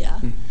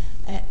Arabia?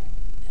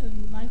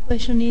 My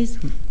question is,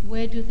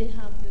 where do they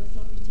have the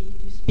authority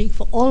to speak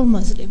for all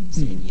Muslims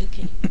in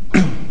UK?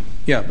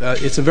 Yeah,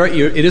 it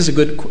is a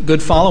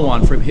good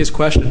follow-on from his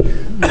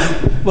question.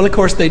 Well, of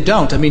course they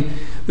don't. I mean,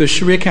 the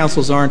Sharia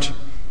councils aren't.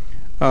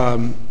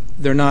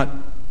 They're not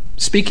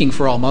speaking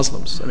for all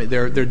Muslims. I mean,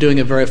 they're doing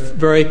a very,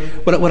 very.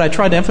 What I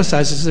tried to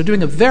emphasize is they're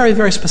doing a very,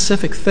 very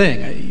specific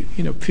thing.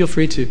 Feel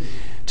free to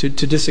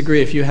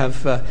disagree if you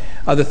have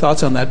other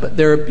thoughts on that. But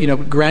they're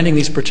granting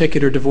these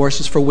particular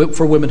divorces for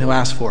women who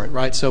ask for it,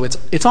 right? So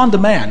it's on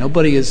demand.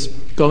 Nobody is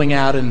going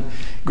out and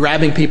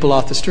grabbing people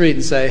off the street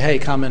and say, "Hey,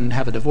 come and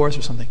have a divorce"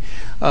 or something.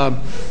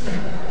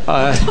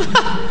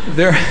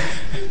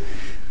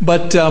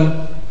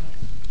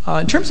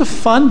 In terms of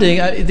funding,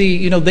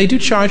 they do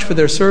charge for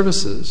their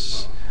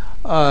services,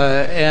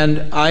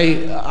 and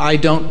I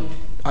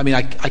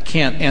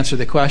can't answer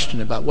the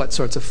question about what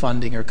sorts of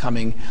funding are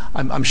coming.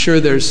 I'm sure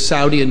there's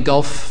Saudi and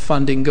Gulf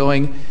funding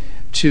going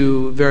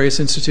to various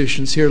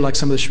institutions here, like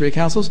some of the Sharia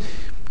councils,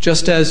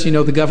 just as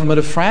the government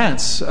of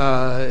France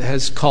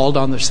has called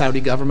on the Saudi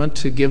government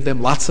to give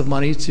them lots of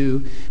money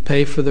to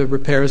pay for the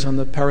repairs on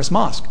the Paris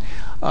mosque.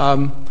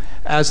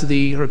 As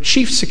the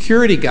chief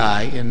security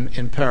guy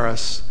in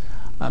Paris,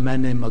 a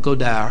man named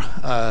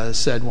Godard,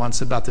 said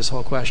once about this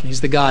whole question.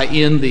 He's the guy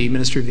in the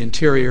Ministry of the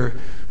Interior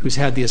who's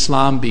had the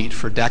Islam beat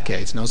for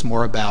decades, knows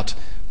more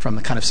from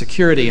the kind of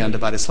security end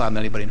about Islam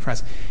than anybody in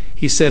France.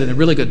 He said in a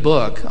really good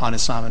book on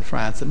Islam in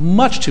France that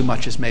much too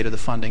much is made of the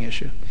funding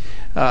issue.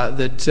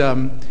 If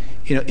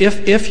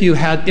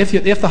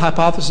the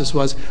hypothesis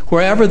was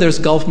wherever there's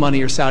Gulf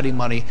money or Saudi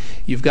money,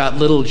 you've got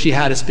little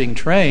jihadists being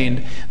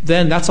trained,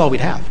 then that's all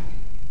we'd have.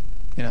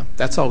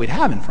 That's all we'd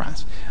have in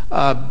France.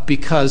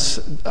 Because,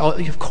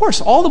 of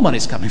course, all the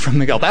money's coming from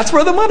the Gulf. That's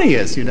where the money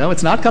is,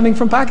 It's not coming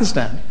from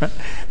Pakistan. Right?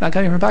 Not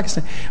coming from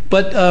Pakistan.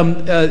 But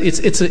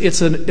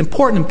it's an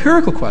important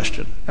empirical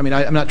question. I mean,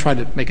 I'm not trying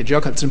to make a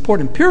joke. It's an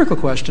important empirical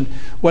question,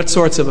 what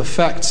sorts of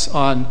effects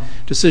on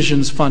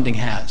decisions funding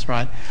has,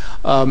 right?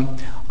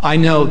 I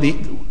know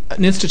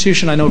an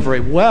institution I know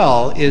very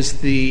well is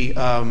the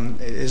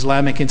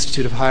Islamic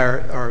Institute of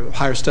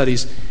Higher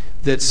Studies,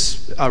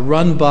 that's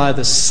run by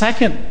the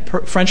second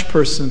French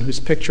person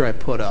whose picture I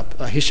put up,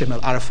 Hisham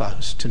al-Arafat,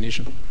 who's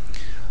Tunisian.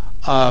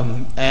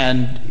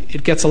 And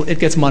it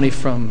gets money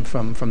from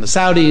the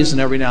Saudis, and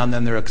every now and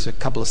then there are a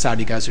couple of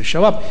Saudi guys who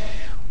show up.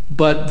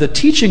 But the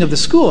teaching of the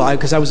school,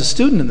 because I was a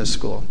student in the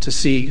school, to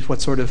see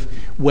what sort of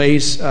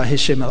ways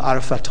Hisham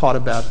al-Arafat taught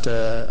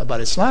about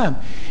Islam,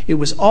 it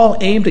was all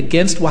aimed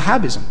against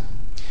Wahhabism.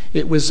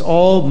 It was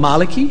all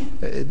Maliki,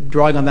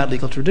 drawing on that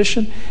legal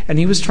tradition, and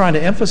he was trying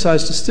to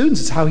emphasize to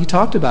students, it's how he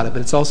talked about it,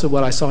 but it's also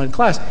what I saw in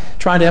class,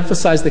 trying to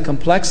emphasize the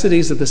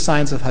complexities of the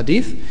science of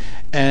hadith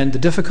and the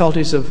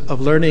difficulties of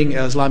learning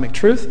Islamic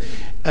truth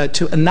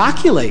to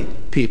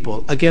inoculate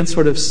people against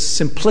sort of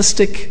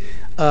simplistic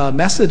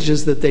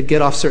messages that they'd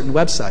get off certain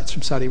websites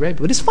from Saudi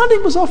Arabia. But his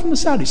funding was all from the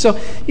Saudis. So,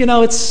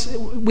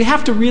 we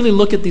have to really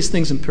look at these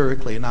things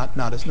empirically, not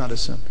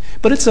assume.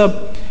 But it's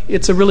a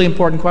really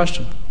important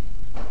question.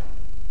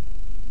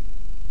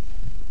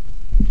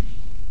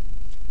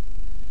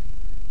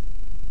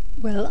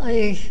 Well,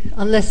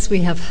 unless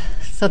we have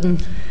sudden...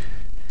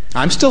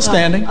 I'm still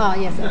standing.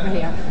 Yes, over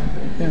here.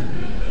 Yeah.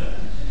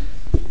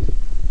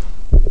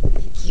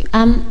 Thank you.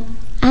 Anne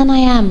I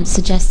Am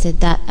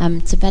suggested that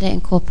to better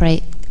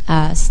incorporate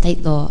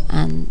state law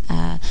and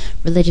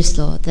religious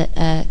law,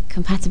 that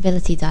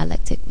compatibility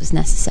dialectic was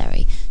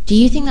necessary. Do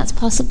you think that's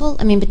possible?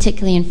 I mean,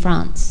 particularly in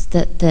France,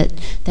 that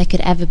there could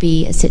ever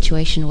be a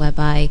situation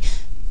whereby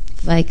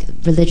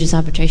religious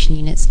arbitration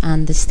units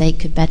and the state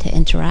could better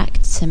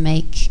interact to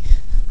make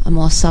a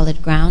more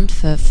solid ground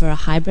for a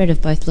hybrid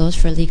of both laws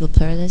for legal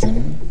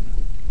pluralism?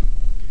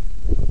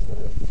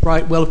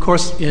 Right. Well, of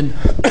course, in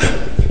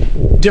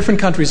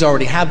different countries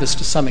already have this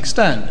to some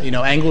extent.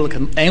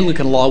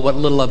 Anglican law, what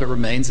little of it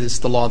remains is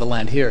the law of the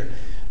land here,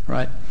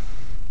 right?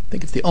 I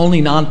think it's the only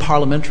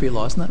non-parliamentary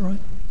law, isn't that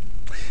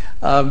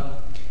right?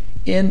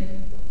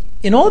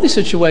 In all these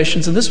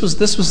situations, and this was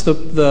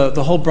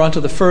the whole brunt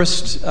of the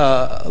first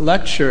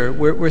lecture,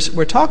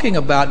 we're talking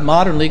about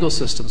modern legal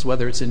systems,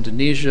 whether it's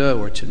Indonesia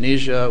or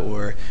Tunisia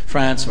or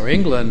France or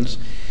England,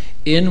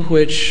 in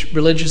which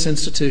religious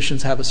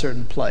institutions have a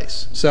certain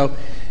place. So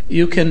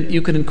you can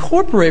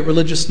incorporate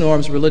religious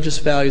norms, religious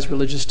values,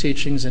 religious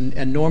teachings,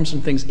 and norms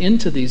and things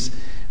into these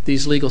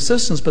legal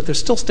systems, but they're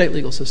still state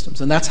legal systems.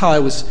 And that's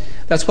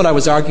what I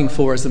was arguing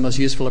for as the most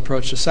useful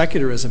approach to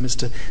secularism, is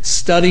to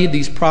study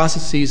these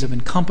processes of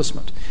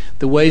encompassment,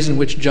 the ways in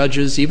which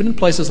judges, even in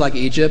places like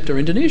Egypt or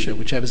Indonesia,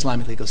 which have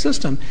Islamic legal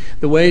system,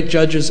 the way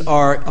judges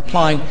are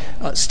applying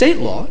state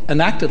law,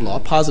 enacted law,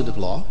 positive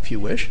law, if you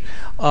wish,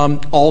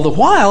 all the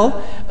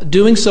while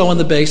doing so on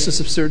the basis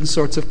of certain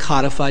sorts of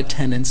codified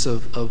tenets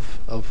of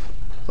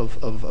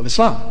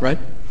Islam, right?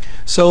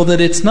 So that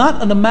it's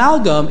not an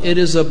amalgam, it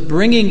is a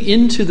bringing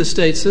into the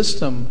state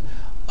system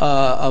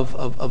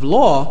of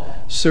law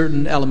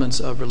certain elements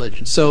of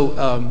religion.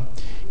 So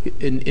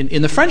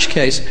in the French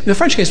case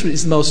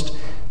is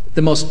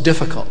the most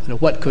difficult.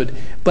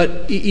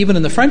 But even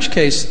in the French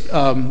case,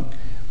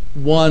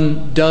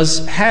 one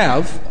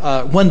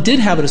did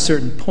have at a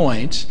certain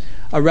point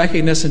a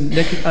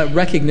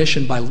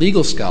recognition by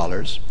legal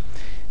scholars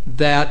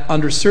that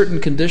under certain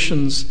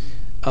conditions,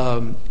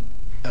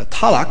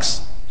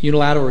 talaqs,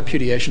 unilateral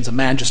repudiations, a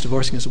man just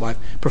divorcing his wife,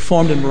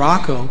 performed in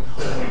Morocco,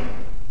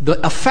 the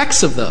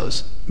effects of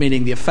those,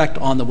 meaning the effect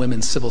on the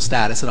women's civil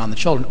status and on the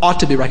children, ought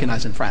to be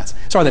recognized in France.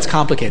 Sorry, that's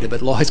complicated,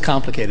 but law is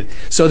complicated.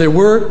 So there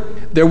were.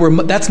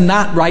 That's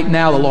not right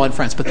now the law in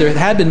France, but there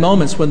had been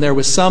moments when there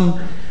was some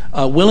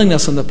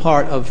willingness on the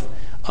part of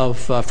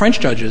French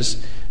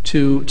judges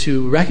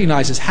to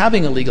recognize as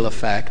having a legal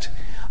effect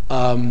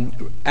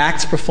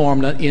acts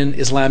performed in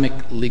Islamic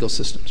legal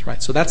systems.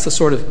 Right. So that's the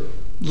sort of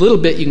little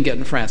bit you can get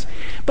in France.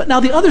 But now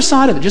the other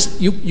side of it,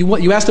 just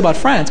you asked about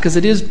France because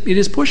it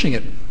is pushing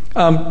it.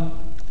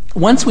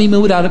 Once we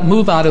move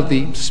out of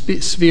the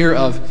sphere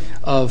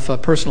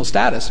of personal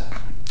status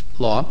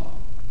law,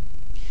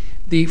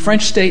 the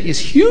French state is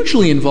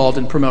hugely involved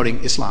in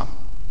promoting Islam.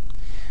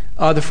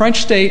 The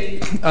French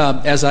state,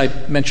 as I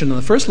mentioned in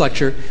the first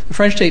lecture, the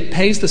French state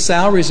pays the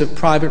salaries of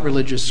private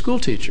religious school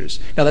teachers.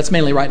 Now, that's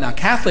mainly right now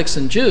Catholics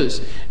and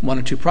Jews, one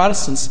or two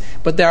Protestants,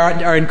 but there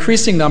are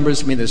increasing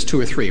numbers, I mean, there's 2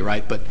 or 3,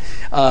 right, but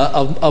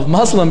of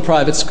Muslim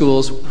private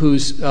schools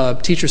whose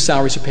teachers'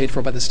 salaries are paid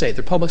for by the state.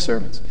 They're public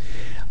servants.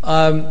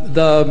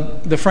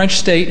 The French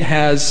state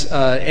has,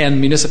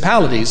 and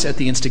municipalities at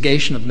the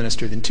instigation of the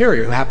Minister of the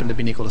Interior, who happened to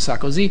be Nicolas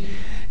Sarkozy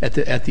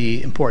at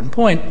the important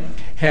point,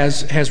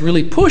 has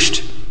really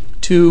pushed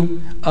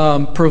to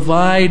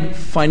provide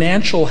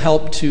financial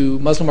help to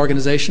Muslim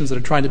organizations that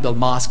are trying to build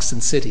mosques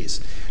in cities,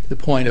 to the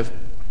point of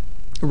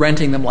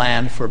renting them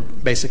land for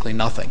basically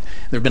nothing.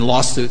 There have been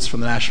lawsuits from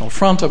the National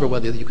Front over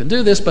whether you can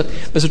do this, but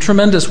there's a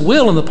tremendous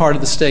will on the part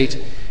of the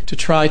state to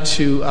try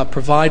to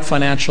provide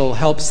financial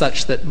help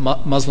such that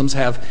Muslims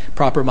have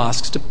proper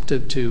mosques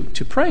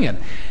to pray in.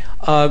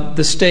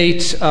 The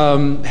state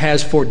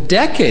has for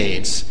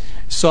decades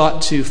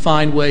sought to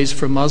find ways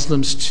for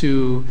Muslims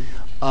to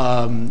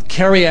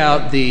carry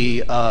out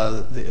the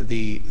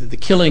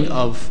killing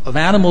of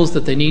animals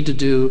that they need to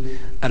do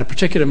at a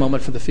particular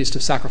moment for the Feast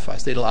of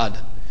Sacrifice, the Eid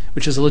al-Adha,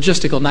 which is a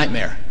logistical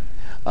nightmare.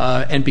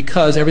 And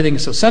because everything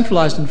is so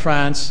centralized in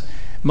France,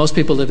 most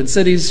people live in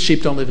cities,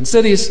 sheep don't live in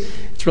cities,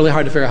 it's really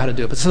hard to figure out how to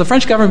do it. But so the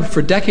French government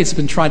for decades has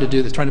been trying to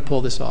do this, trying to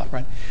pull this off,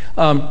 right?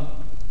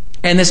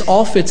 And this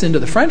all fits into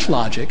the French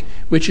logic,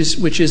 which is,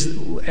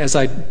 as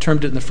I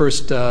termed it in the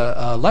first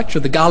lecture,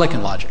 the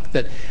Gallican logic,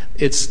 that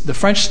it's the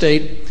French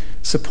state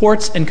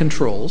supports and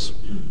controls,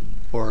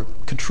 or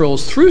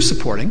controls through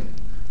supporting,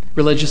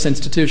 religious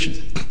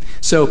institutions.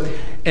 So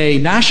a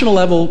national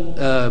level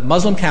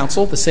Muslim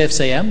council, the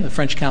CFCM, the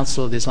French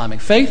Council of the Islamic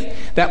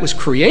Faith, that was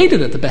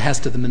created at the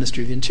behest of the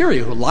Ministry of the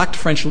Interior, who locked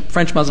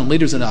French Muslim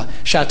leaders in a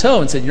chateau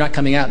and said, you're not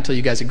coming out until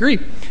you guys agree.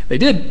 They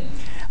did.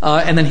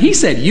 And then he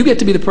said, you get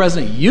to be the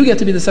president, you get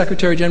to be the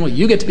secretary general,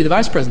 you get to be the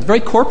vice president.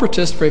 Very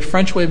corporatist, very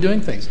French way of doing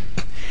things.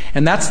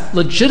 And that's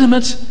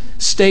legitimate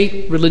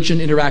state-religion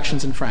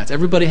interactions in France.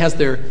 Everybody has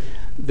their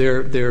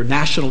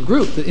national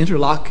group that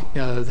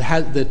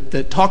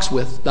that talks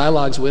with,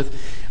 dialogues with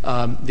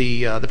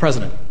the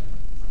president.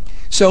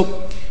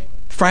 So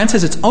France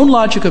has its own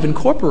logic of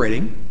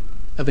encompassing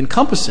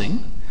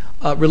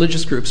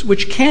religious groups,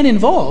 which can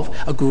involve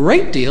a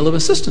great deal of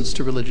assistance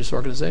to religious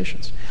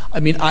organizations. I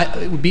mean,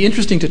 it would be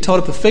interesting to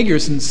total up the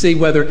figures and see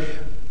whether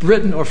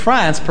Britain or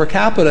France per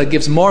capita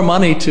gives more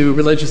money to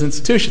religious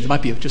institutions. It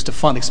might be just a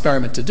fun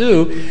experiment to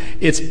do.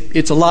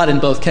 It's a lot in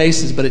both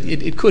cases, but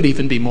it could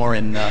even be more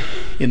in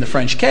the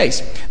French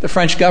case. The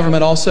French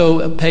government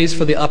also pays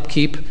for the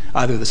upkeep,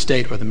 either the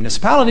state or the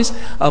municipalities,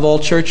 of all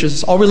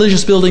churches, all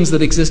religious buildings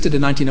that existed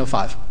in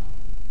 1905.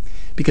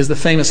 Because the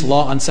famous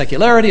law on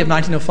secularity of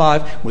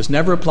 1905 was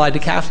never applied to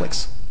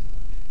Catholics.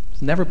 It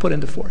was never put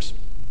into force.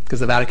 Because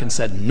the Vatican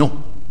said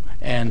no.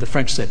 And the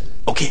French said,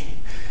 okay.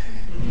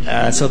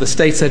 So the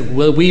state said,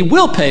 well, we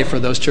will pay for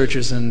those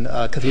churches and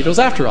cathedrals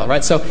after all,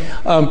 right? So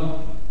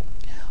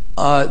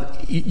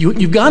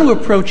you've got to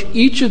approach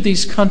each of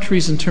these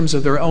countries in terms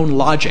of their own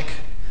logic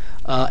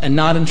and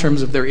not in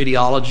terms of their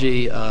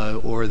ideology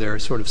or their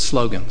sort of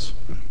slogans.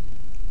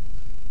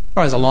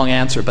 Probably is a long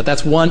answer, but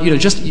that's one,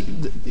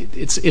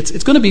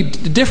 it's going to be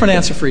a different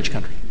answer for each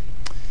country.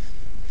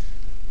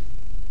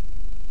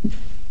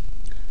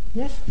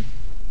 Yes?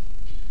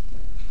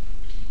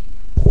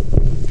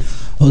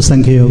 Oh,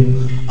 thank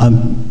you.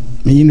 I'm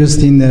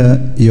interested in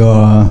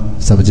your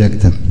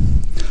subject.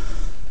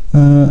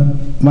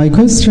 My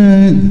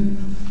question,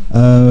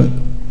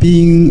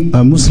 being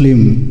a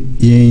Muslim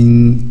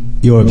in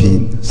Europe,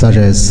 such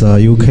as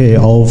UK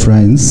or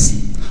France,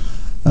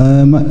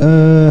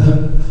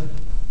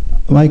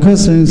 my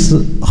question is,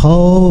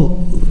 how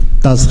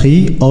does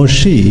he or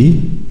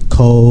she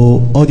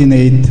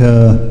coordinate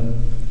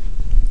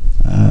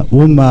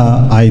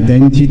Ummah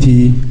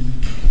identity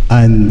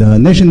and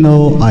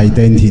national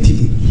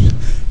identity?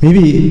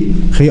 Maybe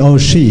he or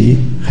she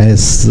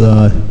has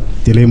a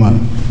dilemma.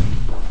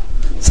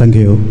 Thank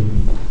you.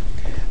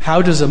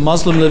 How does a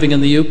Muslim living in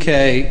the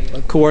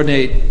UK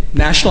coordinate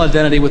national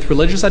identity with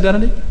religious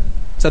identity?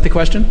 Is that the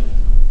question?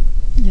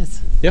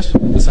 Yes. Yes?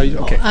 That's how you,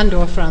 okay.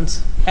 And/or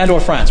France. And/or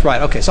France,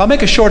 right. Okay, so I'll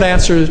make a short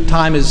answer.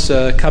 Time is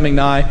coming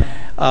nigh.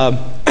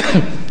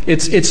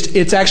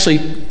 It's actually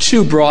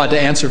too broad to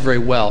answer very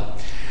well.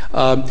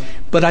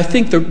 But I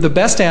think the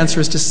best answer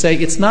is to say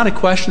it's not a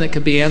question that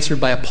can be answered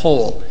by a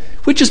poll.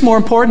 Which is more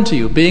important to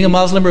you, being a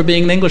Muslim or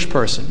being an English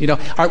person?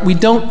 We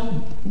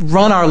don't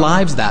run our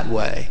lives that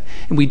way.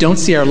 And we don't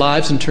see our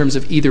lives in terms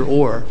of either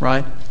or,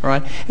 right? All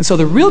right? And so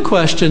the real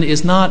question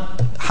is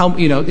not how,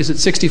 is it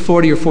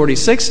 60-40 or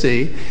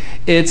 40-60?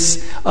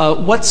 It's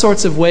what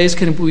sorts of ways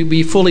can we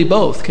be fully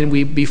both? Can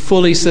we be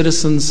fully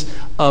citizens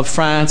of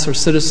France or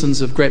citizens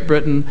of Great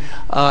Britain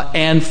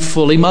and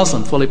fully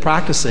Muslim, fully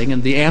practicing?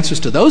 And the answers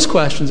to those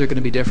questions are going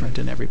to be different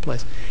in every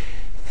place.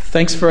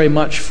 Thanks very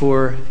much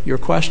for your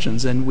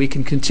questions, and we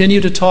can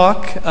continue to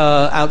talk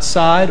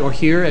outside or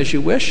here as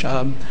you wish.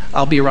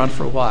 I'll be around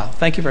for a while.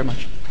 Thank you very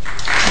much.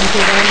 Thank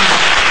you very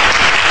much.